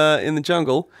in the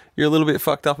jungle. You're a little bit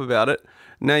fucked up about it.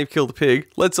 Now you've killed the pig.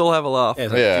 Let's all have a laugh. Yeah,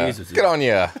 it's like, Yeah. Jesus, Get on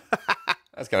ya.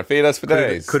 That's going to feed us for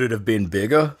days. could it have been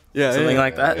bigger? Yeah, Something yeah,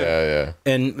 like that. Yeah.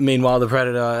 And meanwhile, the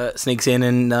predator sneaks in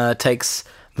and takes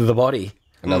the body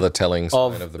Another telling sign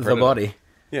of of the the predator. body.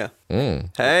 Yeah. Mm.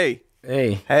 Hey.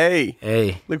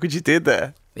 Hey. Look what you did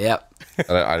there. Yep.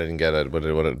 I didn't get it. What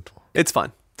did It's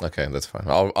fine. Okay, that's fine.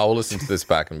 I'll listen to this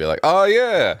back and be like, oh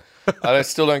yeah, I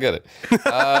still don't get it.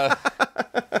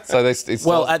 So it's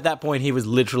Well, at that point, he was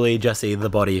literally Jesse the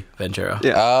Body Ventura.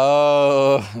 Yeah.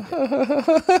 oh,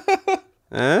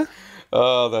 Huh?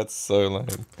 oh, that's so lame.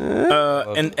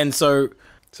 And so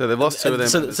So they've lost two of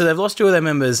them. So they've lost two of their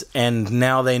members, and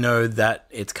now they know that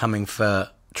it's coming for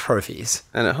trophies,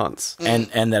 and it hunts. and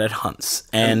that it hunts.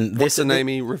 And What's the name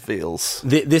he reveals?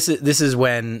 This is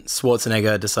when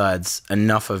Schwarzenegger decides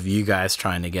enough of you guys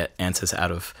trying to get answers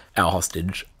out of our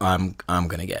hostage. I'm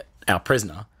gonna get our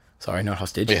prisoner. Sorry, not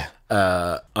hostage. Yeah.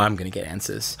 I'm gonna get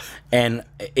answers, and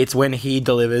it's when he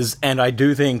delivers. And I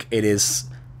do think it is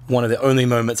one of the only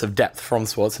moments of depth from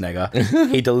Schwarzenegger.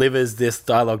 He delivers this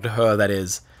dialogue to her that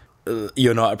is,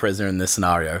 "You're not a prisoner in this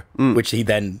scenario," which he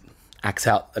then acts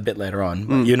out a bit later on.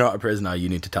 But you're not a prisoner. You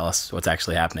need to tell us what's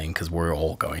actually happening because we're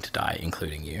all going to die,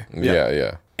 including you.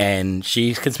 Yeah. And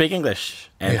she can speak English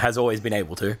and has always been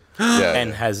able to, Yeah.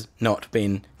 and has not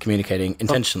been communicating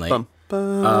intentionally,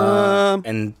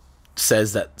 and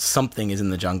says that something is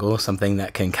in the jungle, something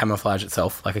that can camouflage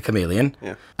itself like a chameleon.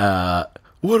 Yeah.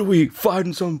 What are we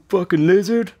fighting? Some fucking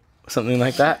lizard? Something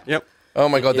like that. Yep. Oh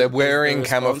my god, they're Is the wearing response.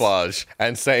 camouflage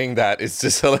and saying that is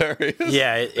just hilarious.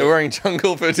 Yeah, they're wearing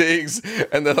jungle fatigues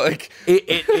and they're like,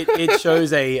 It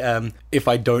shows a if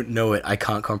I don't know it, I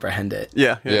can't comprehend it.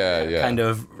 Yeah. yeah. Kind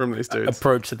of From these dudes.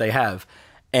 approach that they have,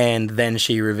 and then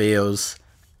she reveals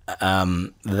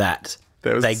that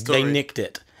There was a they story. nicked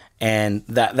it, and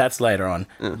that's later on,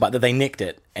 but that they nicked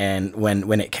it, and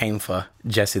when it came for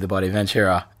Jesse the Body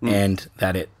Ventura, and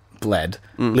that it bled,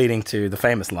 leading to the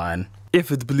famous line,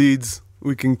 If it bleeds,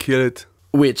 we can kill it.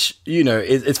 which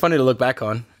it's funny to look back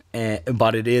on,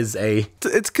 but it is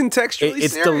It's contextually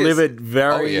it's serious. delivered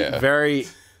very Oh, yeah. very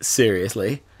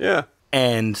seriously. Yeah.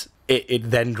 And it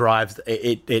then drives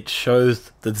it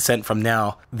shows the descent from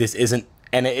now. This isn't,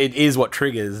 and it is what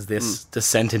triggers this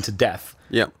descent into death.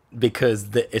 Yeah. Because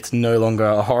it's no longer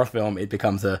a horror film; it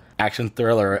becomes a action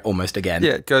thriller almost again.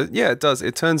 Yeah, it goes. Yeah, it does.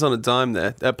 It turns on a dime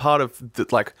there. Part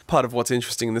of what's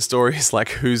interesting in the story is like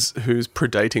who's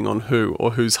predating on who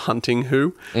or who's hunting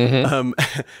who,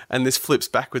 and this flips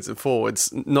backwards and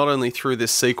forwards. Not only through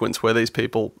this sequence where these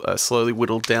people slowly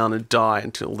whittle down and die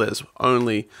until there's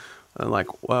only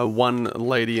one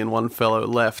lady and one fellow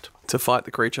left to fight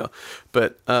the creature,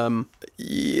 but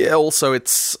also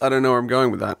it's I don't know where I'm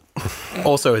going with that.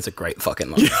 Also, it's a great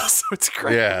fucking line. So it's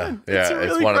great. yeah. It's a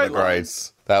really one of the great line.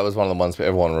 greats. That was one of the ones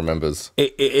everyone remembers.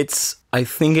 I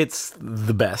think it's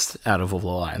the best out of all the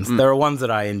lines. There are ones that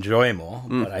I enjoy more,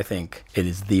 but I think it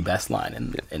is the best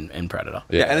line in Predator.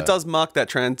 Yeah, and it does mark that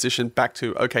transition back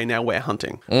to, okay, now we're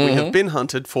hunting. We have been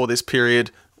hunted for this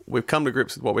period. We've come to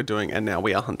grips with what we're doing, and now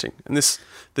we are hunting. And this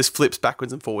flips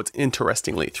backwards and forwards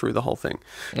interestingly through the whole thing.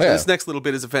 So Yeah. this next little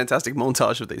bit is a fantastic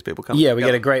montage of these people coming Yeah, we get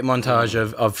together. a great montage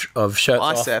of shirts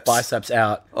Biceps. off, biceps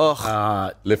out.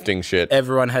 Lifting shit.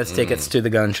 Everyone has tickets to the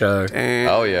gun show. And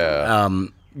Oh yeah.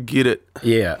 get it.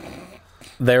 Yeah,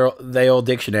 they all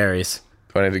dictionaries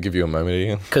Do I need to give you a moment,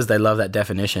 Ian? because they love that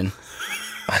definition.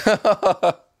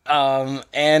 And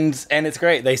it's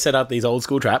great. They set up these old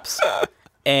school traps,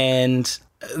 and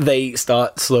they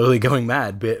start slowly going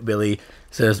mad. Billy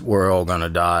says, "We're all gonna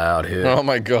die out here," Oh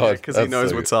my god. Because he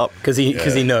knows what's up. because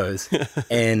he knows.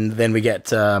 And then we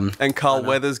get And Carl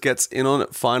Weathers gets in on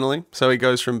it finally. So he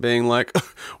goes from being like,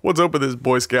 what's up with this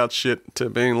Boy Scout shit, to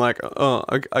being like, oh,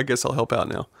 I guess I'll help out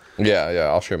now. Yeah,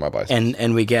 I'll show my biceps.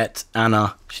 and we get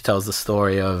Anna. She tells the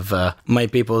story of my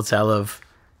people tell of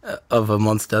a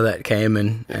monster that came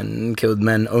and killed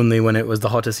men only when it was the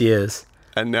hottest years.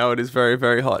 And now it is very,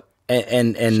 very hot.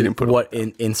 And didn't put what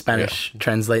in Spanish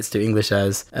translates to English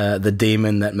as the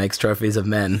demon that makes trophies of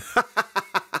men.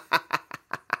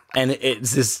 And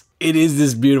it's this it is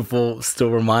this beautiful still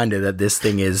reminder that this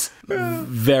thing is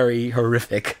very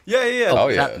horrific. Yeah. Oh,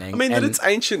 yeah. Happening. I mean, that it's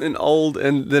ancient and old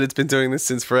and that it's been doing this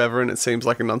since forever and it seems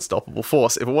like an unstoppable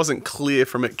force. If it wasn't clear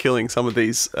from it killing some of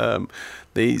these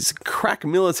crack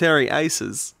military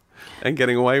aces and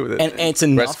getting away with it. And it's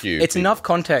enough. Rescue It's people. enough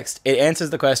context. It answers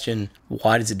the question: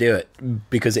 why does it do it?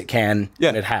 Because it can. Yeah.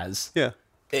 And it has. Yeah.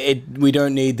 We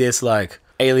don't need this like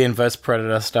Alien vs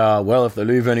Predator style. Well, if they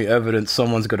leave any evidence,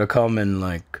 someone's gonna come and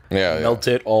like melt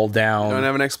it all down. Don't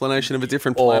have an explanation of a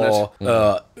different planet.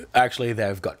 Or actually,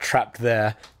 they've got trapped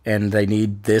there and they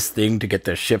need this thing to get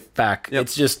their ship back. Yep.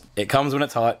 It's just it comes when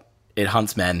it's hot. It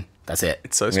hunts men. That's it.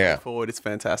 It's so straightforward. It's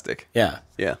fantastic. Yeah.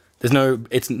 Yeah.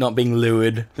 It's not being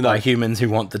lured by humans who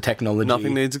want the technology.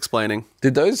 Nothing needs explaining.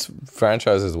 Did those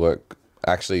franchises work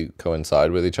actually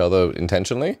coincide with each other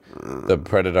intentionally? The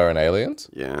Predator and Aliens?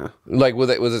 Yeah. Like, was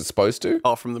it supposed to?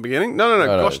 Oh, from the beginning? No.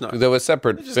 Gosh, no. There were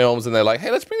separate films, and they're like,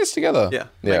 "Hey, let's bring this together." Yeah.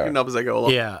 Making up as they go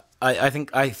along. Yeah, I think.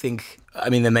 I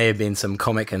mean, there may have been some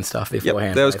comic and stuff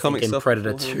beforehand. there was I think comic in stuff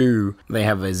Predator beforehand. 2, they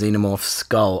have a xenomorph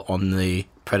skull on the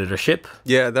Predator ship.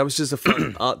 Yeah, that was just a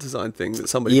fun art design thing that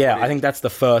somebody Yeah, did. I think that's the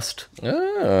first.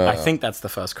 Ah. I think that's the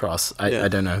first cross. Yeah. I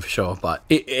don't know for sure, but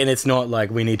and it's not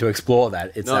like we need to explore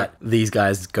that. It's No. that these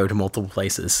guys go to multiple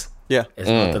places. Yeah. It's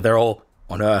not that they're all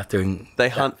on Earth doing. They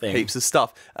that hunt thing. heaps of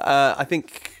stuff. I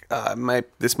think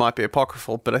this might be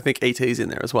apocryphal, but I think ET's in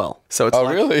there as well. So it's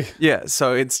Really? Yeah,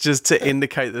 so it's just to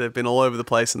indicate that they've been all over the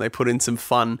place and they put in some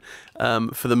fun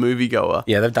for the moviegoer.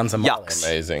 Yeah, they've done some Yucks modeling.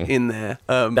 Amazing. in there.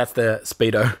 That's the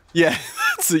Speedo. Yeah,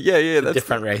 that's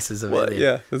Different races of Well, it.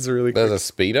 yeah, that's a really. There's a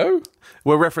Speedo?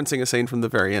 We're referencing a scene from the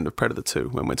very end of Predator 2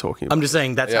 when we're talking about I'm just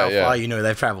saying that's Yeah, how yeah. far you know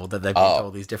they've traveled, that they've been to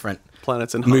all these different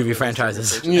planets and movie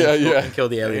franchises. Yeah, yeah. And kill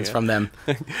the aliens from them.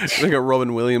 They got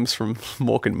Robin Williams from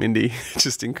Mork and Mindy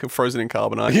just frozen in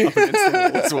carbonite up against the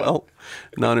wall as well.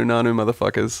 Nanu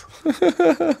motherfuckers.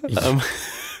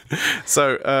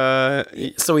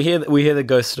 So we hear the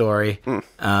ghost story,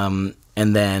 and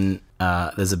then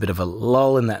there's a bit of a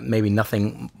lull in that maybe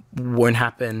nothing won't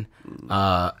happen,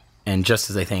 and just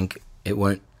as they think it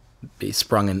won't be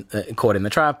caught in the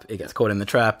trap, it gets caught in the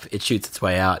trap, it shoots its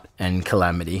way out, and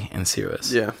calamity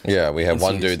ensues. Yeah. Yeah, we have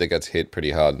one Ensues. dude that gets hit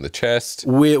pretty hard in the chest.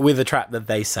 With the trap that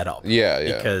they set up. Yeah.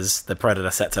 Because the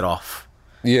predator sets it off.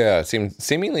 Yeah, it seemed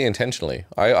seemingly intentionally.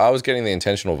 I was getting the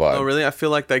intentional vibe. Oh, really? I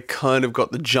feel like they kind of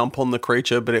got the jump on the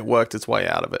creature, but it worked its way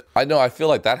out of it. I know, I feel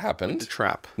like that happened. The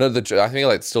trap. No, I feel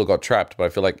like it still got trapped, but I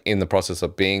feel like in the process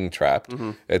of being trapped,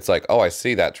 it's like, oh, I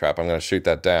see that trap. I'm going to shoot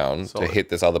that down to hit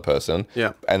this other person,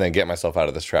 Yeah. and then get myself out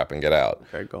of this trap and get out.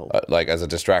 Okay, gold. Like as a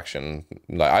distraction.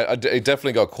 Like it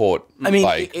definitely got caught. I mean,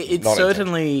 like, it not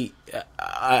certainly.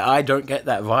 I don't get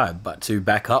that vibe, but to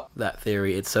back up that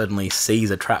theory, it certainly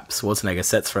sees a trap Schwarzenegger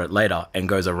sets for it later and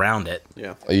goes around it.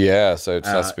 Yeah. Yeah, so it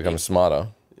starts to become smarter.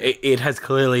 It has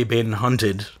clearly been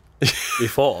hunted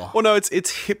before. Well, no, it's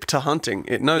hip to hunting.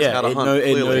 It knows how to it, hunt. know, it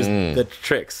clearly. knows the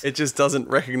tricks. It just doesn't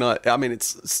recognize. I mean,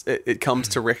 it comes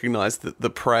to recognize that the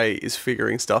prey is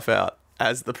figuring stuff out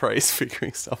as the prey is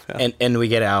figuring stuff out. And we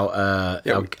get our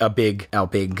big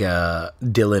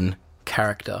Dylan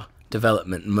character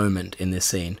development moment in this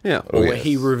scene. Yeah. Oh, where yes.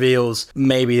 he reveals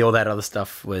maybe all that other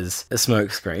stuff was a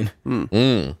smokescreen.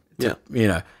 Yeah. You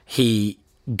know, he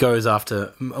goes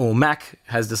after, or Mac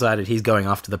has decided he's going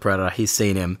after the predator. He's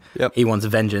seen him. Yep. He wants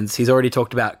vengeance. He's already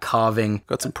talked about carving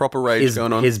Got some proper rage his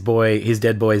going on. his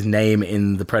dead boy's name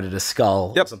in the predator's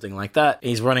skull, Yep. or something like that.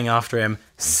 He's running after him,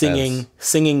 singing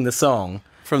the song.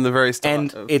 From the very start.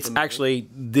 And of it's the movie. actually,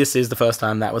 this is the first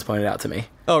time that was pointed out to me.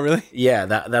 Oh, really? Yeah,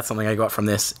 that's something I got from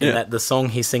this. In Yeah. that the song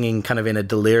he's singing kind of in a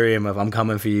delirium of I'm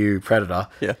coming for you, Predator,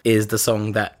 Yeah. is the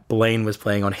song that Blaine was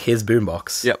playing on his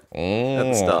boombox. Yep. At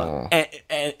the start.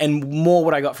 And more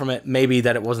what I got from it, maybe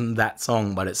that it wasn't that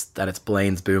song, but it's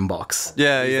Blaine's boombox.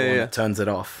 Yeah, He's the yeah, one yeah. that turns it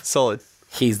off. Solid.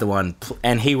 He's the one,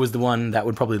 and he was the one that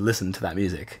would probably listen to that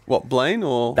music. What, Blaine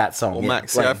or That song, or yeah, Mac?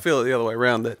 See, Blaine. I feel it the other way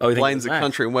around. That Oh, you think Blaine's it a was Mac?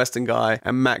 country and western guy,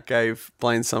 and Mac gave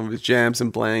Blaine some of his jams,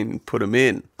 and Blaine put him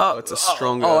in. Oh, it's a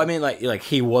stronger. Oh, I mean, like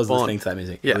he was Bond. listening to that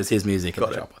music. Yeah. It was his music in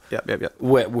got the it. shop. Yep.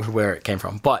 Where it came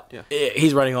from. But Yeah.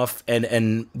 he's running off, and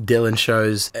Dylan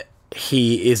shows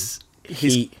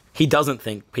he doesn't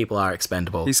think people are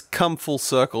expendable. He's come full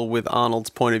circle with Arnold's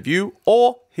point of view,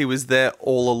 or he was there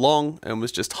all along and was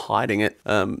just hiding it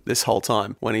this whole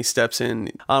time. When he steps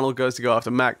in, Arnold goes to go after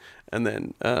Mac, And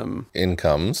then In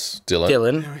comes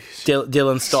Dylan.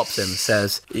 Dylan stops him,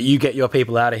 says, "You get your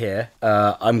people out of here.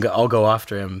 I'll go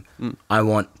after him. I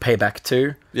want payback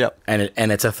too." Yep.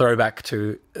 And it's a throwback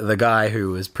to the guy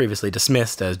who was previously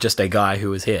dismissed as just a guy who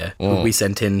was here, who we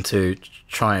sent in to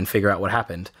try and figure out what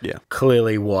happened. Yeah.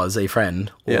 Clearly was a friend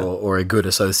or, Yeah. or a good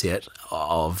associate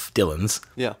of Dylan's.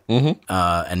 yeah.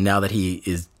 And now that he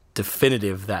is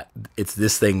definitive that it's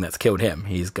this thing that's killed him,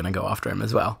 he's going to go after him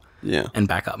as well. Yeah. And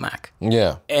back up Mac.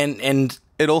 Yeah. And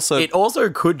It also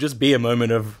could just be a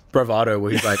moment of bravado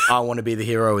where he's like, I want to be the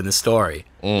hero in the story.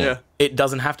 yeah. It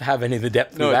doesn't have to have any of the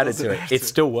depth No, we've it added doesn't to have it. It to.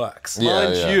 still works.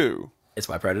 Yeah. It's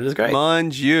why Predator's great.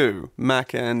 Mind you,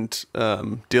 Mac and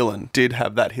Dylan did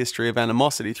have that history of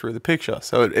animosity through the picture,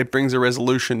 so it brings a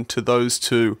resolution to those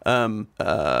two,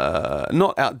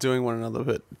 not outdoing one another,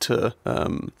 but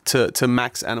to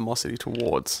Mac's animosity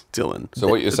towards Dylan. So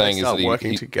what you're saying is start that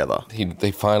working together.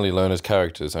 they finally learn as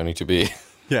characters, only to be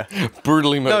Yeah.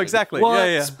 brutally murdered. No, exactly. What? Yeah,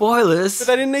 yeah. Spoilers. But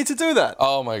they didn't need to do that.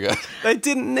 Oh my god. They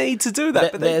didn't need to do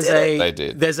that, but they there's did. They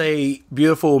did. There's a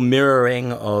beautiful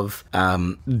mirroring of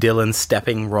Dylan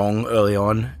stepping wrong early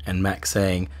on and Max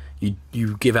saying,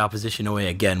 You give our position away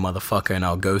again, motherfucker, and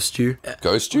I'll ghost you.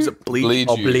 Ghost you? bleed?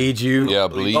 I'll bleed you. Yeah,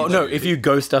 bleed Oh, no, you. if you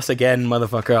ghost us again,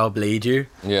 motherfucker, I'll bleed you.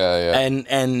 Yeah, yeah.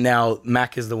 And now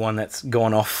Mac is the one that's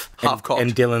gone off. Half-cocked.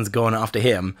 And Dylan's going after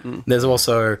him. There's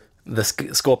also the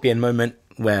Scorpion moment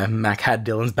where Mac had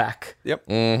Dylan's back. Yep.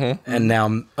 And now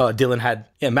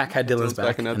Mac had Dylan's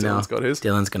back. and now Dylan's got his.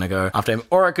 Dylan's going to go after him.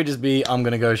 Or it could just be, I'm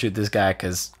going to go shoot this guy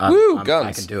because I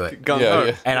guns. can do it. Gun Yeah, ho.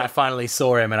 yeah. And I finally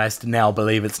saw him, and I now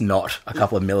believe it's not a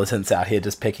couple of militants out here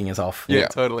just picking us off Yeah,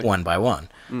 totally. one by one.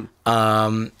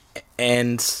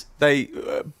 And They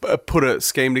put a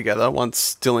scheme together.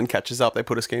 Once Dylan catches up, they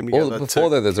put a scheme together. Well, before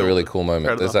that, there's a really cool moment.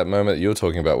 Predator. There's that moment that you're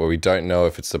talking about where we don't know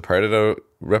if it's the Predator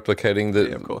replicating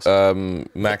the of course.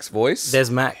 Mac's voice,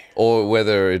 there's Mac. or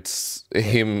whether it's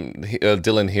him,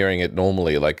 Dylan, hearing it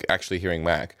normally, like actually hearing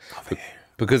Mac,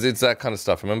 because it's that kind of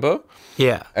stuff. Remember?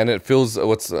 Yeah. And it feels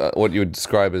what you would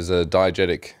describe as a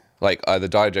diegetic. Like either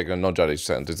diegetic or non-diegetic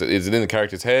sound. Is it in the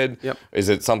character's head? Yep. Is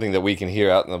it something that we can hear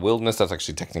out in the wilderness? That's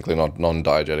actually technically not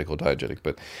non-diegetic or diegetic,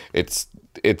 but it's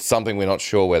something we're not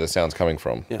sure where the sound's coming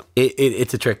from. Yeah.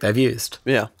 It's a trick they've used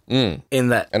Yeah. in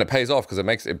that. And it pays off because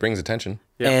it brings attention.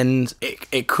 Yeah. And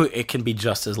it can be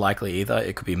just as likely either.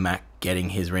 It could be Mac getting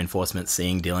his reinforcements,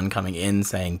 seeing Dylan coming in,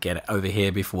 saying, get over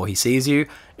here before he sees you.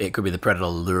 It could be the Predator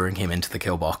luring him into the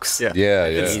kill box. Yeah. Yeah,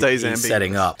 It yeah. stays He's ambiguous.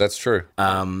 setting up. That's true.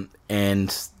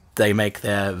 And they make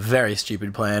their very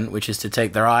stupid plan, which is to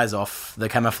take their eyes off the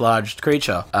camouflaged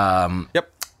creature.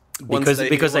 Yep. Because they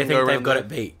think they've around got there. it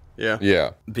beat. Yeah.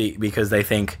 Yeah. Because they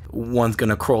think one's going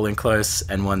to crawl in close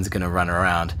and one's going to run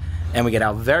around. And we get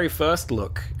our very first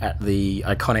look at the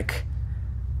iconic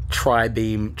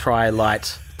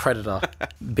tri-light Predator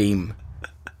beam.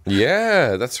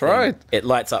 Yeah, that's right. It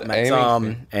lights up Mac's Aiming arm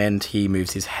thing. and he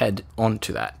moves his head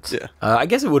onto that. Yeah. I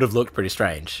guess it would have looked pretty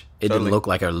strange. It Totally. didn't look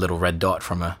like a little red dot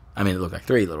it looked like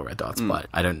 3 little red dots, but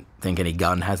I don't think any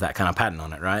gun has that kind of pattern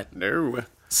on it, right? No.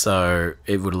 So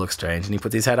it would have looked strange. And he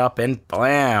puts his head up and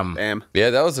blam! Bam. Yeah,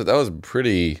 that was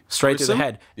pretty. Straight to the Gruesome?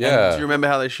 head. Yeah. Do you remember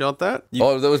how they shot that? You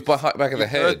Oh, that was back of the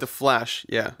head. heard the flash.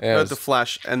 Yeah. Yeah, it Heard was- the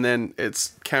flash, and then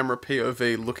it's camera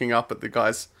POV looking up at the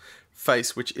guy's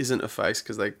face, which isn't a face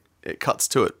because it cuts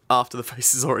to it after the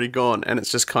face is already gone, and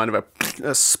it's just kind of a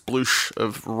sploosh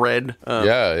of red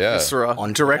Yeah. viscera Onto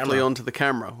the directly camera. onto the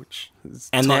camera, which is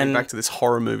And tying then- back to this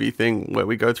horror movie thing where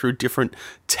we go through different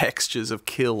textures of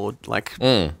kill, or like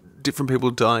different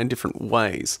people die in different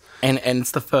ways. And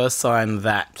it's the first sign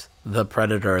that the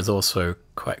Predator is also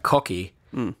quite cocky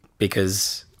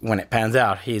because when it pans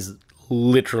out, he's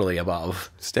literally above.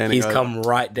 Standing He's over. come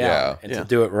right down. Yeah. And Yeah. to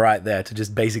do it right there, to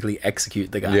just basically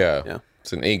execute the guy. Yeah. Yeah.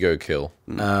 It's an ego kill.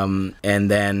 And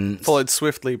then Followed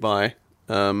swiftly by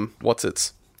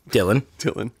Dylan.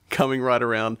 Dylan coming right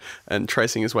around and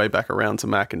tracing his way back around to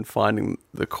Mac and finding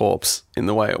the corpse in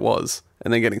the way it was,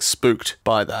 and then getting spooked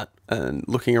by that and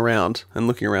looking around a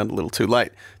little too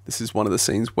late. This is one of the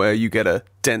scenes where you get a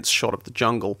dense shot of the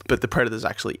jungle, but the Predator's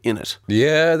actually in it,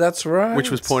 Yeah, that's right. which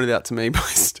was pointed out to me by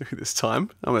Stu this time.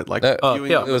 I'm at like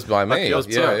viewing, yeah. It was by me.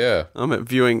 Like, Yeah. I'm at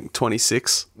viewing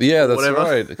 26. Yeah, that's Whatever.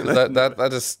 right.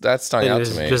 'Cause that stung It out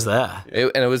was to me. just there.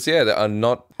 And it was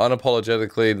not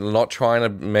unapologetically not trying to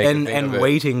make a thing And of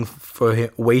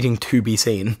it. waiting to be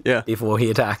seen Yeah. before he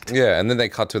attacked. Yeah, and then they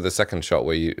cut to the second shot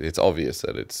where it's obvious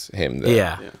that it's him there.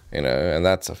 Yeah. You know, and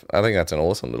I think that's an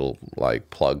awesome little like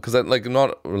plug because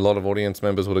not a lot of audience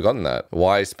members would have gotten that.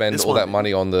 Why spend This all one- that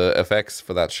money on the effects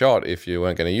for that shot if you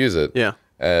weren't going to use it? Yeah.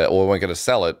 or weren't going to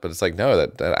sell it. But it's like, no,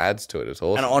 that adds to it. It's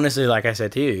awesome. And honestly, like I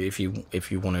said to you, if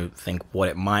you want to think what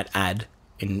it might add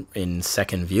in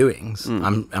second viewings,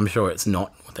 I'm sure it's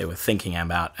not what they were thinking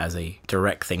about as a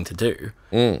direct thing to do.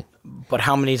 But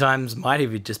how many times might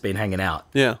have you just been hanging out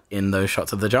in those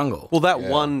shots of the jungle? Well, that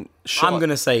one shot... I'm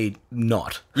going to say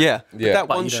not. Yeah. But that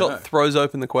But one you don't shot know. throws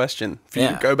open the question for you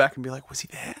to go back and be like, was he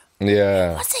there?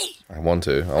 Yeah. Was he? I want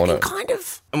to. I want to. Kind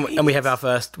of. And we have our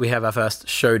first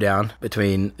showdown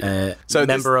between a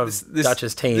member of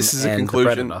Dutch's team this is a and conclusion.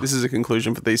 the Predator. This is a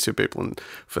conclusion for these two people and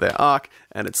for their arc,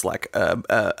 and it's like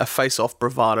a face-off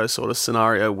bravado sort of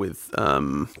scenario with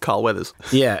Carl Weathers.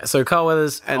 Yeah, so Carl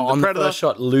Weathers And on the the Predator- first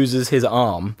shot loses his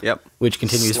arm, Yep. which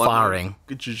continues Slowly. firing,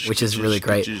 which is really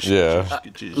great. Yeah.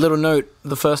 Little note,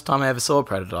 the first time I ever saw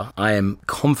Predator, I am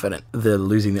confident the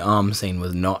losing the arm scene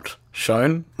was not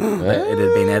shown. That it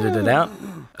had been edited out.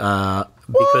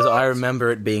 Because I remember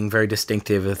it being very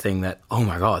distinctive, a thing that, oh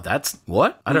my god, that's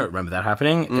what? I don't remember that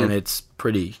happening, and it's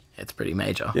pretty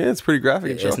major. Yeah, it's pretty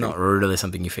graphic. And It's shocking. not really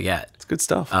something you forget. It's good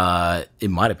stuff. It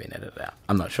might have been edited out.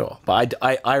 I'm not sure, but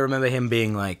I remember him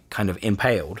being like kind of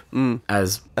impaled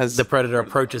as the Predator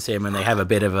approaches him, and they have a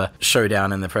bit of a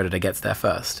showdown, and the Predator gets there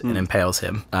first and impales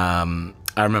him.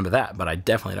 I remember that, but I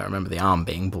definitely don't remember the arm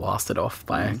being blasted off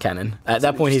by a cannon. At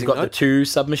that point, he's got the two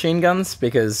submachine guns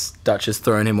because Dutch has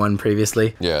thrown him one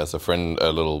previously. Yeah, it's a friend, a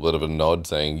little bit of a nod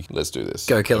saying, let's do this.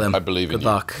 Go kill him. I believe in Good you.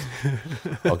 luck.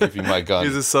 I'll give you my gun.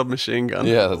 Here's a submachine gun.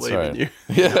 Yeah, I that's believe in right. you.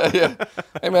 Yeah.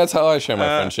 Hey, man, that's how I show my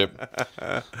friendship.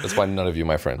 That's why none of you are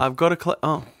my friend. I've got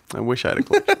a I wish I had a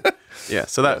collection. Yeah,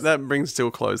 so that brings to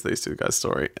a close these two guys'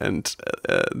 story, and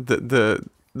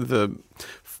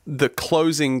the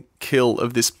closing kill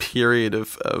of this period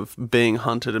of being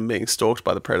hunted and being stalked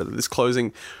by the Predator. This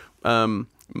closing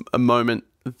a moment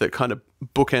that kind of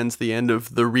bookends the end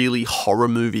of the really horror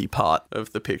movie part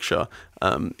of the picture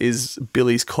is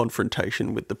Billy's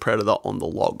confrontation with the Predator on the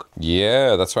log.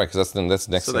 Yeah, that's right, because that's the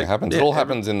next So thing they- that happens. yeah, It all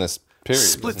happens in this period.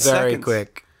 Split doesn't it? Very seconds.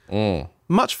 quick.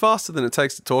 Much faster than it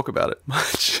takes to talk about it.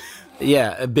 Much.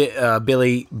 Yeah,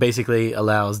 Billy basically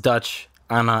allows Dutch,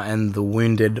 Anna, and the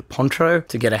wounded Pontro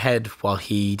to get ahead while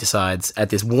he decides at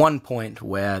this one point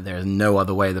where there's no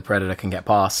other way the Predator can get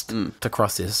past to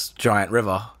cross this giant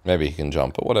river. Maybe he can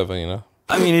jump, but whatever, you know.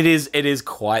 I mean, it is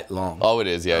quite long. Oh, it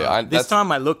is, yeah. This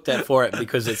time I looked at for it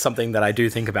because it's something that I do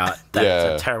think about. That Yeah.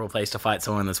 it's a terrible place to fight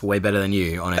someone that's way better than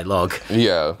you on a log.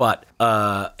 Yeah. But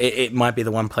it might be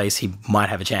the one place he might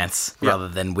have a chance rather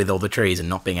than with all the trees and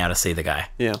not being able to see the guy.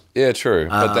 Yeah. Yeah, true.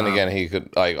 But then again, he could,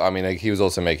 he was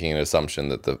also making an assumption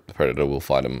that the Predator will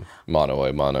fight him mano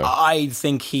a mano. I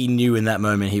think he knew in that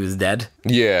moment he was dead.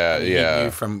 Yeah. He knew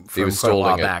from He was quite a while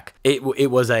stalling it. back. It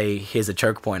was here's a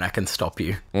choke point, I can stop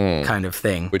you kind of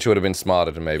thing. Which would have been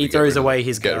smarter to maybe He throws away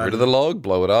his get gun. rid of the log,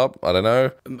 blow it up. I don't know.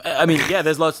 I mean, yeah,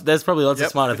 there's probably lots of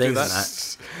smarter we do things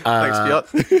than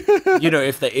that. that. Thanks, Piot. You know,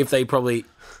 if they probably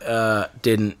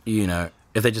didn't, you know,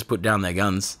 if they just put down their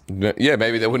guns. Yeah,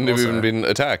 maybe they wouldn't have even been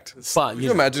attacked. But Can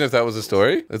you imagine if that was a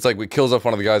story? It's like we kills off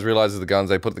one of the guys, realizes the guns,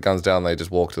 they put the guns down, they just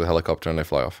walk to the helicopter and they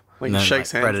fly off. Like, And he then,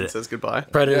 shakes like, hands Predator- and says goodbye.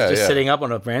 Predator's Yeah, just yeah. sitting up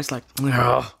on a branch like,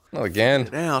 oh, Not again.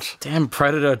 Out. damn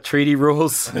Predator treaty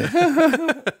rules.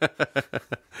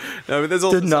 No, but there's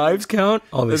also Did knives count?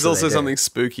 There's Obviously also they do. something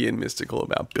spooky and mystical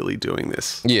about Billy doing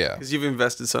this. Yeah. Because you've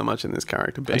invested so much in this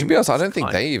character being... To be honest, I don't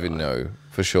think they even know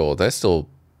for sure. They're still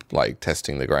like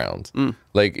testing the ground.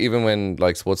 Like even when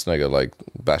like Schwarzenegger like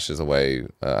bashes away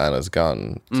Anna's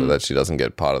gun so that she doesn't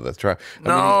get part of the trap. I mean,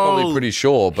 he's probably pretty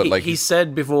sure, but he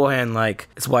said beforehand, like,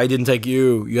 it's why I didn't take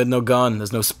you. You had no gun.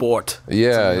 There's no sport.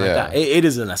 yeah, Something like yeah. that. It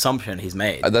is an assumption he's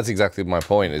made. That's exactly my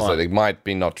point. Is that it might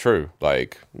be not true.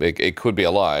 Like it could be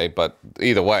a lie, but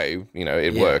either way, you know,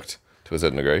 it worked to a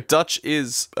certain degree. Dutch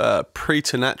is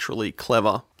preternaturally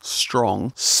clever,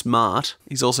 strong, smart.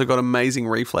 He's also got amazing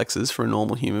reflexes for a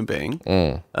normal human being.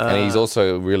 And he's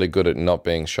also really good at not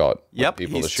being shot. when Yep,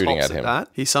 people he's are shooting tops at him. That.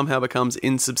 He somehow becomes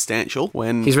insubstantial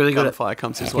when He's really good at- gunfire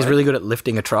comes his way. He's really good at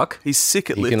lifting a truck. He's sick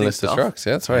at He lifting can lift stuff. the trucks.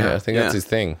 Yeah, that's right. I think that's his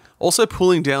thing. Also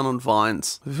pulling down on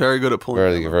vines. Very good at pulling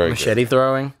Very, down on very good. Machete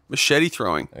throwing. machete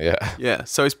throwing. Yeah. Yeah,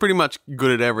 so he's pretty much good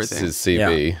at This everything. is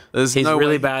CB. Yeah. There's He's no way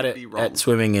really he bad could be wrong. at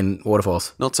swimming in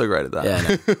waterfalls. Not so great at that.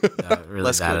 Yeah, no, really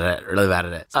Less bad good. at it. Really bad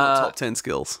at it. Top 10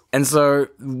 skills. And so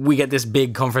we get this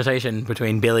big confrontation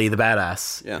between Billy the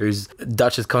badass, Yeah. who's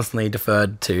Dutch is constantly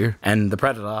deferred to, and the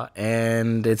Predator,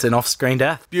 and it's an off-screen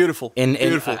death. Beautiful.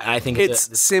 Beautiful. I think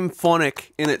It's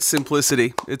symphonic in its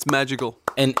simplicity. It's magical.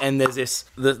 And there's this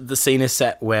the scene is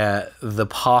set where the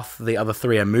path the other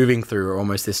three are moving through are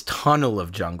almost this this tunnel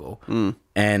of jungle,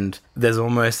 and there's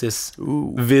almost this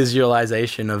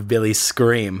visualization of Billy's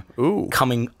scream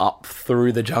coming up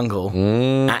through the jungle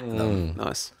at them.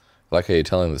 Nice. Like how you're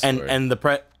telling the story. And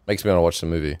the Makes me want to watch the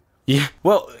movie. Yeah,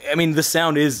 well, I mean, the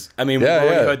sound is... I mean, we've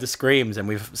already heard the screams, and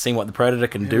we've seen what the Predator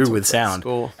can do with sound.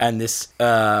 Score. And this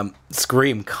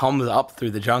scream comes up through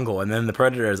the jungle, and then the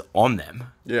Predator is on them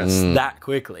that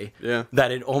quickly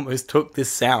that it almost took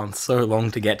this sound so long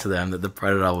to get to them that the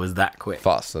Predator was that quick.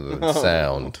 Faster than the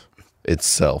sound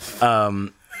itself.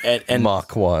 And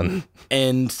Mark 1.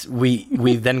 And we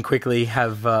then quickly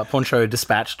have Poncho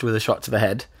dispatched with a shot to the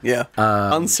head. Yeah.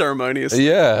 Unceremonious.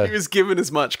 Yeah. He was given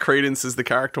as much credence as the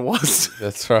character was.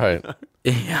 That's right.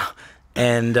 Yeah.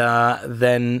 And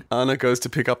then Anna goes to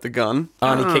pick up the gun.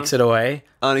 Arnie kicks it away.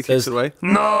 Arnie kicks it away.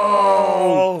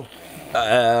 No!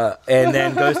 And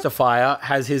then goes to fire,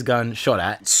 has his gun shot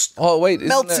at. Oh, wait.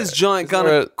 Melts his giant gun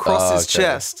across his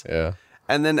chest. Yeah.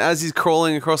 And then as he's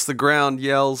crawling across the ground,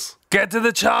 yells, "Get to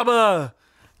the chopper!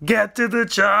 Get to the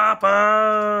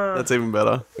chopper!" That's even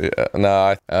better. Yeah.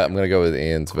 No, I'm going to go with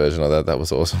Ian's version of that. That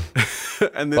was awesome.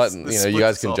 And But, you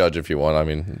guys can judge if you want. I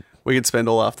mean... We could spend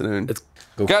all afternoon.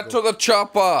 Get to the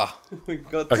chopper!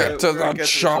 Get to the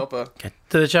chopper. Get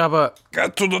to the chopper!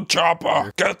 Get to the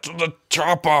chopper! Get to the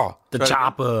chopper! The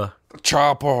chopper! The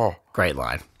chopper! Great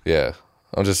line. Yeah.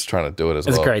 I'm just trying to do it as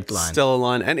It's well. a great line. Stellar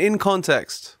line. And in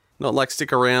context. Not like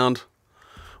stick around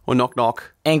or knock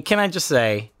knock. And can I just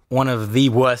say, one of the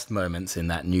worst moments in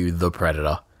that new The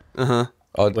Predator.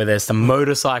 Where there's some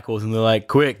motorcycles and they're like,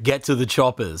 quick, get to the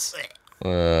choppers.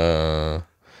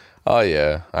 Oh,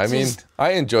 yeah. I mean,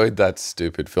 I enjoyed that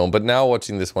stupid film, but now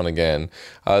watching this one again,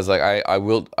 I was like, I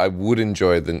would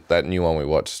enjoy that new one we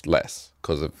watched less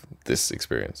because of this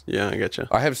experience. Yeah, I get you.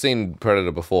 I have seen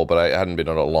Predator before, but I hadn't been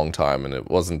on it a long time, and it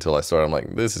wasn't until I saw it, I'm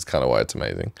like, this is kind of why it's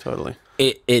amazing. Totally.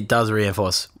 It does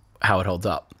reinforce how it holds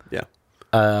up. Yeah.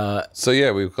 So, yeah,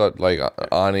 we've got, like,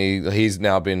 Arnie, he's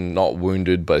now been not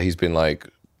wounded, but he's been, like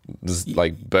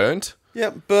burnt.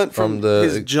 Yeah, burnt from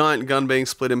his giant gun being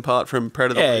split in part from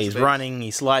Predator. Yeah, he's running, he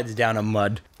slides down a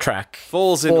mud track.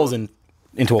 Falls into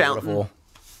a fountain. waterfall.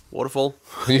 Waterfall.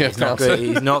 Yeah, He's not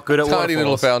good at waterfalls. Tiny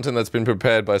little fountain that's been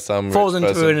prepared by some Falls rich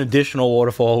into person. an additional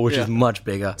waterfall, which is much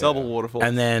bigger. Double waterfall.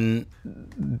 And then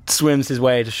swims his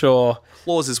way to shore.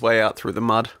 Claws his way out through the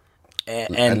mud.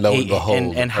 And lo and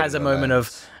behold, and has a moment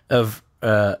of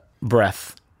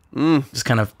breath. Just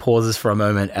kind of pauses for a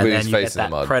moment, and With then his you face get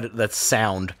in the that mud. that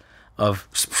sound of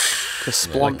The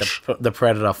splunch. like the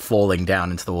Predator falling down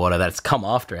into the water that's come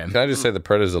after him. Can I just say the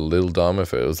Predator's a little dumb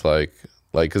if it was like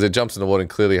because it jumps in the water and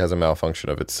clearly has a malfunction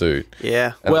of its suit.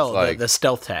 Yeah. And Well, it's like, the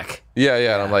stealth tech. yeah,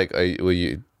 and I'm like, were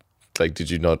you like, did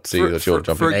you not see that you're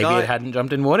jumping? for a Maybe guy- it hadn't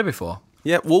jumped in water before.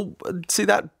 Yeah, well, see,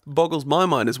 that boggles my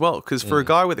mind as well, because for a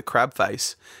guy with a crab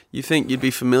face, you think you'd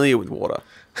be familiar with water.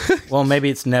 Well, maybe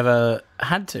it's never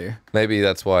had to. Maybe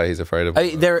that's why he's afraid of. I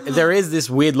mean, there is this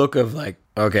weird look of like,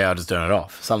 okay, I'll just turn it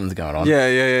off. Something's going on.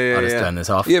 Yeah. I'll just turn this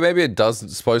off. Yeah, maybe it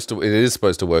is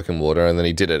supposed to work in water, and then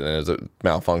he did it, and there's a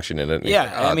malfunction in it. and he's Yeah,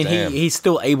 like, I mean, damn." he's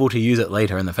still able to use it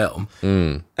later in the film.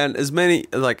 And as many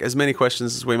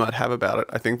questions as we might have about it,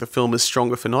 I think the film is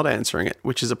stronger for not answering it,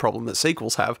 which is a problem that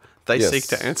sequels have. They Yes. seek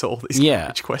to answer all these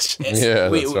garbage questions. Yeah,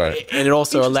 that's right. And it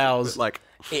also allows, Like,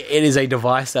 it is a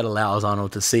device that allows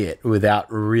Arnold to see it without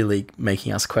really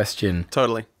making us question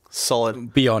totally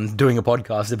solid. beyond doing a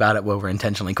podcast about it where we're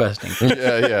intentionally questioning.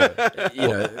 Yeah. You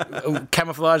know,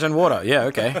 camouflage and water. Yeah,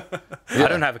 okay. I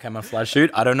don't have a camouflage suit.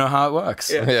 I don't know how it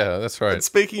works. Yeah, that's right.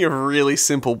 Speaking of really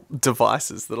simple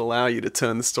devices that allow you to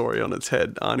turn the story on its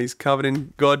head, Arnie's covered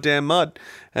in goddamn mud,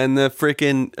 and the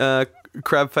freaking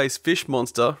crab-faced fish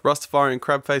monster, Rastafarian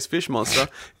crab-faced fish monster,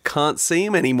 can't see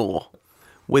him anymore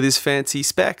with his fancy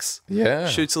specs. Yeah.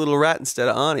 Shoots a little rat instead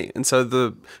of Arnie. And so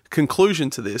the conclusion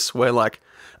to this, where like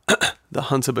the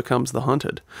hunter becomes the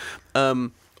hunted,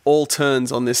 all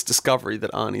turns on this discovery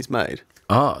that Arnie's made.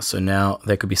 Oh, so now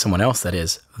there could be someone else that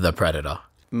is the Predator.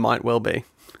 Might well be.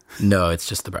 No, it's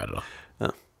just the Predator.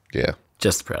 Yeah,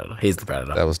 Just the Predator. He's the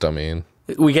Predator. that was dumb, Ian.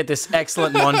 We get this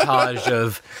excellent montage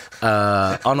of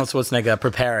Arnold Schwarzenegger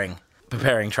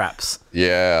preparing traps.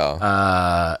 Yeah,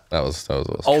 that was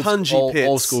awesome. Punji pits.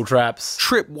 Old school traps.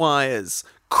 Trip wires,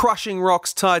 crushing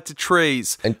rocks tied to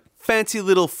trees, And- fancy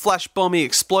little flash bomby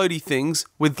explodey things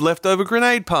with leftover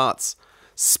grenade parts,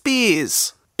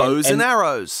 spears, bows and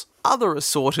arrows, other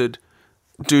assorted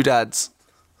doodads.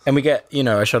 And we get,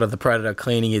 a shot of the Predator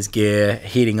cleaning his gear,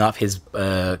 heating up his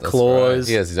claws.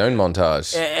 He has his own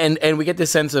montage. And we get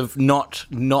this sense of not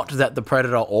that the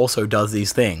Predator also does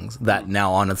these things, that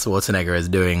now Arnold Schwarzenegger is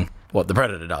doing what the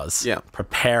Predator does. Yeah.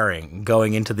 Preparing,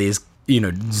 going into these,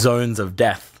 zones of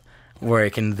death where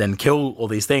it can then kill all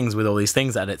these things with all these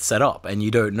things that it's set up, and you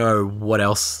don't know what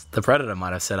else the Predator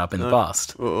might have set up in the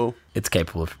past. Uh-oh. It's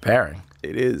capable of preparing.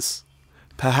 It is.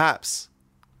 Perhaps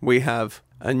we have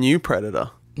a new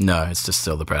Predator. No, it's just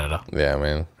still the Predator. Yeah,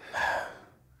 man.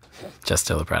 Just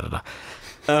still the Predator.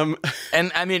 And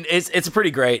I mean, it's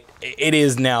pretty great. It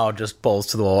is now just balls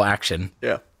to the wall action.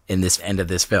 Yeah. In this end of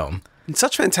this film. And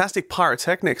such fantastic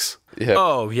pyrotechnics. Yeah.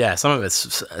 Oh yeah, some of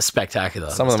it's spectacular.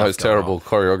 Some of the most terrible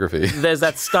choreography. There's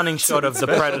that stunning shot of the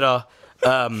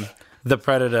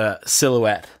Predator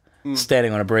silhouette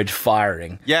standing on a bridge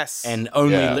firing. Yes. And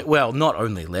only not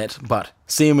only lit, but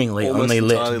seemingly Almost only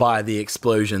entirely lit by the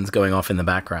explosions going off in the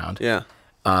background. Yeah.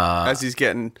 As he's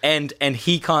getting... And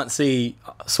he can't see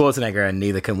Schwarzenegger, and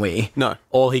neither can we. No.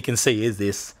 All he can see is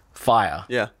this fire.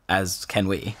 Yeah. As can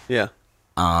we. Yeah.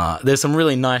 There's some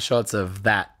really nice shots of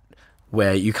that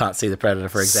where you can't see the Predator,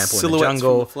 for example, Silhouettes in the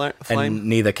jungle, from the flame. and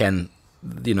neither can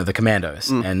the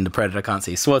commandos, and the Predator can't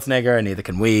see Schwarzenegger, and neither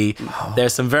can we.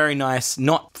 There's some very nice,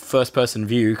 not first-person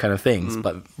view kind of things,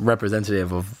 but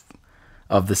representative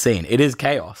of the scene. It is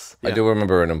chaos. I do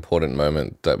remember an important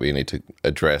moment that we need to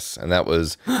address, and that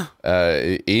was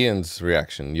Ian's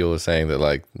reaction. You were saying that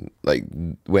like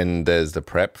when there's the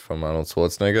prep from Arnold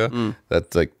Schwarzenegger,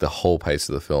 that like the whole pace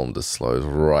of the film just slows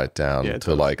right down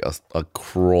to like a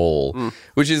crawl,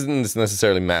 which isn't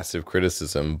necessarily massive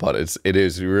criticism, but it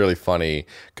is really funny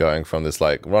going from this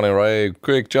like running away,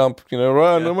 quick jump,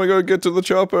 run, oh my god, get to the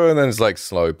chopper, and then it's like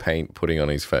slow paint putting on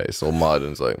his face or mud,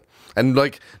 and it's like. And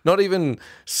like not even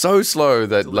so slow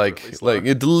that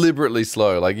you're deliberately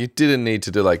slow. Like you didn't need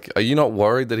to do like. Are you not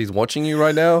worried that he's watching you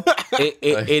right now?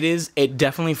 It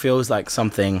definitely feels like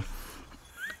something,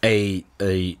 a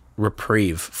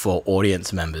reprieve for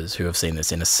audience members who have seen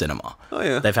this in a cinema. Oh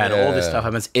yeah, they've had all this stuff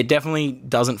happen. It definitely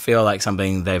doesn't feel like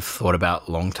something they've thought about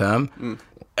long term.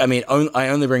 I mean, I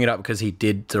only bring it up because he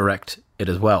did direct it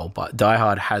as well. But Die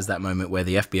Hard has that moment where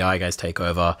the FBI guys take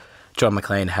over. John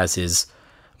McClane has his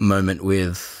moment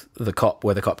with the cop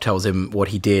where the cop tells him what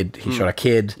he did. He shot a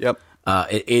kid. Yep.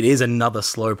 It is another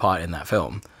slow part in that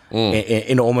film,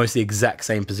 in almost the exact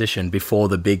same position before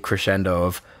the big crescendo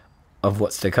of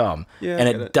what's to come. Yeah, and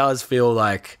it does feel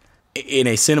like in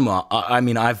a cinema. I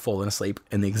mean, I've fallen asleep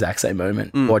in the exact same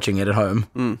moment watching it at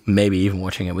home. Maybe even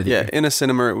watching it with you. Yeah, in a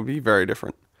cinema it would be very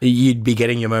different. You'd be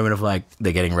getting your moment of like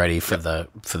they're getting ready for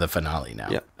the finale now.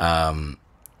 Yeah.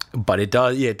 But it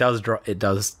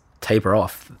does taper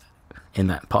off in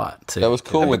that part too. That was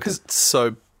cool because it's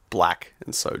so black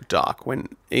and so dark when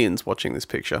Ian's watching this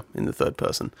picture in the third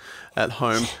person at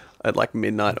home at like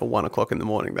midnight or 1 o'clock in the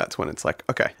morning. That's when it's like,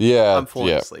 okay, I'm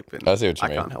falling asleep and I see what you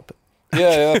mean. I can't help it.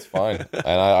 Yeah, that's fine.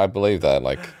 And I believe that.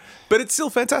 Like, but it's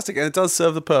still fantastic, and it does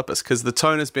serve the purpose because the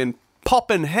tone has been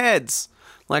popping heads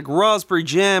like raspberry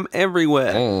jam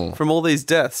everywhere from all these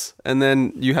deaths, and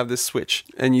then you have this switch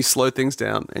and you slow things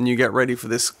down and you get ready for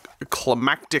this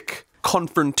climactic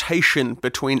confrontation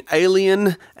between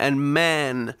alien and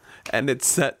man, and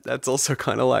that's also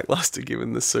kind of lackluster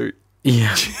given the suit.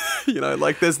 Yeah.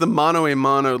 Like there's the mano a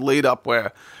mano lead up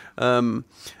where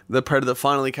the Predator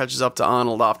finally catches up to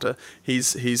Arnold after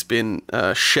he's been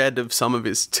shed of some of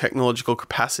his technological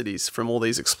capacities from all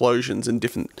these explosions and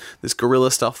this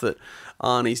guerrilla stuff that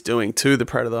Arnie's doing to the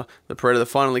Predator. The Predator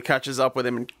finally catches up with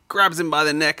him and grabs him by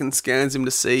the neck and scans him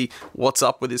to see what's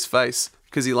up with his face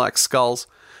because he likes skulls,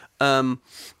 and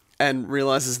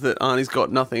realizes that Arnie's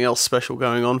got nothing else special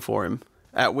going on for him.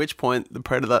 At which point the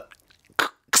Predator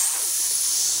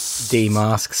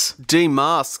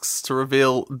demasks to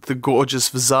reveal the gorgeous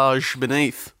visage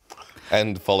beneath,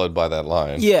 and followed by that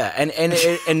line. Yeah,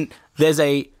 and there's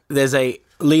a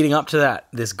leading up to that,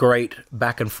 this great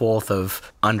back and forth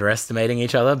of underestimating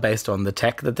each other based on the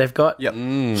tech that they've got. Yep.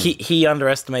 He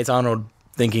underestimates Arnold,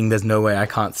 thinking there's no way I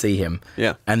can't see him.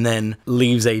 Yeah. And then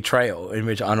leaves a trail in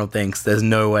which Arnold thinks there's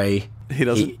no way he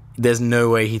doesn't. There's no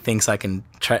way he thinks I can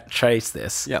trace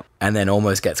this. Yep. And then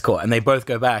almost gets caught. And they both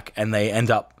go back and they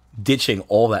end up ditching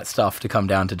all that stuff to come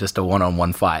down to just a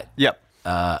one-on-one fight. Yep.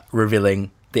 Revealing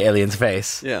the alien's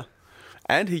face. Yeah.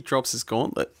 And he drops his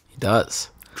gauntlet. He does.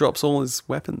 Drops all his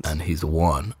weapons. And he's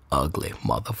one ugly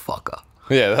motherfucker.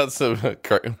 Yeah, that's a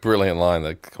brilliant line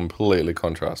that completely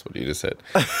contrasts what you just said.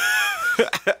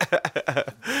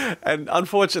 And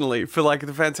unfortunately, for like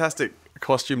the fantastic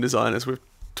costume designers we've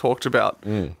talked about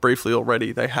briefly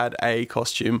already, they had a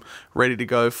costume ready to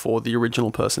go for the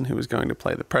original person who was going to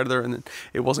play the Predator, and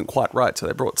it wasn't quite right, so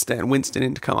they brought Stan Winston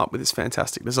in to come up with this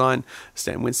fantastic design.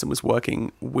 Stan Winston was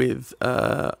working with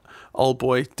old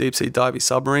boy deep sea diving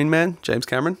submarine man James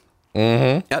Cameron.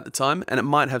 at the time, and it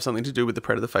might have something to do with the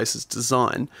predator face's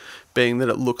design, being that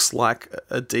it looks like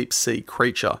a deep sea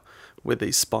creature with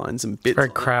these spines and bits. Very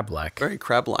on it. crab-like. Very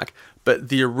crab-like. But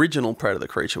the original predator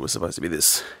creature was supposed to be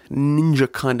this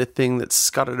ninja kind of thing that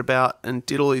scuttered about and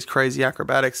did all these crazy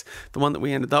acrobatics. The one that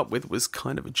we ended up with was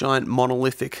kind of a giant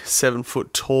monolithic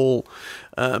 7-foot tall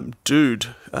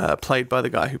dude, played by the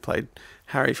guy who played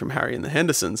Harry from Harry and the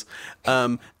Hendersons.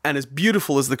 And as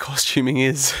beautiful as the costuming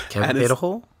is... Kevin Peter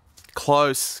Hall?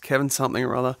 Close, Kevin something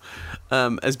or other.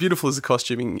 As beautiful as the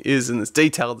costuming is, and as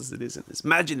detailed as it is, and as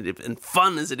imaginative and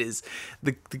fun as it is,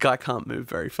 the guy can't move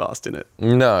very fast in it.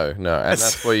 No, and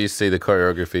that's where you see the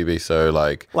choreography be so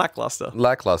like Lackluster,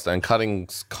 and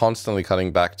constantly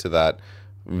cutting back to that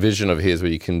vision of his where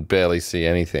you can barely see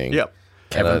anything. Yep,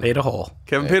 Kevin Peter Hall.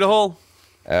 Peter Hall.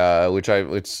 Which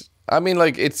I mean,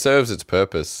 like, it serves its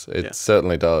purpose. It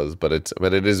certainly does, but it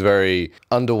is very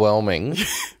underwhelming.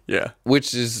 Yeah.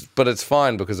 But it's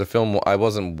fine because the film, I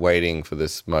wasn't waiting for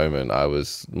this moment. I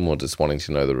was more just wanting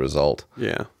to know the result.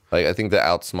 Yeah. Like, I think the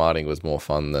outsmarting was more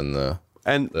fun than the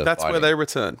that's fighting. Where they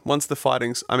return. Once the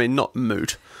fighting's, I mean, not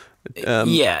moot.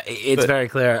 It's very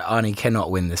clear Arnie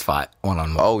cannot win this fight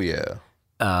one-on-one. Oh, yeah.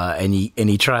 And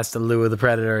he tries to lure the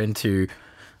Predator into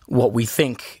what we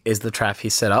think is the trap he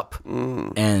set up,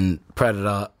 and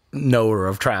Predator, knower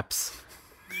of traps,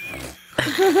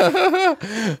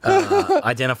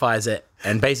 identifies it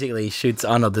and basically shoots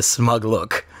Arnold the smug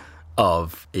look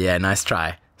of, yeah, nice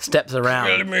try. Steps around,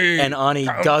 and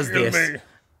Arnie does this.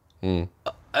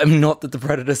 Not that the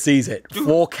Predator sees it.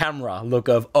 For camera look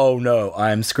of, oh no,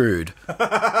 I'm screwed.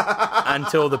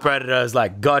 Until the Predator is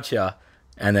like, gotcha.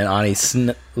 And then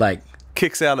Arnie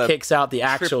kicks out the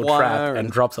actual trap and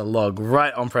drops a log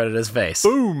right on Predator's face.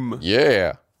 Boom.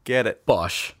 Yeah. Get it.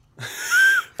 Bosh.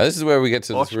 And this is where we get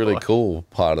to this really bosh. cool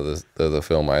part of the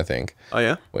film, I think. Oh,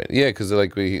 yeah? Yeah, because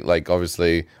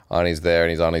obviously Arnie's there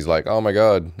and Arnie's like, oh my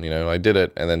god, I did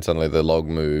it. And then suddenly the log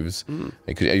moves.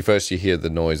 First you hear the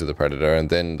noise of the Predator and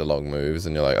then the log moves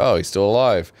and you're like, oh, he's still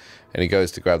alive. And he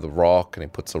goes to grab the rock and he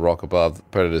puts the rock above the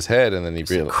Predator's head and then he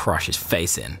really crush his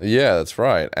face in. Yeah, that's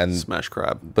right. And smash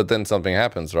crab. But then something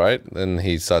happens, right? Then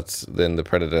the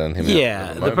Predator and him.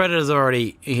 Yeah, the Predator's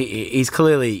already, he's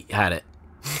clearly had it.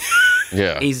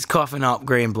 Yeah. He's coughing up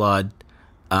green blood,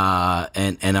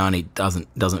 and Arnie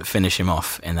doesn't finish him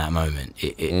off in that moment.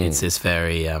 It's this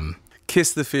very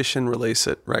kiss the fish and release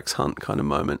it, Rex Hunt kind of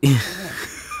moment.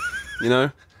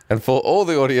 And for all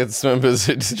the audience members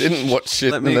who didn't watch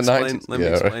shit in the 90s. Let me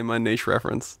explain my niche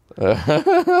reference.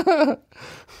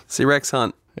 See, Rex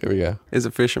Hunt. Here we go. Is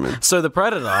a fisherman. So the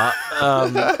Predator,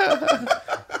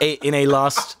 in a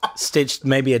last-stitched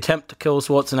maybe attempt to kill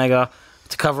Schwarzenegger,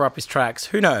 to cover up his tracks,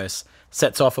 who knows,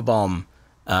 sets off a bomb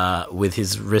with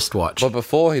his wristwatch. But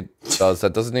before he does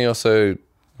that, doesn't he also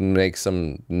make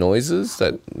some noises?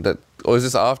 Or is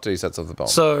this after he sets off the bomb?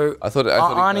 So I thought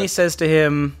Arnie says to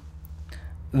him,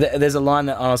 there's a line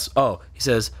that asks, he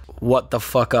says, what the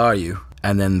fuck are you?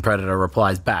 And then Predator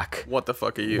replies back, what the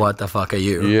fuck are you? What the fuck are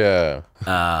you? Yeah.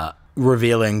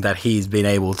 Revealing that he's been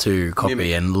able to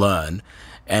copy and learn,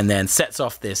 and then sets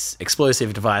off this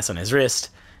explosive device on his wrist,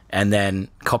 and then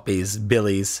copies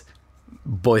Billy's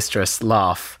boisterous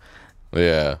laugh.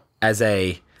 Yeah.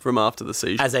 From after the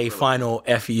seizure. As a final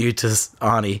F you to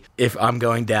Arnie, if I'm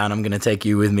going down, I'm going to take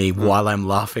you with me while I'm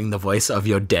laughing the voice of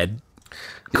your dead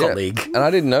colleague. Yeah. And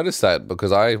I didn't notice that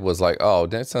because I was like, oh,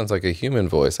 that sounds like a human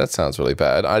voice. That sounds really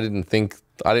bad. I didn't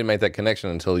make that connection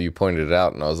until you pointed it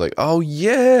out, and I was like, "Oh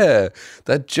yeah,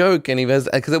 that joke." And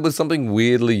because it was something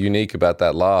weirdly unique about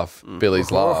that laugh, Billy's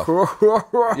laugh.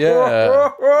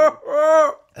 Yeah,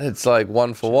 and it's like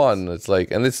one for one. It's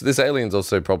like, and this alien's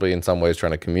also probably in some ways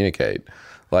trying to communicate,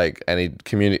 and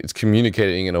it's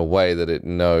communicating in a way that it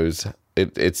knows.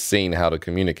 It's seen how to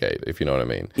communicate, if you know what I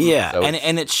mean. Yeah, So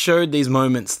and it showed these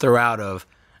moments throughout of,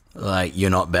 like, you're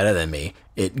not better than me.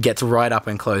 It gets right up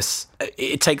and close.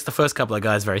 It takes the first couple of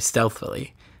guys very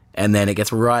stealthily, and then it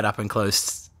gets right up and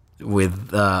close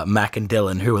with Mac and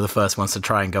Dylan, who were the first ones to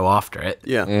try and go after it.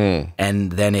 Yeah.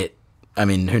 And then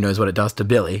who knows what it does to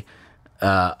Billy.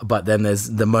 But then there's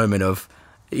the moment of,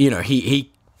 he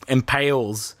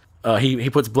impales... he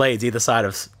puts blades either side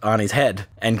of Arnie's head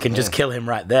and can just kill him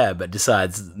right there, but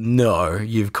decides, no,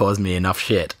 you've caused me enough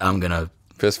shit. I'm going to...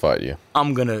 fist fight you.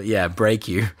 I'm going to, break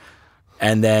you.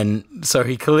 And then, so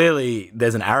he clearly,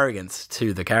 there's an arrogance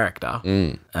to the character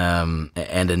and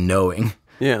a knowing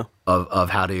of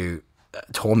how to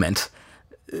torment.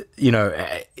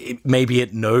 Maybe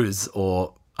it knows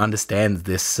or understands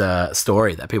this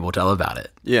story that people tell about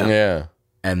it. Yeah.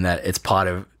 And that it's part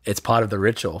of the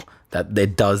ritual that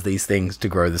it does these things to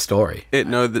grow the story. It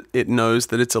knows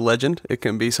that it's a legend. It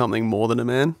can be something more than a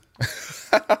man.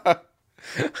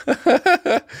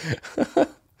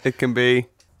 It can be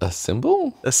A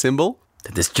symbol? a symbol.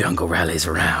 That this jungle rallies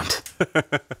around.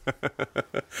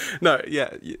 No, yeah,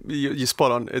 you're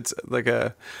spot on. It's like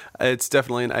it's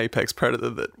definitely an apex predator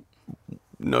that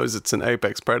knows it's an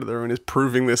apex predator and is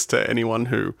proving this to anyone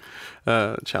who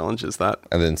challenges that.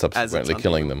 And then subsequently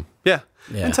killing them. Yeah.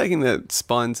 Yeah. And taking their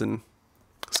spines and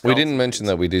skulls. We didn't mention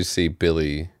that we do see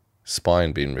Billy's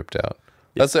spine being ripped out.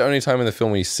 That's the only time in the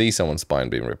film we see someone's spine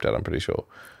being ripped out, I'm pretty sure.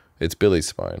 It's Billy's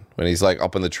spine. When he's like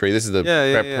up in the tree. This is the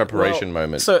preparation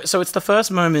moment. So it's the first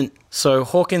moment. So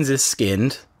Hawkins is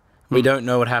skinned. We don't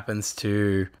know what happens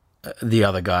to the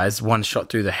other guys. One shot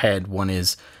through the head. One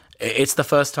is... It's the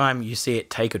first time you see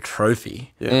it take a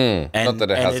trophy. Yeah. And, Not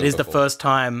that it hasn't it is the before. first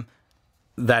time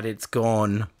that it's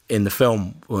gone in the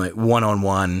film, like,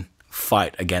 one-on-one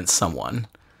fight against someone.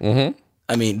 Mm-hmm.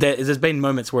 I mean, there's been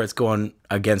moments where it's gone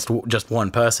against just one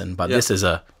person, but this is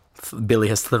Billy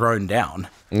has thrown down.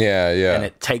 Yeah, yeah.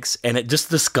 And it just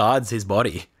discards his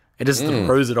body. It just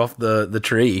throws it off the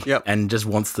tree and just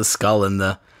wants the skull and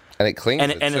the... And it clings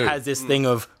And it has this thing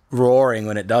of roaring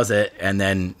when it does it, and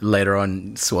then later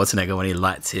on, Schwarzenegger, when he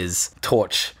lights his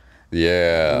torch,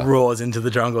 roars into the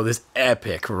jungle, this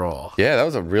epic roar. Yeah, that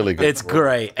was a really good It's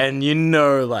great. And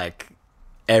like,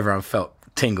 everyone felt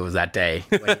tingles that day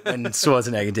when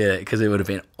Schwarzenegger did it, because it would have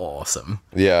been awesome.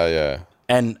 Yeah, yeah.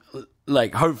 And,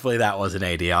 like, hopefully that wasn't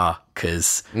ADR,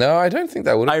 because... No, I don't think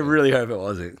that would have I really hope it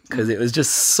wasn't, because it was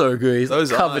just so good. He's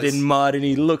Those covered eyes. in mud, and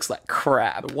he looks like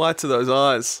crap. Whites of those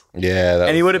eyes. Yeah, that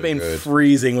And he was would have so been good.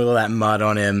 freezing with all that mud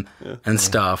on him and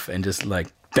stuff, and just, like,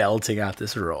 belting out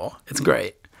this roar. It's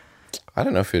great. I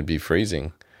don't know if he'd be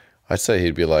freezing. I'd say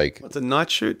he'd be like... What's a night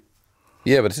shoot?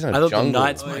 Yeah, but it's in a I thought jungle. the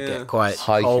nights might get quite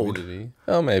High cold. humidity.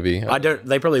 Oh, maybe.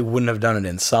 They probably wouldn't have done it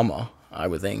in summer, I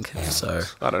would think. So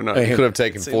I don't know. It could have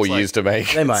taken Seems 4 like- years to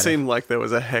make. they might It have. seemed like there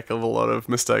was a heck of a lot of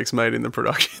mistakes made in the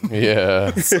production.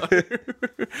 Yeah.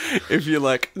 If you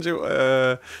like, do you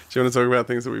want to talk about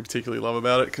things that we particularly love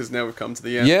about it? Because now we've come to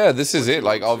the end. Yeah, this is it.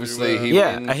 Like, want to, obviously, he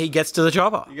Yeah, wins. he gets to the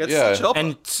chopper. He gets Yeah. the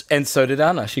chopper. And so did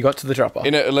Anna. She got to the chopper.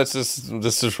 Let's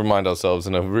just remind ourselves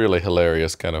in a really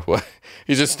hilarious kind of way.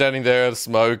 He's just standing there at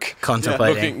smoke,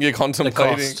 Contemplating.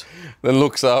 contemplating, cost. then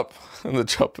looks up, and the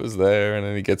chopper's there, and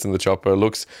then he gets in the chopper.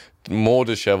 Looks more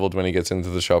disheveled when he gets into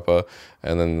the chopper,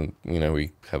 and then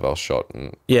we have our shot,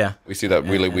 and Yeah. we see that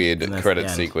really weird and that's credit the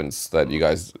end. sequence that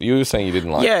you were saying you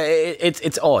didn't like. Yeah,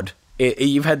 it's odd.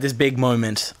 You've had this big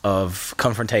moment of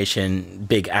confrontation,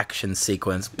 big action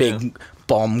sequence, big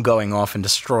bomb going off and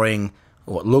destroying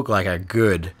what looked like a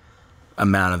good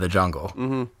amount of the jungle.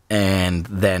 Mm-hmm. And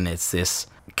then it's this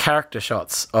character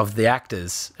shots of the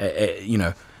actors,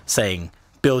 saying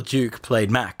Bill Duke played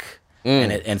Mac.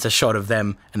 And it's a shot of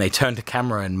them, and they turn to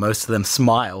camera, and most of them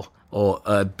smile. Or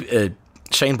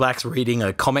Shane Black's reading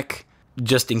a comic,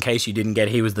 just in case you didn't get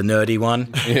he was the nerdy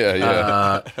one.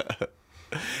 Yeah.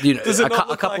 Does it not A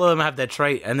look couple of them have their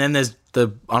trait, and then there's the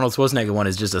Arnold Schwarzenegger one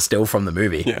is just a still from the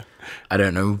movie. Yeah. I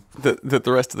don't know. That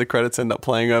the rest of the credits end up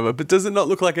playing over. But does it not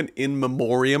look like an in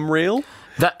memoriam reel?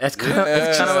 That's kind of what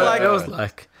it feels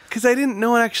like. Because they didn't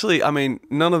know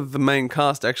none of the main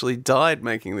cast actually died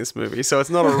making this movie, so it's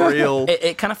not a real...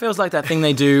 It kind of feels like that thing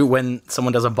they do when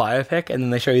someone does a biopic, and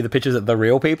then they show you the pictures of the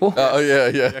real people, Oh yeah.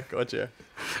 Yeah, gotcha.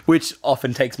 which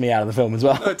often takes me out of the film as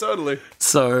well. No, totally.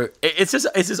 So it's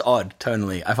just odd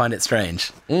tonally. I find it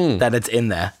strange that it's in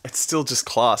there. It's still just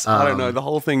class. I don't know. The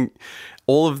whole thing,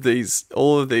 all of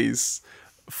these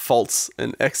faults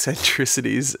and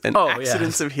eccentricities and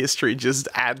accidents of history just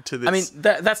add to this I mean,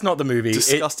 that's not the movie.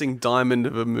 disgusting diamond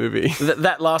of a movie.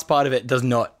 That last part of it does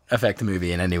not affect the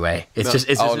movie in any way. It's just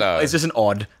it's just an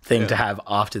odd thing to have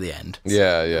after the end.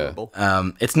 Yeah.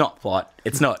 It's not plot.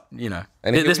 It's not, And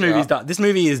here this we movie's are. done. This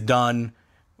movie is done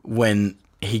when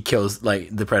he kills, like,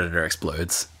 the Predator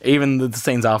explodes. Even the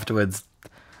scenes afterwards,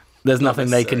 there's nothing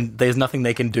they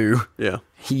can do. Yeah.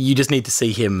 You just need to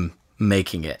see him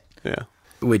making it, Yeah.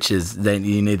 which is then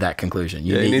you need that conclusion.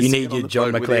 You Yeah, he need needs you to need get on your the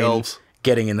John boat with the McClane elves.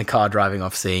 getting in the car driving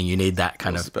off scene. You need that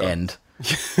kind of spell. end.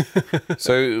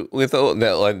 So with all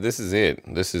that, like, this is it.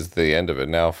 This is the end of it.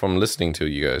 Now, from listening to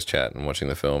you guys chat and watching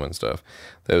the film and stuff,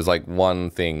 there was like one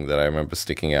thing that I remember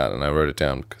sticking out, and I wrote it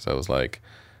down because I was like,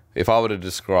 if I were to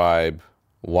describe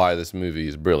why this movie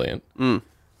is brilliant,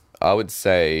 I would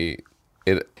say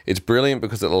It's brilliant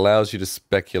because it allows you to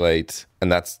speculate,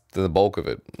 and that's the bulk of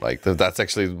it. Like that's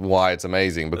actually why it's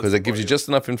amazing, because it gives you just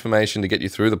enough information to get you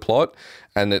through the plot,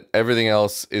 and everything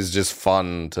else is just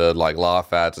fun to like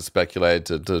laugh at, to speculate,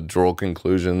 to draw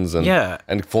conclusions,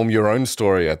 and form your own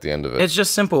story at the end of it. It's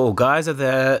just simple. Guys are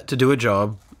there to do a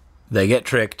job. They get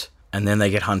tricked, and then they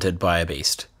get hunted by a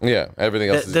beast. Yeah, everything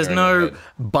else is There's no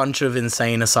bunch of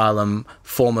insane asylum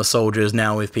former soldiers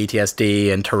now with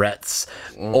PTSD and Tourette's.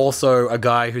 Also, a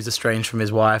guy who's estranged from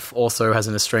his wife, also has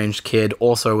an estranged kid,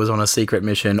 also was on a secret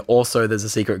mission, also there's a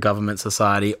secret government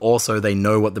society, also they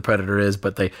know what the Predator is,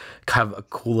 but they have a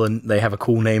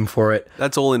cool name for it.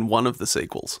 That's all in one of the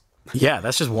sequels. Yeah,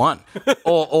 that's just one.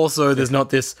 Or also, there's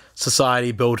not this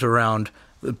society built around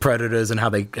the predators and how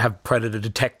they have predator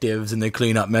detectives and they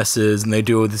clean up messes and they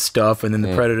do all this stuff, and then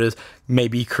the predators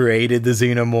maybe created the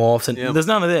xenomorphs, and there's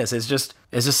none of this. It's just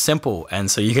simple,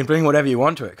 and so you can bring whatever you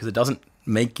want to it because it doesn't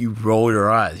make you roll your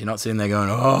eyes. You're not sitting there going,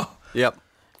 oh. Yep.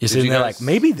 You're sitting there like,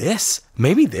 maybe this.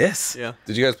 Yeah.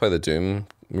 Did you guys play the Doom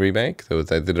remake?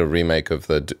 They did a remake of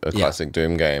the classic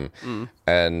Doom game,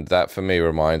 and that for me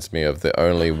reminds me of the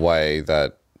only way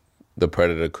that the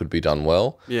Predator could be done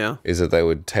well. Yeah. Is that they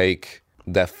would take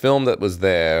that film that was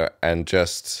there and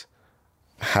just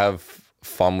have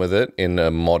fun with it in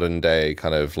a modern day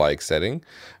kind of like setting,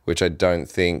 which I don't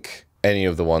think any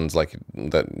of the ones like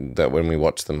that when we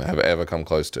watch them have ever come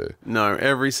close to. No,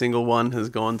 every single one has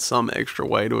gone some extra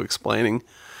way to explaining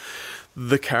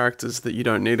the characters that you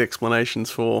don't need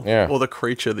explanations for, or the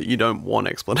creature that you don't want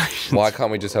explanations. Why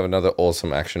can't we just have another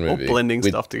awesome action movie? Or blending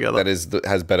stuff together. That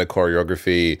has better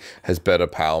choreography, has better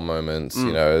power moments,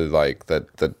 you know, like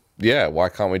that. Yeah, why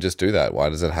can't we just do that? Why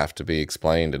does it have to be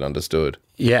explained and understood?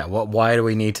 Yeah, why do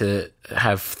we need to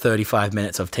have 35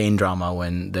 minutes of teen drama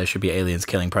when there should be aliens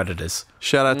killing predators?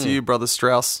 Shout out to you, Brother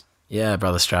Strauss. Yeah,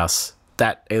 Brother Strauss.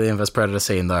 That Alien vs. Predator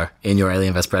scene, though, in your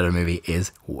Alien vs. Predator movie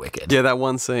is wicked. Yeah, that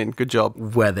one scene. Good job.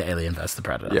 Where the alien vs. the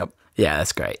Predator. Yep. Yeah,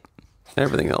 that's great.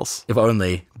 Everything else. If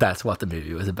only that's what the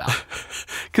movie was about.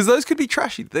 Because those could be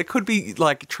trashy. There could be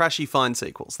like trashy fine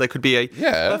sequels. There could be a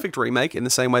perfect remake in the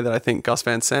same way that I think Gus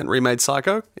Van Sant remade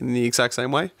Psycho in the exact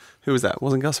same way. Who was that? It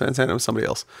wasn't Gus Van Sant, it was somebody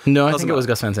else. No, I think it was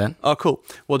Gus Van Sant. Oh, cool.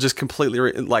 Well, just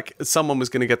completely, like, someone was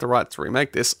going to get the rights to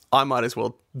remake this. I might as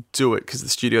well do it because the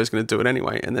studio's going to do it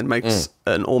anyway, and then make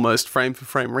an almost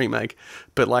frame-for-frame remake,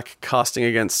 but like casting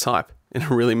against type in a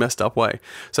really messed up way.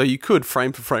 So you could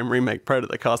frame-for-frame remake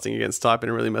Predator casting against type in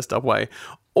a really messed up way,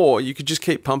 or you could just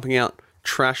keep pumping out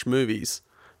trash movies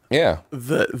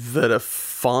that are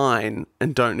fine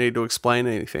and don't need to explain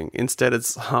anything. Instead,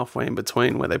 it's halfway in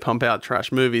between where they pump out trash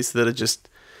movies that are just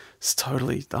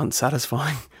totally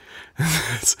unsatisfying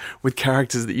with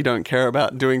characters that you don't care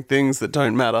about doing things that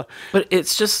don't matter. But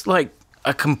it's just like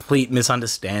a complete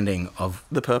misunderstanding of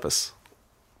the purpose.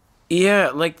 Yeah,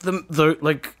 like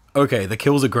okay, the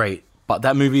kills are great, but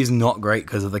that movie is not great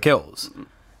because of the kills.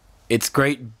 It's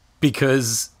great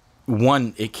because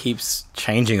one, it keeps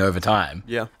changing over time.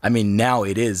 Yeah. I mean, now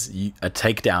it is a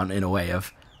takedown in a way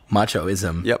of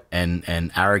machoism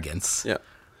and arrogance. Yeah.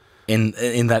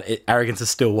 In that arrogance is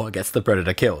still what gets the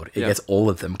Predator killed. It gets all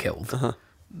of them killed.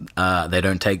 They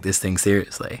don't take this thing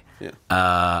seriously.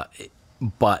 Yeah.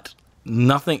 But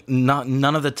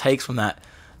none of the takes from that,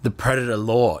 the Predator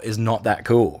lore is not that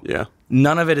cool. Yeah.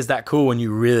 None of it is that cool when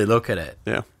you really look at it.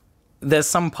 Yeah. There's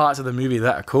some parts of the movie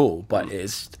that are cool, but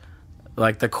it's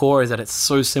like the core is that it's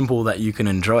so simple that you can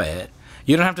enjoy it.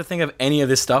 You don't have to think of any of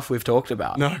this stuff we've talked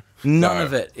about. None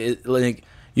of it. Like,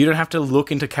 you don't have to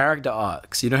look into character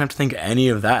arcs. You don't have to think any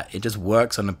of that. It just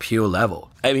works on a pure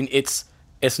level. I mean, it's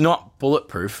not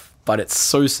bulletproof, but it's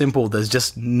so simple. There's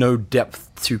just no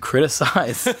depth to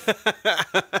criticize.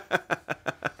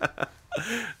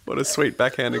 What a sweet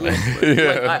backhanding.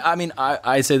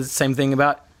 I said the same thing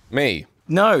about me.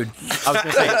 No, I was going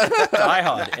to say Die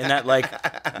Hard, in that, like,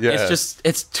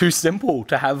 it's too simple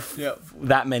to have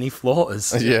that many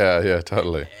flaws. Yeah,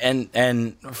 totally.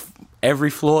 And every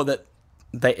flaw that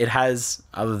it has,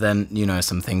 other than, you know,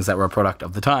 some things that were a product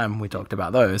of the time, we talked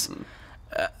about those,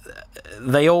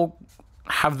 they all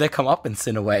have their comeuppance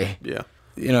in a way. Yeah.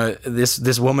 You know,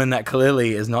 this woman that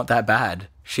clearly is not that bad,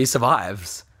 she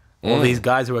survives. All these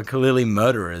guys who are clearly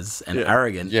murderers and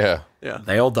arrogant,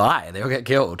 they all die. They all get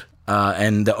killed.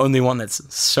 And the only one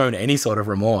that's shown any sort of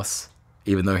remorse,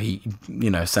 even though he,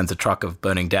 you know, sends a truck of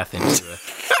burning death into a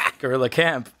guerrilla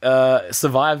camp,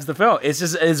 survives the film. It's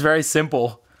very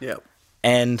simple. Yeah.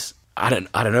 And I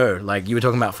don't know. Like, you were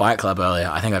talking about Fight Club earlier.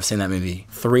 I think I've seen that movie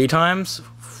 3 times,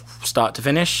 start to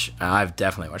finish. I've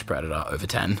definitely watched Predator over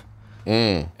 10.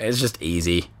 It's just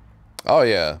easy. Oh,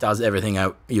 yeah. does everything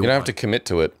you You don't have to commit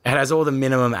to it. It has all the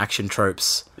minimum action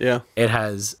tropes. Yeah. It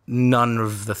has none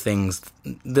of the things.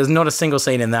 There's not a single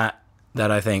scene in that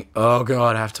I think, oh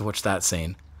god, I have to watch that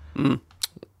scene.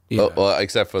 Well,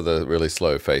 except for the really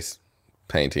slow face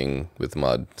painting with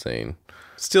mud scene.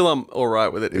 Still, I'm all right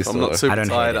with it. If I'm not super I don't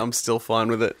hate tired, it. I'm still fine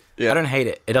with it. Yeah. I don't hate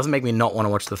it. It doesn't make me not want to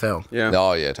watch the film. Yeah.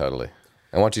 Oh, yeah, totally.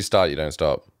 And once you start, you don't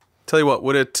stop. Tell you what,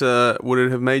 would it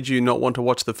have made you not want to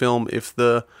watch the film if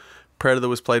the Predator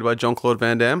was played by Jean-Claude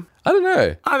Van Damme? I don't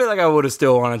know. I feel like I would have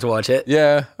still wanted to watch it.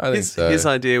 Yeah, I think so. His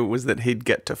idea was that he'd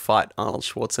get to fight Arnold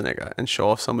Schwarzenegger and show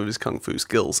off some of his kung fu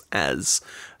skills as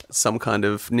some kind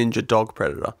of ninja dog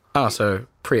predator. Oh, so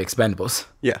pre-Expendables.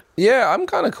 Yeah. Yeah, I'm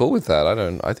kind of cool with that.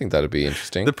 I think that'd be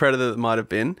interesting. The predator that might have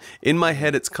been. In my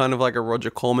head, it's kind of like a Roger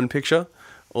Corman picture,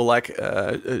 or like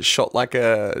shot like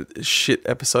a shit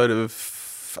episode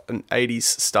of an 80s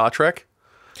Star Trek.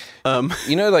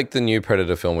 You know, like the new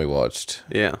Predator film we watched?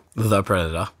 Yeah. The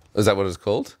Predator. Is that what it's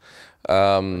called?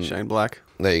 Shane Black.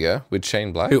 There you go, with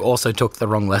Shane Black. Who also took the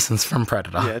wrong lessons from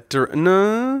Predator. Yeah.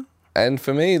 No. And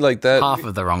for me, like that... Half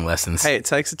of the wrong lessons. Hey, it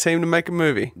takes a team to make a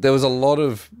movie. There was a lot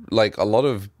of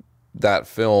that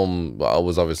film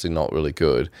was obviously not really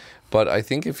good. But I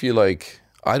think if you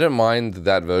I don't mind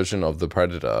that version of the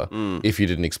Predator if you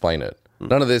didn't explain it.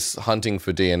 None of this hunting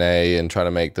for DNA and trying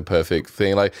to make the perfect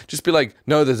thing. Like, just be like,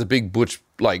 no, there's a big butch,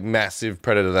 massive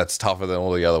predator that's tougher than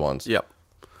all the other ones. Yep.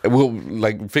 We'll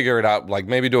figure it out.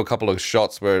 Maybe do a couple of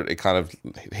shots where it kind of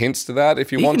hints to that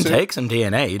if you want to. You can take some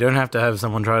DNA. You don't have to have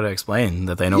someone try to explain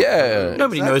that they know. Yeah,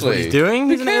 Nobody knows what he's doing.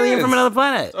 He's an alien from another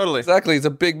planet. Totally. Exactly. He's a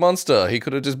big monster. He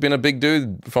could have just been a big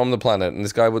dude from the planet, and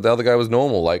the other guy was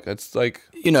normal.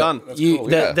 You know, Done.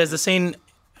 cool, yeah. There's a scene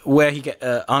where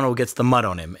Arnold gets the mud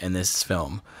on him in this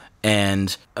film,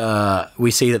 and we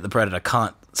see that the Predator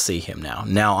can't see him now.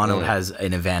 Now Arnold has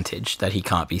an advantage that he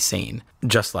can't be seen,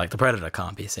 just like the Predator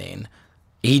can't be seen.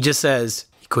 He just says,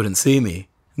 he couldn't see me.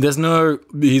 There's no,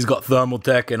 he's got thermal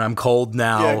tech and I'm cold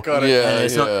now. Yeah, got it. Yeah,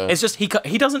 And it's just, he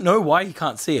doesn't know why he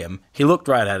can't see him. He looked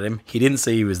right at him. He didn't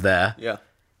see he was there. Yeah.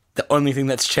 The only thing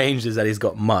that's changed is that he's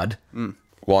got mud.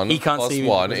 1 He can't plus see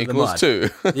 1 because of the equals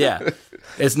mud. 2. Yeah.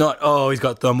 It's not, he's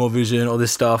got thermal vision, all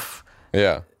this stuff.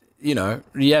 Yeah. You know,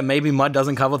 yeah, maybe mud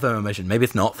doesn't cover thermal vision. Maybe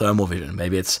it's not thermal vision.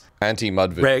 Maybe it's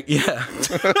Anti-mud vision. yeah.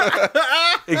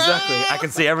 Exactly. I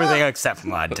can see everything except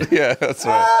mud. Yeah, that's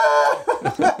right.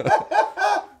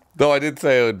 Though I did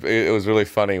say it was really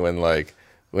funny when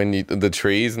the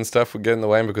trees and stuff would get in the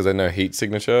way because they had no heat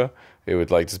signature. It would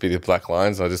just be the black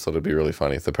lines. And I just thought it'd be really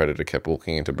funny if the predator kept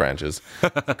walking into branches.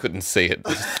 Couldn't see it.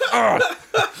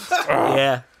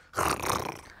 Yeah.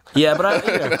 Yeah, but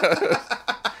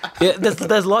yeah,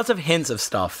 there's lots of hints of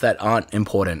stuff that aren't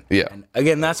important. Yeah. And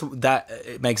again,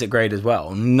 that makes it great as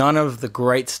well. None of the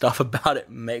great stuff about it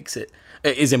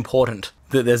is important.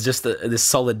 There's just this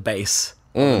solid base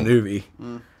of the movie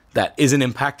that isn't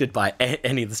impacted by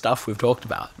any of the stuff we've talked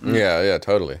about. Yeah,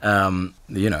 totally.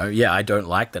 I don't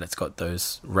like that it's got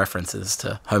those references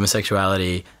to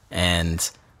homosexuality and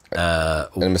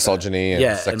misogyny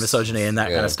and sex. and misogyny and that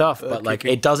kind of stuff. But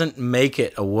it doesn't make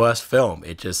it a worse film.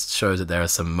 It just shows that there are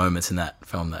some moments in that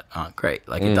film that aren't great.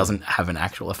 It doesn't have an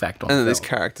actual effect on the And film. these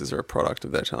characters are a product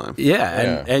of their time.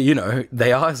 Yeah, and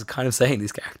they are kind of saying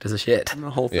these characters are shit. The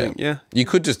whole thing, yeah. You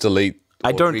could just delete.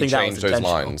 I don't think that change was those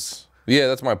intentional. lines. Yeah,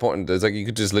 that's my point. There's you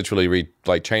could just literally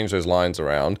change those lines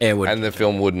around, and the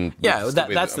film wouldn't. Yeah, still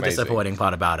be that's the amazing. disappointing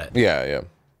part about it. Yeah.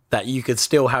 That you could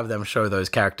still have them show those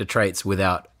character traits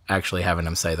without actually having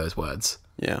them say those words.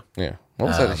 Yeah. Yeah. What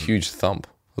was that? A huge thump.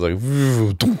 I was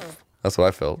like, that's what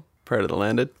I felt. Predator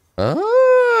landed. Ah,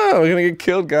 we're gonna get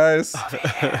killed, guys.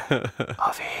 Over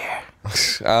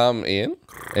here. Ian,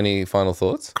 any final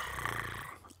thoughts?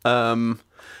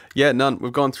 Yeah, none.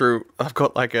 We've gone through.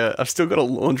 I've still got a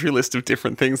laundry list of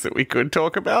different things that we could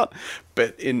talk about,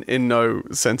 but in no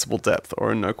sensible depth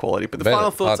or in no quality. But the Bet final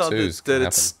it. thoughts Part are two's that gonna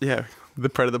it's the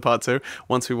Predator Part 2.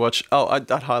 Once we watch, I'd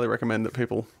highly recommend that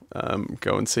people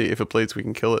go and see If It Bleeds, We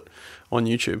Can Kill It on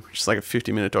YouTube. Which is like a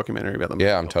 50-minute documentary about them.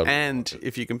 Yeah, I'm totally. And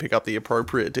if you can pick up the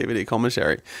appropriate DVD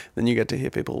commentary, then you get to hear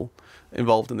people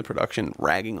involved in the production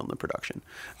ragging on the production.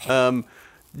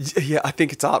 Yeah, I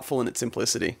think it's artful in its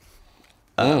simplicity.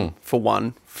 For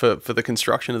one, for the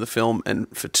construction of the film, and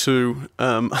for two,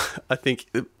 I think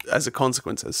as a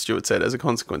consequence, as Stuart said, as a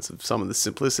consequence of some of the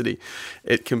simplicity,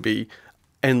 it can be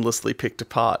endlessly picked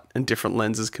apart and different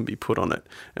lenses can be put on it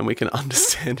and we can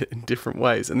understand it in different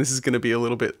ways. And this is going to be a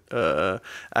little bit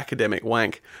academic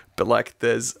wank, but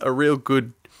there's a real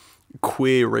good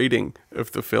queer reading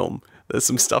of the film There's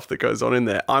some stuff that goes on in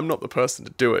there. I'm not the person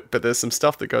to do it, but there's some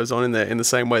stuff that goes on in there in the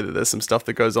same way that there's some stuff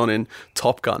that goes on in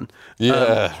Top Gun.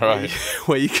 Yeah, right.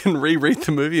 Where you can reread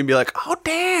the movie and be like, oh,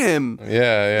 damn.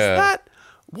 Yeah.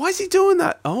 Why is he doing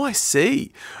that? Oh, I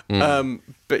see.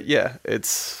 But yeah,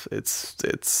 it's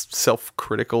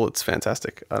self-critical. It's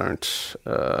fantastic. I don't...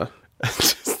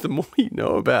 just the more you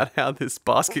know about how this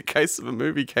basket case of a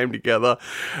movie came together,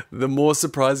 the more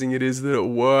surprising it is that it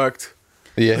worked.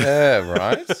 Yeah,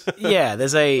 right? Yeah,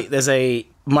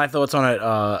 my thoughts on it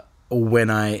are,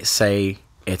 when I say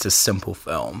it's a simple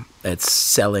film, it's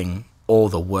selling all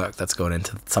the work that's gone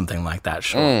into something like that,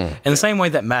 sure. In the same way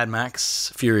that Mad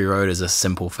Max Fury Road is a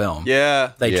simple film.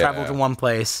 Yeah. They travel to one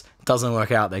place, doesn't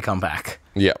work out, they come back.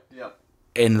 Yep.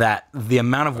 In that, the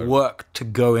amount of work to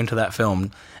go into that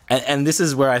film, and this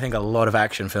is where I think a lot of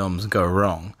action films go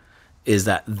wrong, is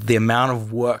that the amount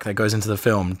of work that goes into the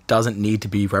film doesn't need to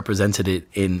be represented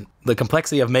in the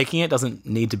complexity of making it, doesn't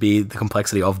need to be the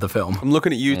complexity of the film. I'm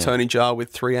looking at you, Tony Jaa, with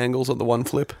 3 angles on the one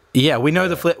flip. Yeah, we know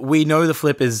the flip. We know the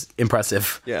flip is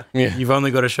impressive. Yeah. You've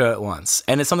only got to show it once,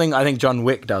 and it's something I think John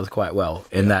Wick does quite well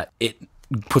in that it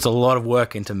puts a lot of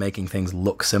work into making things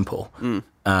look simple.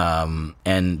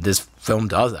 And this film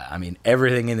does that. I mean,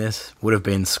 everything in this would have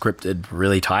been scripted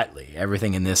really tightly.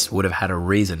 Everything in this would have had a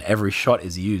reason. Every shot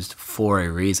is used for a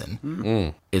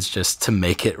reason. It's just to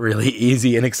make it really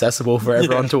easy and accessible for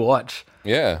everyone to watch.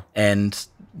 Yeah. And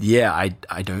yeah,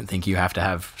 I don't think you have to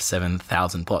have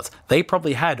 7,000 plots. They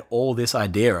probably had all this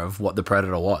idea of what the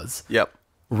Predator was. Yep.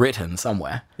 Written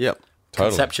somewhere. Yep.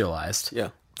 Totally. Conceptualized. Yeah.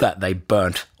 That they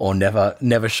burnt or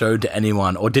never showed to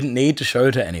anyone or didn't need to show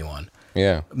to anyone.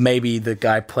 Yeah. Maybe the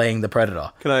guy playing the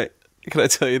Predator. Can I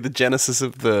tell you the genesis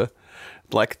of the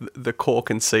core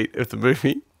conceit of the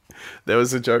movie? There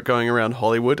was a joke going around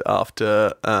Hollywood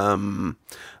after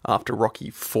Rocky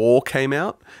IV came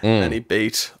out, and he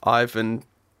beat Ivan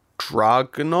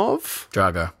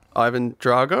Drago. Ivan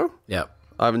Drago. Yep.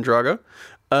 Ivan Drago.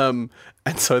 And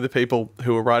so the people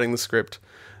who were writing the script,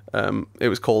 it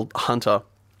was called Hunter.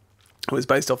 It was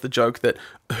based off the joke that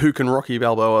who can Rocky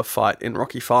Balboa fight in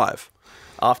Rocky V?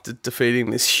 After defeating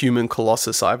this human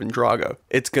colossus, Ivan Drago,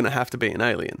 it's going to have to be an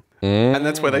alien. And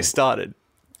that's where they started.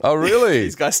 Oh, really?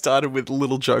 These guys started with a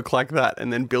little joke like that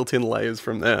and then built in layers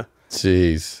from there.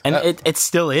 Jeez. And it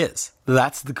still is.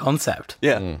 That's the concept.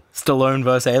 Yeah. Stallone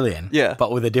versus Alien. Yeah.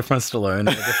 But with a different Stallone. And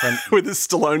a different... With a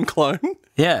Stallone clone.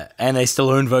 Yeah. And a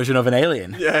Stallone version of an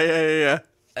alien. Yeah.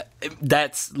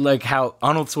 That's like how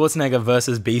Arnold Schwarzenegger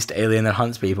versus Beast Alien that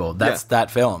hunts people. That's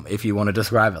that film, if you want to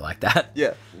describe it like that.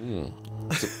 Yeah.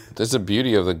 There's the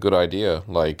beauty of the good idea.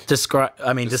 Like Describe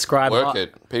work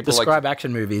it. People describe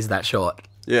action movies that short.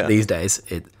 Yeah. These days.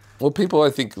 Well, people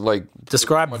I think like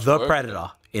Describe the work.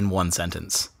 Predator in one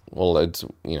sentence. Well, it's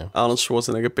Arnold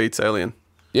Schwarzenegger beats Alien.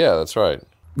 Yeah, that's right.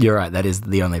 You're right. That is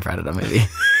the only Predator movie.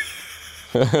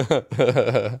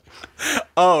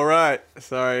 Oh, right.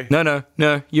 Sorry. No.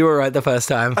 You were right the first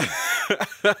time.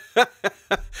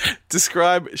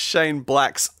 Describe Shane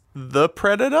Black's The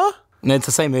Predator? No, it's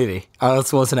the same movie. Arnold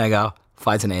Schwarzenegger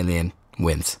fights an alien,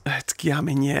 wins.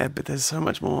 Yeah, but there's so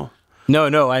much more.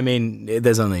 No. I mean,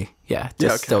 there's only okay.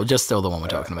 still the one we're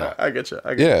talking about. I get you.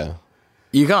 Yeah.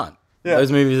 You can't. Yeah.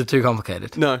 Those movies are too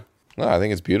complicated. No. No, I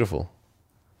think it's beautiful.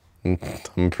 I'm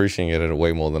appreciating it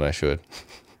way more than I should.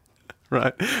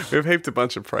 Right. We've heaped a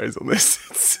bunch of praise on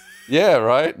this. Yeah,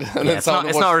 right? And Yeah, it's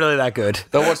not really that good.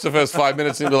 They'll watch the first 5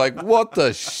 minutes and be like, what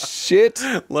the shit?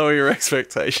 Lower your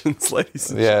expectations, ladies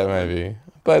and Yeah, maybe.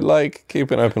 But, like,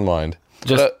 keep an open mind.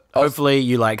 Just But hopefully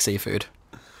you like seafood.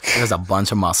 There's a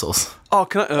bunch of mussels. Oh,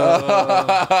 can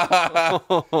I?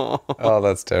 Oh,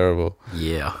 that's terrible.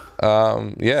 Yeah.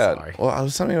 Yeah. Sorry. Well, I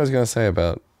was something I was going to say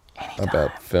about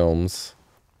films.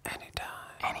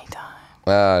 Anytime.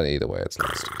 Either way, it's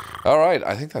nice. All right,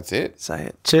 I think that's it. Say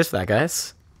it. Cheers for that,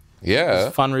 guys. Yeah.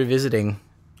 Fun revisiting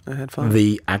I had fun.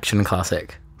 the action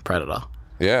classic Predator.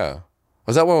 Yeah.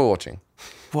 Was that what we're watching?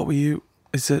 What were you?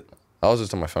 Is it? I was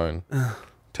just on my phone,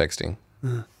 texting.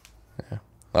 Yeah.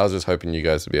 I was just hoping you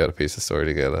guys would be able to piece the story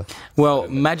together. Well,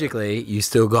 magically, you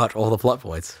still got all the plot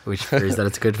points, which proves that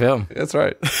it's a good film. That's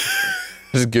right.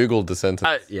 Just Googled the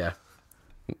sentence. Yeah.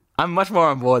 I'm much more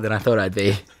on board than I thought I'd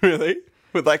be. Really?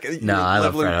 With like No, I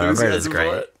love level of Predator. Predator's enthusiasm great.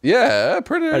 for it? Yeah,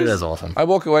 Predator. Predator's awesome. I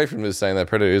walk away from this saying that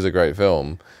Predator is a great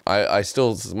film. I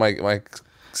still, my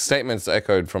statements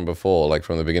echoed from before, like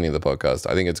from the beginning of the podcast.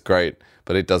 I think it's great,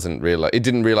 but it didn't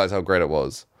realize how great it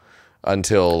was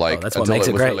until That's what until makes it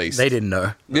it was great. released. They didn't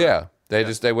know. Yeah.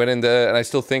 They went in there, and I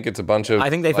still think it's a bunch of... I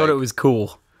think they thought it was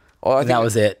cool. Oh, I think that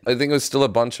was it. I think it was still a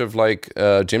bunch of like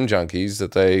gym junkies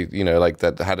that they, like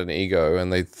that had an ego,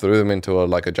 and they threw them into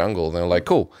a jungle. And they were like,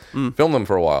 "Cool, film them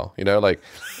for a while." Like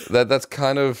that's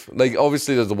kind of like,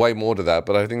 obviously there's way more to that,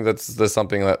 but I think there's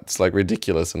something that's like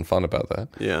ridiculous and fun about that.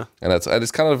 Yeah, and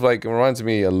it's kind of like, it reminds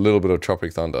me a little bit of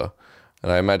Tropic Thunder,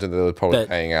 and I imagine they're probably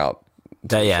paying out.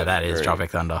 That is Tropic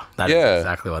Thunder. That is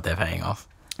exactly what they're paying off.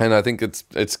 And I think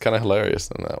it's kind of hilarious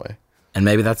in that way. And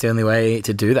maybe that's the only way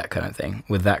to do that kind of thing,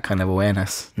 with that kind of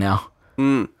awareness now.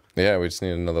 Yeah, we just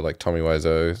need another like Tommy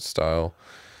Wiseau style.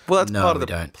 Well, that's No, part of we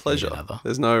the don't pleasure. need another.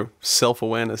 There's no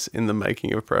self-awareness in the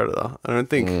making of Predator. I don't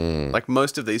think, like,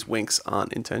 most of these winks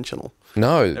aren't intentional.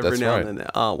 No, Every that's now right. and then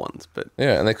there are ones, but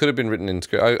Yeah, and they could have been written in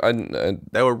script.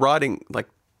 they were writing, like,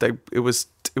 it was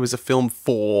a film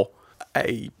for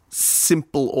a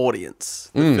simple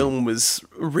audience. The film was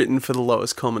written for the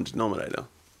lowest common denominator.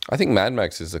 I think Mad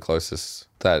Max is the closest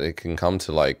that it can come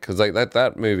to, like, because like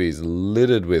that movie is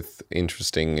littered with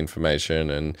interesting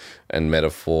information and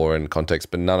metaphor and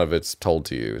context, but none of it's told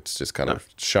to you. It's just kind of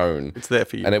shown. It's there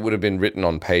for you. And it would have been written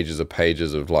on pages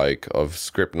of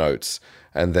script notes,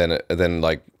 and then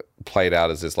like played out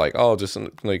as this like, oh, just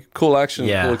like cool action,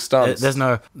 cool stunts. There's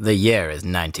no. The year is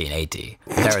 1980.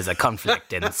 There is a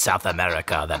conflict in South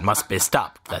America that must be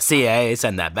stopped. The CIA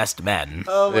send their best men.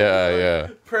 Yeah.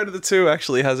 Predator 2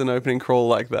 actually has an opening crawl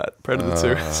like that. Predator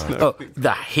 2 has an opening.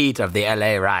 The heat of the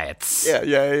LA riots.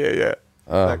 Yeah.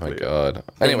 Oh Exactly. my god.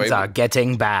 Anyway, Things are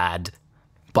getting bad,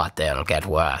 but they'll get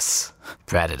worse.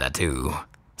 Predator 2,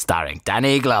 starring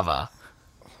Danny Glover,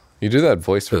 you do that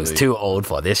voice who's really. too old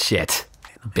for this shit.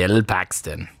 Bill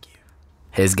Paxton.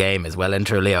 His game is well and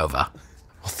truly over.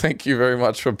 Well, thank you very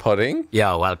much for potting,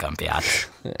 You're welcome, Piat.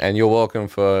 and you're welcome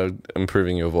for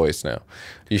improving your voice now.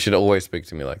 You should always speak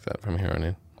to me like that from here on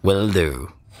in. Will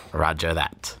do. Roger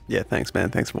that. Yeah, thanks, man.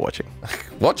 Thanks for watching.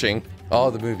 Watching? Oh,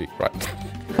 the movie. Right.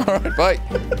 All right, bye.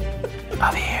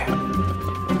 Over here.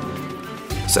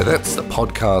 So that's the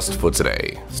podcast for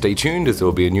today. Stay tuned, as there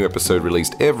will be a new episode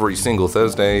released every single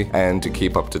Thursday. And to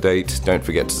keep up to date, don't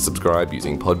forget to subscribe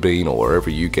using Podbean or wherever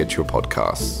you get your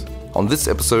podcasts. On this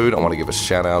episode, I want to give a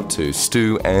shout out to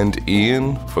Stu and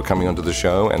Iain for coming onto the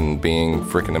show and being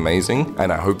freaking amazing.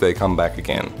 And I hope they come back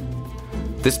again.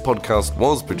 This podcast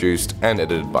was produced and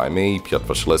edited by me, Piotr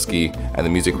Wasilewski, and the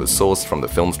music was sourced from the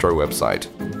Filmstro website.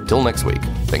 Till next week,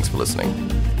 thanks for listening.